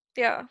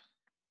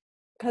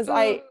 because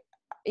Ooh.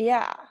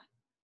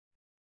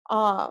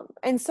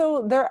 and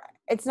so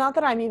it's not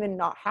that I'm even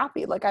not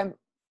happy. Like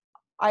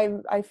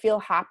I feel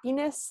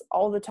happiness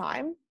all the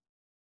time,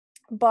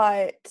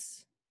 but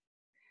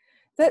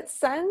that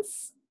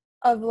sense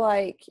of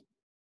like,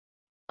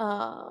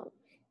 and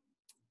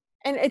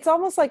it's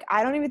almost like,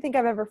 I don't even think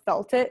I've ever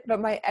felt it, but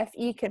my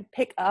FE can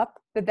pick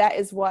up that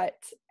is what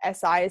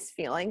SI is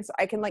feeling. So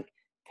I can like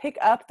pick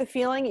up the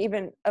feeling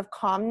even of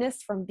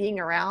calmness from being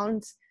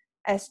around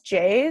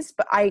SJs,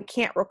 but I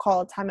can't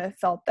recall a time I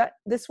felt that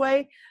this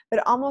way. But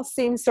it almost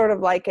seems sort of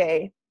like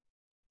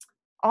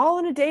all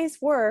in a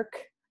day's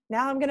work.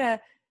 Now I'm going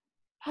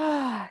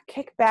to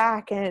kick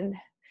back and,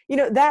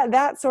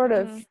 that sort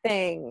of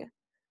thing.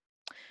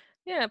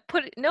 Yeah,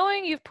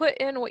 knowing you've put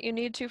in what you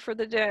need to for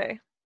the day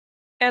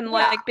and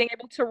like being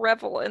able to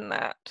revel in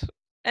that.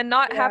 and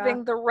not Yeah.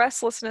 having the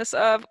restlessness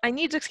of I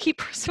need to keep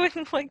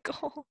pursuing my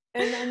goal.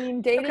 And I mean,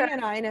 Okay. dating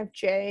an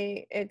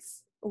INFJ,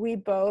 we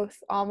both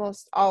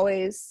almost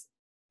always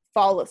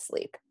fall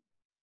asleep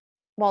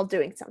while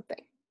doing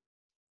something.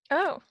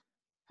 Oh.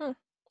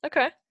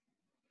 Okay.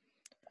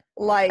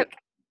 Like,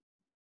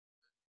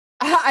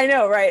 I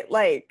know, right?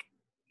 Like,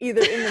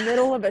 either in the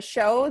middle of a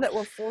show that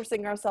we're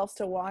forcing ourselves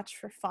to watch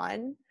for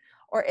fun,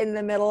 or in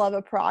the middle of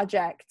a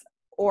project,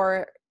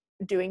 or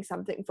doing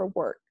something for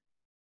work.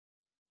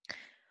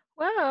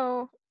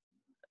 Wow.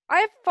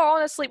 I've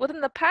fallen asleep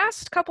within the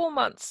past couple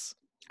months.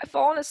 I've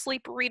fallen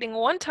asleep reading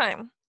one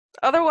time.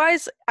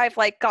 Otherwise, I've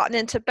like gotten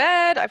into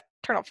bed, I've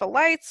turned off the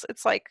lights.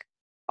 It's like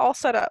all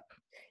set up.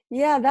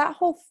 Yeah, that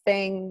whole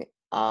thing,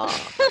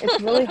 it's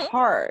really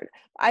hard.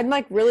 I'm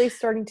like really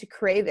starting to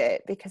crave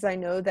it because I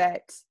know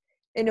that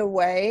in a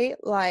way,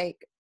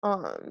 like,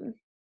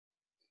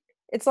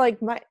 it's like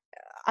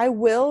I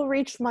will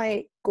reach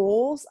my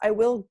goals. I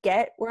will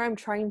get where I'm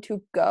trying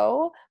to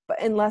go,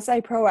 but unless I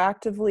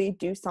proactively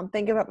do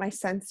something about my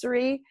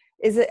sensory,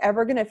 is it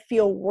ever going to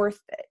feel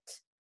worth it?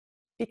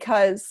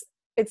 Because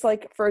it's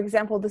like, for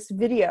example, this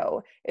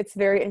video, it's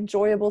very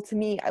enjoyable to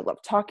me. I love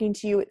talking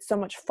to you. It's so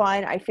much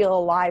fun. I feel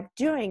alive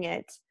doing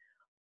it.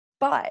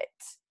 But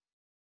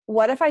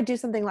what if I do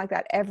something like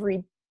that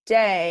every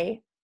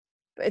day?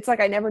 It's like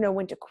I never know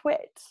when to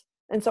quit.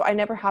 And so I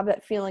never have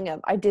that feeling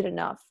of I did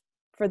enough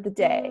for the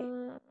day.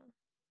 Mm,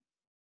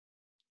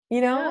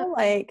 yeah.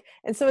 Like,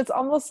 and so it's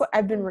almost like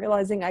I've been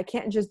realizing I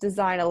can't just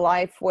design a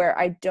life where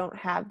I don't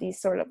have these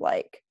sort of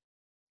like,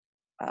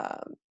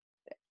 um,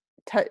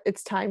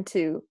 it's time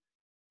to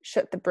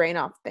shut the brain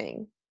off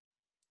thing.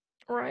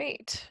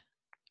 Right.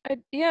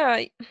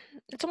 Yeah,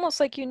 it's almost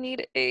like you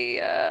need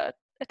a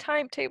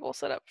timetable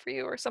set up for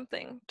you or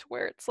something to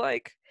where it's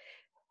like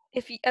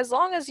as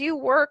long as you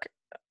work,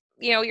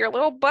 your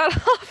little butt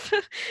off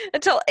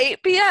until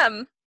 8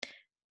 p.m.,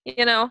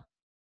 you know,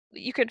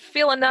 you could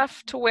feel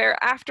enough to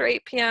where after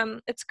 8 p.m.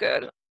 it's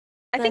good.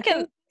 I And I think in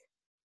think,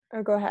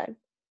 oh, go ahead.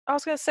 I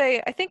was gonna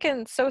say, I think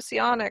in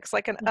socionics,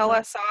 like an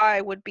Uh-huh.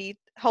 LSI would be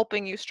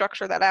helping you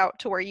structure that out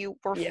to where you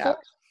were Yeah.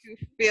 forced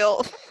to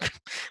feel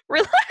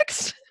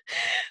relaxed.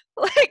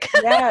 Like,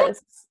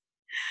 Yes.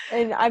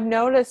 And I've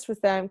noticed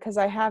with them, because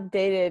I have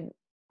dated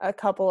a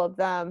couple of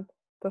them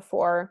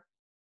before,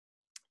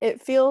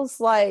 it feels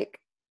like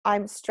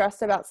I'm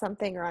stressed about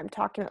something or I'm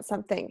talking about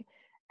something,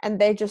 and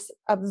they just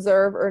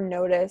observe or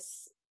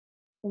notice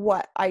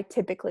what I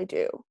typically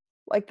do.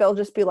 Like they'll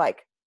just be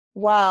like,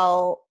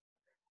 well,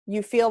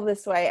 you feel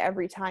this way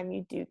every time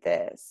you do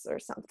this or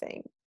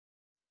something.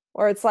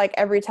 Or it's like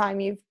every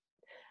time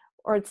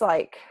or it's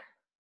like,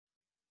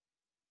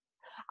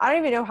 I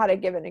don't even know how to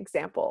give an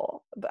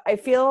example, but I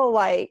feel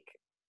like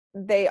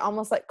they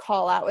almost like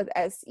call out with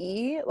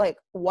SE, like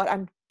what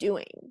I'm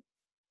doing.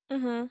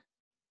 mm-hmm.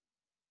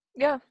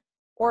 Yeah.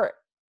 Or,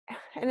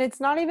 and it's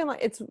not even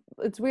like,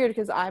 it's weird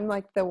because I'm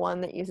like the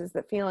one that uses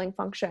the feeling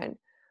function,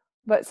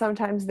 but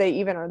sometimes they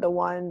even are the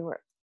one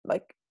where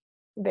like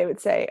they would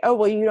say, oh,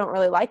 well, you don't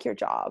really like your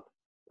job,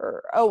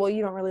 or oh, well,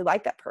 you don't really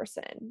like that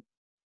person.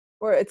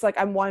 Or it's like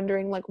I'm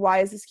wondering like,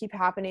 why does this keep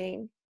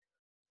happening,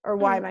 or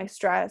why Mm. am I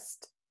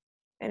stressed?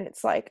 And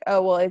it's like,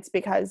 oh, well, it's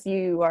because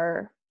you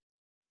are,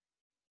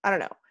 I don't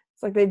know.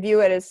 It's like they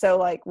view it as so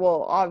like,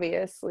 well,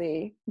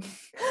 obviously.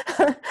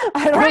 I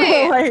don't know,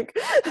 Right. like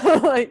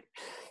like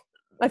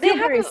I They feel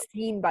have very a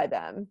seen by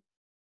them.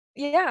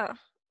 Yeah.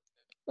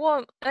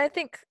 Well, I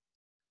think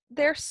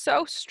they're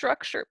so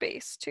structure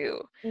based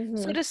too.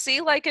 So Hmm. to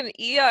see like an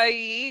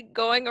EIE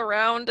going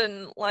around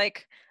and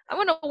like, I'm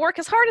gonna work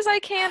as hard as I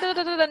can, da,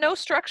 da, da, da, no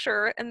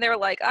structure, and they're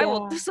like, I will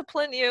Yeah,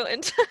 discipline you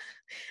into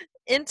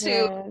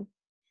into, man.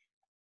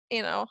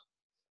 you know,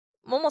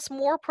 almost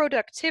more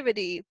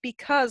productivity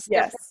because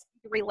they're Yes.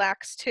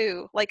 relaxed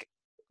too. Like,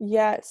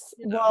 Yes.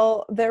 you know,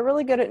 Well, they're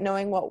really good at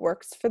knowing what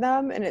works for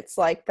them, and it's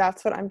like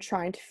that's what I'm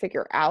trying to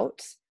figure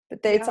out. But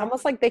it's yeah,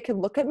 almost like they could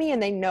look at me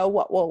and they know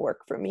what will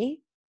work for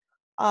me.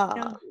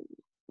 yeah, Um,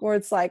 where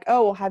it's like,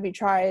 oh, well, have you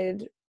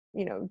tried,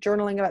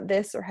 journaling about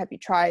this, or have you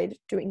tried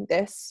doing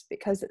this?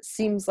 Because it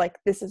seems like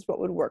this is what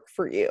would work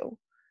for you.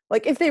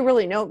 Like if they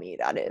really know me,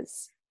 that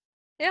is.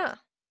 yeah.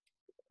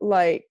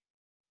 Like,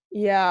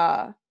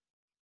 yeah.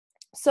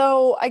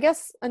 So I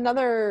guess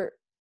another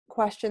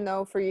question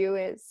though for you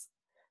is,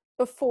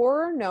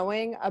 before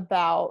knowing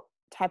about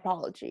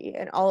typology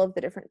and all of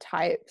the different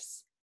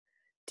types,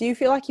 do you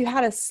feel like you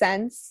had a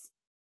sense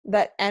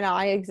that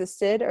NI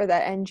existed or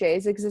that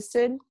NJs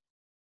existed?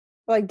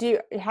 Like, do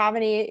you have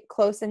any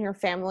close in your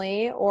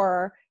family,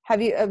 or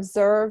have you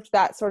observed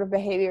that sort of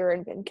behavior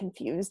and been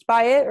confused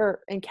by it,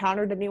 or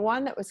encountered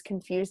anyone that was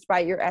confused by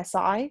your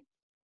SI?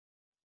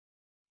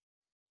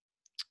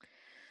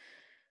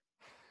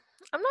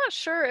 I'm not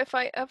sure if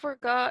I ever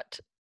got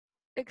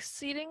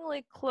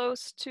exceedingly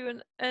close to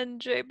an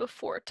NJ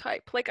before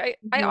type. Like I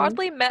Mm-hmm.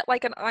 oddly met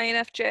like an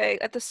INFJ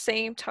at the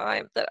same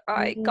time that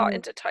I got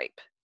into type.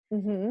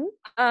 Mm-hmm.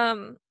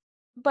 Um,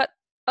 but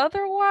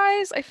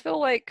otherwise, I feel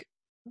like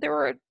there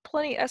were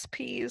plenty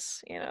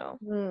SPs,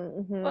 plenty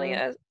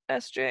Mm-hmm.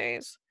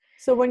 SJs.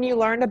 So when you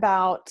learned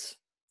about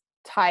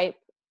type,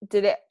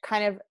 did it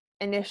kind of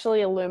initially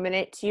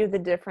illuminate to you the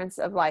difference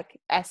of like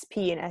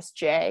SP and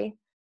SJ?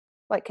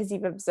 Like, because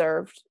you've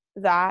observed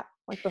that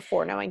like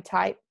before knowing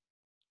type?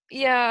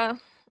 Yeah.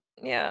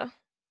 Yeah.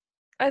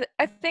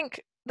 I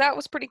think that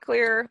was pretty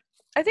clear.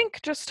 I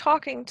think just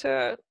talking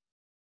to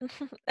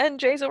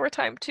NJs over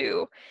time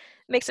too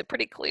makes it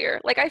pretty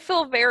clear. Like I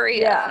feel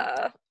very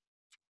Yeah.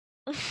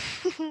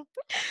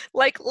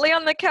 like lay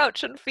on the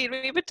couch and feed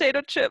me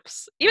potato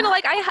chips. Even though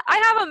like I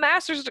have a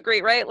master's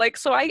degree, right? Like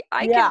so I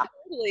can Yeah.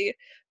 totally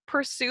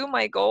pursue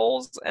my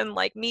goals and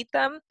like meet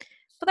them.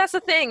 But that's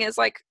the thing is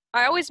like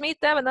I always meet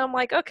them and then I'm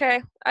like,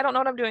 okay, I don't know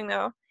what I'm doing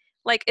now.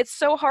 Like it's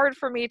so hard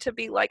for me to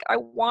be like, I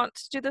want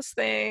to do this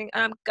thing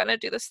and I'm gonna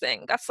do this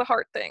thing. That's the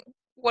hard thing.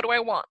 What do I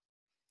want?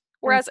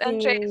 And Whereas see,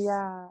 NJs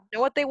yeah.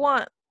 know what they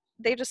want.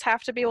 They just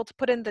have to be able to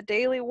put in the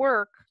daily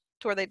work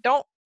to where they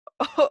don't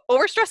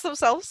overstress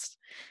themselves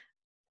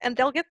and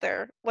they'll get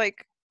there.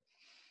 Like,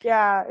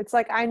 Yeah, it's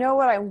like I know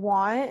what I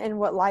want and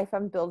what life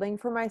I'm building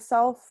for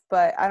myself,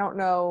 but I don't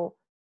know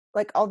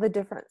like all the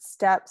different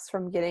steps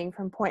from getting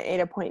from point A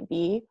to point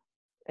B.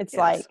 It's yes.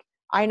 like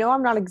I know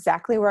I'm not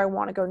exactly where I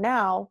want to go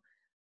now,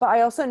 but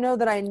I also know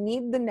that I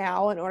need the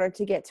now in order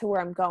to get to where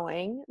I'm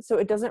going. So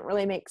it doesn't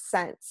really make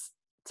sense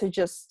to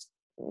just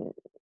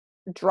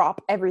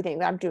drop everything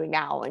that I'm doing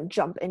now and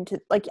jump into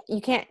like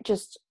you can't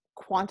just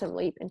quantum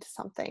leap into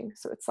something.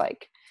 So it's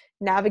like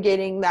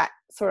navigating that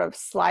sort of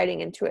sliding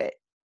into it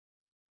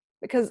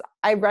because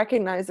I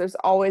recognize there's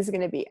always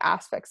going to be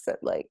aspects that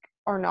like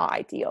are not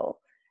ideal.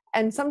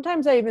 And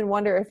sometimes I even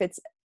wonder if it's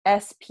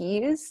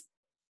SPs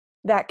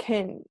that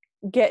can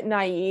get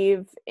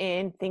naive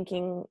in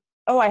thinking,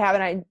 "Oh, I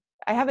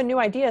have a new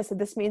idea, so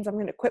this means I'm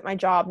going to quit my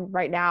job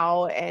right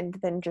now and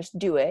then just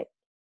do it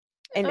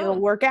and it'll Oh,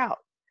 work out."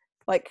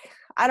 Like,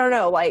 I don't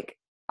know, like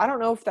I don't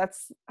know if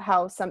that's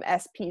how some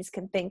SPs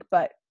can think,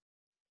 but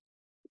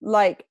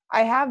like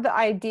I have the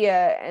idea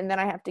and then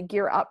I have to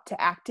gear up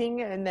to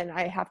acting and then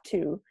I have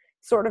to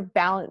sort of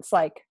balance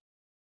like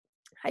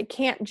I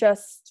can't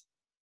just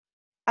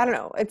I don't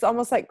know, it's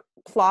almost like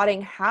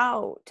plotting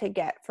how to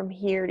get from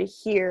here to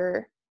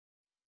here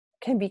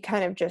can be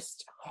kind of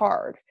just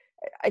hard.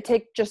 I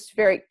take just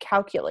very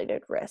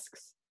calculated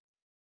risks,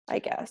 I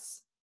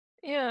guess.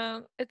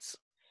 yeah. It's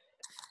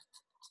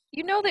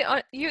you know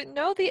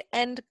the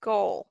end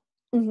goal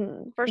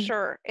Mhm. for Mhm.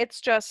 sure.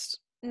 It's just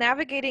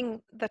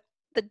navigating the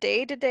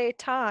day-to-day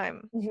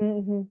time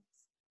Mhm.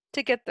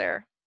 to get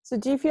there. So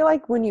do you feel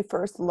like when you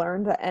first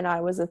learned that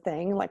NI was a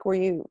thing, like were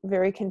you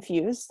very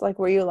confused? Like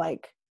were you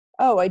like,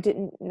 "Oh, I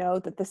didn't know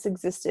that this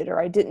existed," or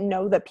 "I didn't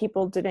know that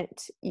people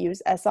didn't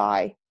use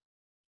SI."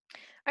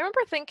 I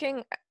remember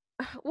thinking,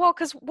 well,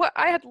 because what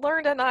I had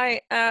learned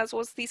NI as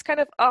was these kind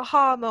of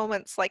aha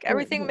moments, like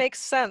everything Mhm. makes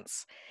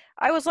sense.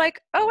 I was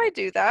like, oh, I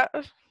do that.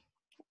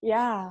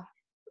 Yeah.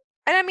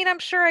 And I mean, I'm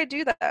sure I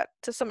do that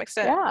to some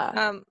extent. Yeah.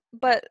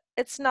 But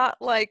it's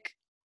not like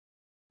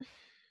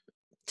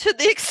to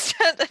the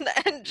extent an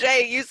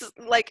NJ uses,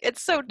 like,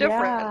 it's so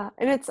different. Yeah.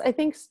 And it's I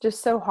think it's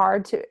just so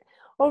hard to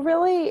well,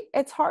 really,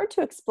 it's hard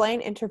to explain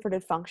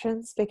introverted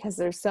functions because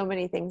there's so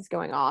many things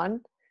going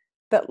on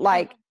that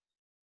like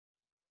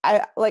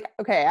I like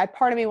okay, I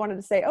part of me wanted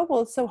to say, "Oh,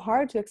 well, it's so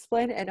hard to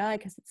explain NI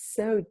because it's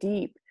so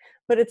deep."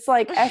 But it's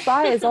like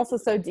SI is also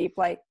so deep.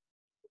 Like,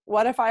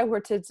 what if I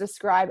were to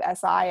describe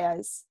SI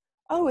as,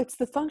 "Oh, it's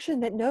the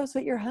function that knows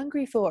what you're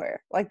hungry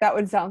for." Like that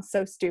would sound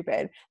so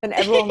stupid. Then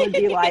everyone would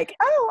be like,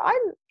 "Oh,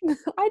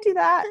 I do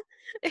that."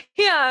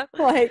 Yeah,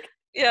 Like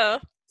yeah.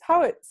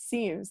 how it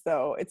seems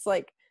though. It's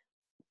like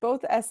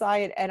both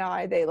SI and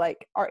NI, they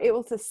like are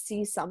able to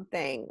see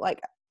something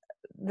like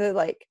the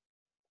like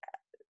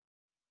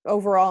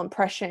overall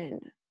impression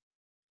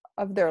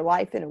of their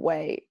life in a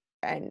way.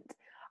 And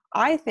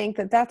I think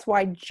that that's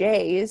why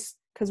J's,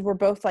 because we're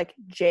both like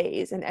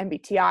J's and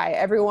MBTI,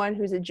 everyone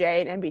who's a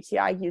J and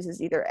MBTI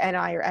uses either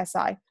NI or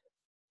SI.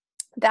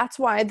 That's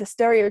why the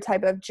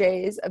stereotype of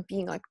J's of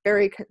being like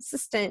very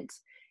consistent,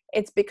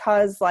 it's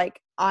because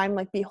like I'm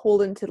like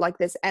beholden to like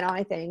this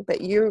NI thing,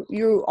 but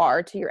you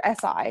are to your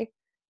SI.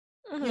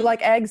 You Hmm.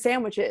 like egg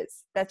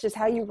sandwiches. That's just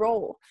how you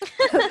roll.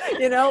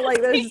 You know,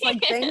 like there's just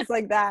like things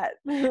like that.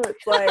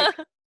 It's like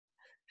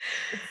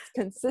it's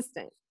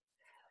consistent.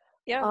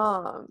 Yeah.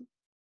 Um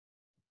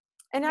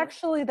and Yeah.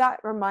 actually that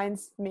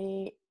reminds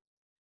me,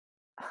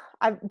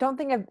 I don't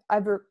think I've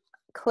ever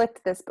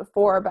clicked this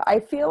before, but I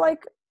feel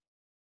like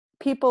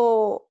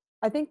people,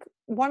 I think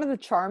one of the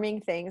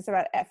charming things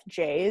about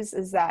FJs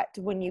is that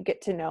when you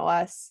get to know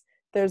us,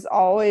 there's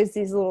always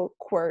these little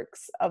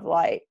quirks of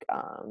like,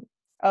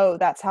 oh,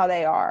 that's how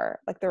they are.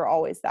 Like they're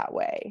always that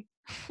way.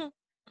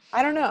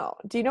 I don't know.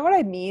 Do you know what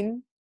I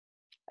mean?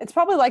 It's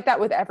probably like that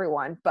with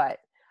everyone, but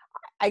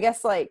I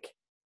guess like,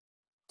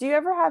 do you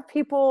ever have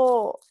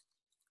people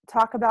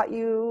talk about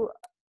you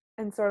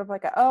and sort of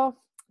like, oh,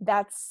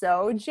 that's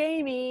so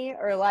Jamie,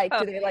 or like, Oh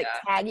do they like yeah.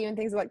 tag you and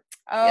things like,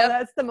 oh, Yep.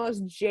 that's the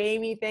most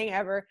Jamie thing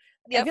ever.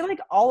 I Yep. feel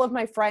like all of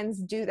my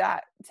friends do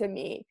that to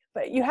me,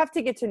 but you have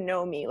to get to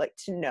know me, like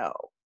to know,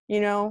 you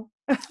know?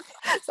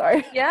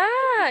 Sorry.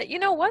 Yeah, you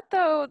know what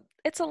though?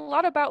 It's a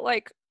lot about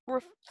like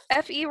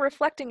FE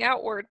reflecting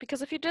outward,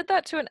 because if you did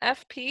that to an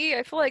FP,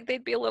 I feel like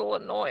they'd be a little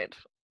annoyed.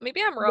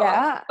 Maybe I'm wrong,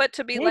 Yeah, but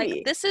to be like,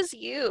 maybe. this is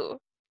you.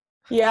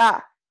 Yeah.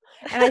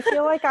 And I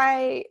feel like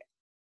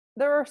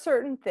there are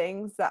certain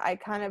things that I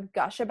kind of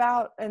gush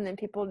about and then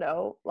people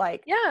know,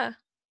 Yeah.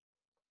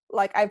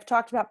 like I've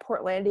talked about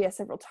Portlandia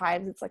several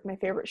times. It's like my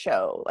favorite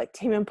show. Like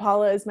Tame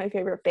Impala is my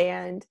favorite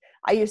band.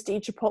 I used to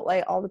eat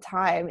Chipotle all the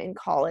time in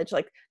college.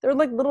 Like they're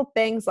like little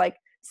things like,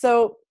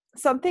 so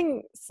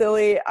something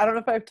silly. I don't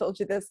know if I've told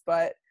you this,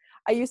 but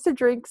I used to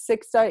drink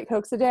 6 Diet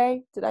Cokes a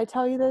day. Did I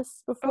tell you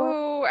this before?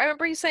 Oh, I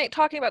remember you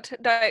talking about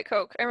Diet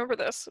Coke. I remember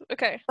this.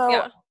 Okay. So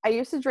Yeah. I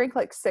used to drink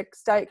like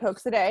 6 Diet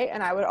Cokes a day,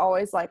 and I would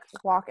always like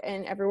walk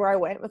in everywhere I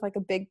went with like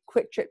a big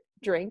Quick Trip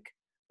drink,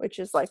 which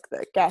is like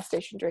the gas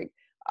station drink,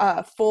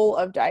 full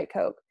of Diet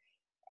Coke.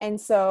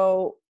 And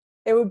so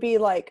it would be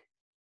like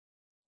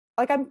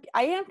I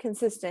am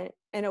consistent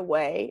in a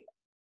way,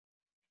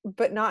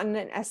 but not in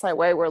an SI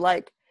way where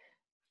like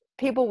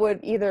people would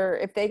either,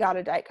 if they got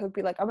a Diet Coke,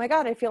 be like, oh my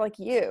God, I feel like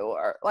you,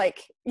 or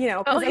like, you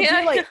know, Oh because I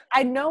yeah. do like,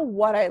 I know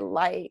what I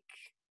like,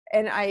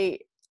 and I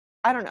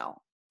don't know.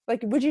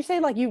 Like, would you say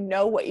like you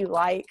know what you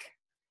like?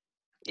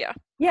 Yeah.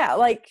 Yeah,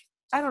 like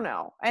I don't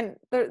know. And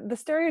the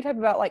stereotype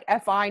about like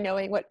FI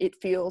knowing what it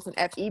feels and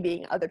FE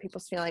being other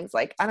people's feelings,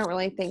 like I don't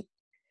really think,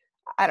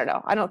 I don't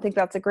know. I don't think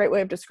that's a great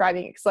way of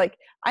describing it. Cause like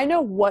I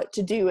know what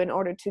to do in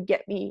order to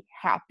get me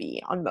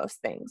happy on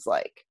most things.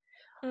 Like,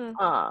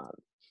 Mm.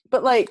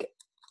 but like,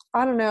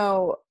 I don't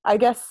know. I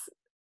guess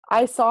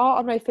I saw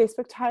on my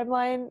Facebook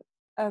timeline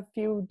a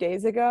few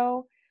days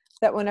ago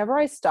that whenever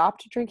I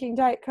stopped drinking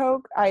Diet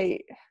Coke, I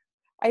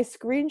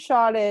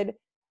screenshotted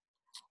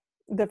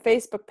the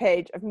Facebook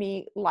page of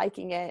me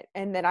liking it,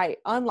 and then I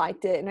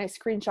unliked it and I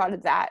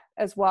screenshotted that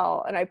as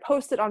well, and I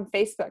posted on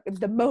Facebook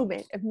the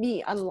moment of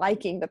me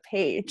unliking the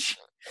page.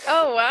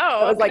 Oh That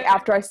wow. was like Okay.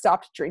 after I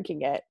stopped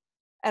drinking it,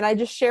 and I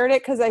just shared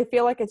it because I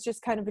feel like it's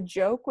just kind of a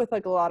joke with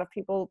like a lot of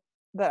people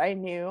that I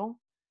knew,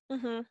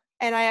 Mhm.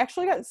 and I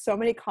actually got so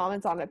many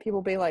comments on it,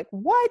 people being like,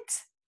 what,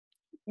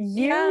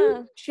 you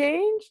Yeah.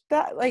 changed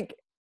that? Like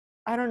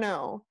I don't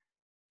know,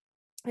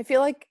 I feel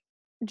like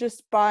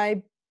just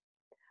by,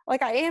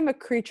 like I am a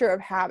creature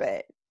of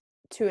habit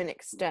to an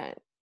extent,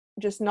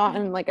 just not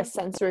in like a Mhm.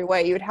 sensory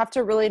way. You would have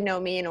to really know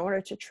me in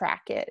order to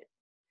track it,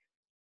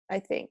 I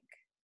think.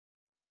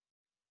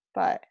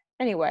 But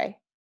anyway,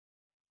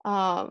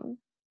 um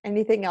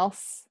anything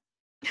else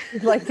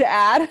you'd like to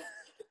add?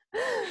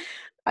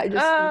 I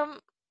just think, Um,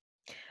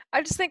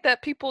 I just think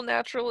that people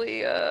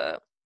naturally,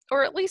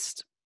 or at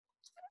least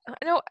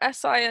I know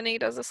SINE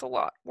does this a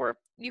lot, where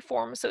you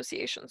form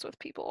associations with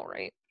people,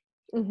 right?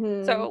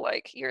 mm-hmm. So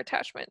like your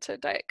attachment to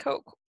Diet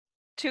Coke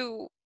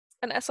to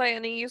an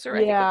SINE user, I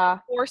think would be Yeah,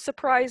 more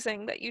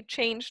surprising that you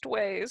changed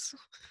ways.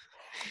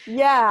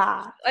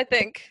 yeah, I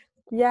think.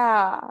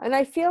 yeah. And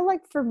I feel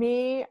like for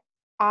me,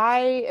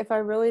 I if I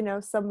really know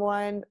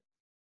someone,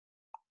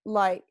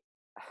 like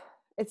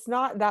it's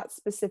not that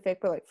specific,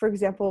 but like for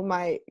example,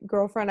 my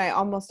girlfriend, I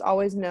almost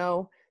always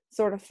know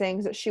sort of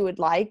things that she would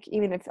like,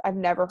 even if I've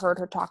never heard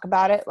her talk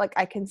about it. Like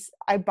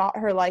I bought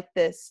her like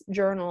this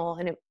journal,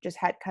 and it just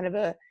had kind of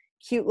a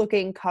cute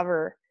looking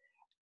cover,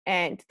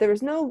 and there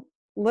was no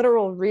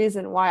literal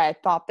reason why I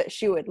thought that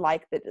she would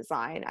like the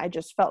design. I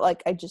just felt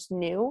like I just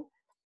knew.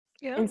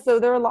 Yeah. And so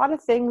there are a lot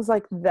of things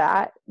like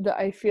that that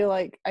I feel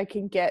like I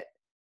can get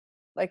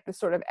like the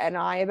sort of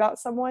NI about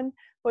someone.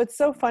 What's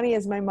so funny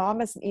is my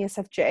mom is an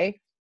ESFJ.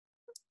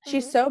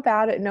 She's Mhm. so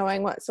bad at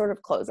knowing what sort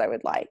of clothes I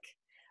would like.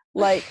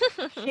 Like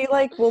she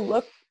like will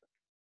look,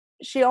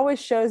 she always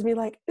shows me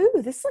like,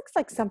 ooh, this looks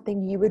like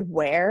something you would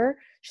wear.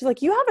 She's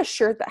like, you have a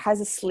shirt that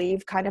has a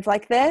sleeve kind of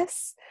like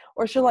this.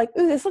 Or she'll like,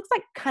 ooh, this looks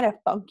like kind of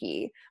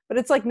funky. But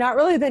it's like not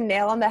really the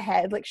nail on the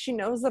head. Like she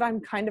knows that I'm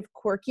kind of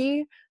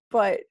quirky,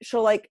 but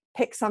she'll like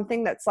pick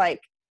something that's like,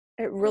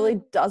 it really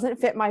Mm. doesn't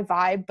fit my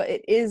vibe, but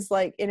it is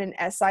like in an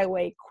SI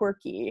way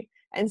quirky.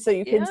 And so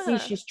you can see Yeah.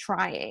 she's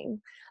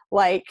trying.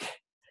 Like,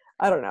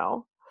 I don't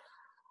know.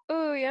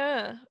 Oh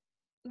yeah.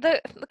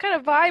 The kind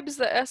of vibes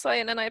that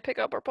SIN and I pick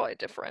up are probably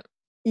different.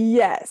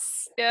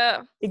 Yes,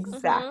 Yeah. Mhm.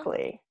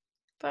 exactly.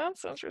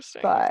 That's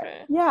interesting. But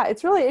Okay. yeah,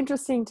 it's really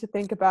interesting to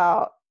think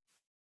about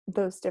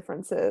those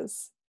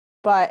differences.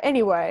 But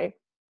anyway,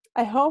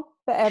 I hope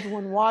that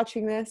everyone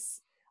watching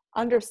this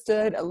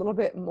understood a little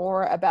bit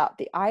more about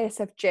the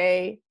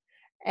ISFJ.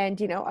 And,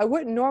 you know, I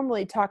wouldn't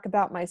normally talk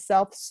about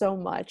myself so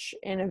much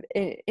in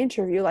an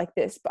interview like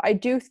this, but I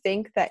do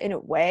think that in a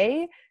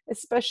way,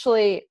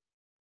 especially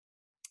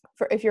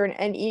for if you're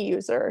an NE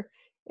user,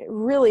 it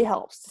really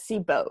helps to see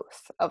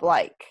both of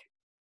like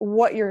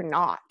what you're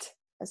not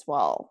as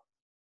well.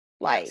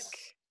 Like, Yes.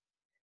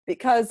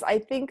 because I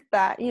think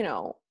that, you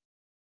know,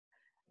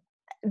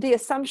 the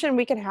assumption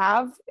we can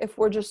have if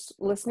we're just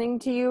listening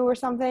to you or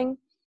something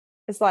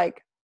is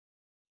like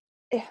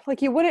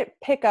you wouldn't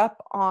pick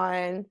up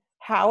on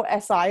how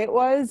SI it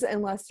was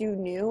unless you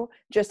knew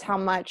just how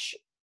much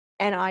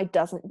NI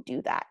doesn't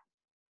do that,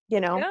 you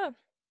know? Yeah.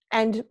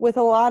 And with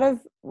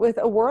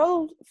a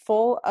world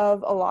full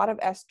of a lot of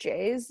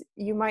SJs,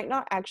 you might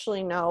not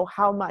actually know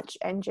how much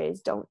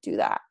NJs don't do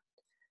that.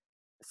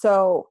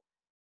 So,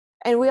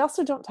 and we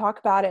also don't talk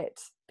about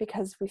it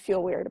because we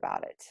feel weird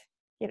about it,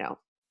 you know,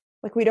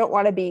 like we don't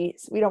want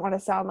to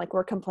sound like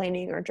we're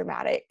complaining or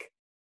dramatic,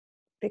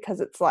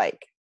 because it's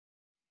like,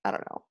 I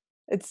don't know,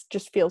 it's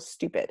just feels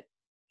stupid.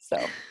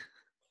 So,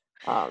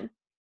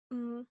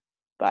 Mm.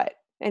 but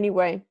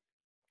anyway,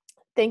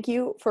 thank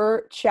you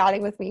for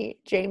chatting with me,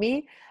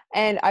 Jamie.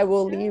 And I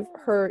will leave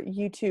her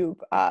YouTube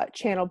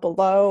channel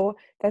below.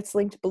 That's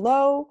linked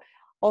below.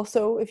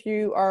 Also, if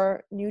you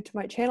are new to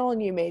my channel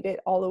and you made it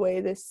all the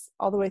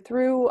way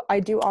through, I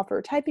do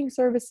offer typing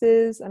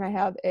services, and I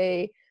have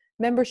a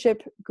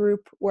membership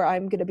group where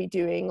I'm going to be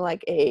doing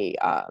like a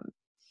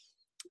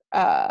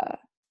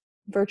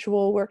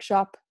virtual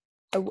workshop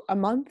a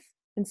month.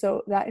 And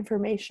so that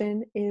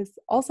information is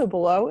also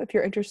below if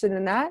you're interested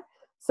in that.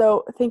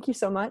 So thank you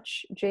so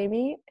much,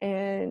 Jamie,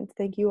 and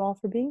thank you all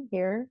for being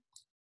here.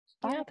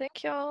 Bye. Yeah,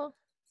 thank y'all.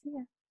 See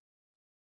ya.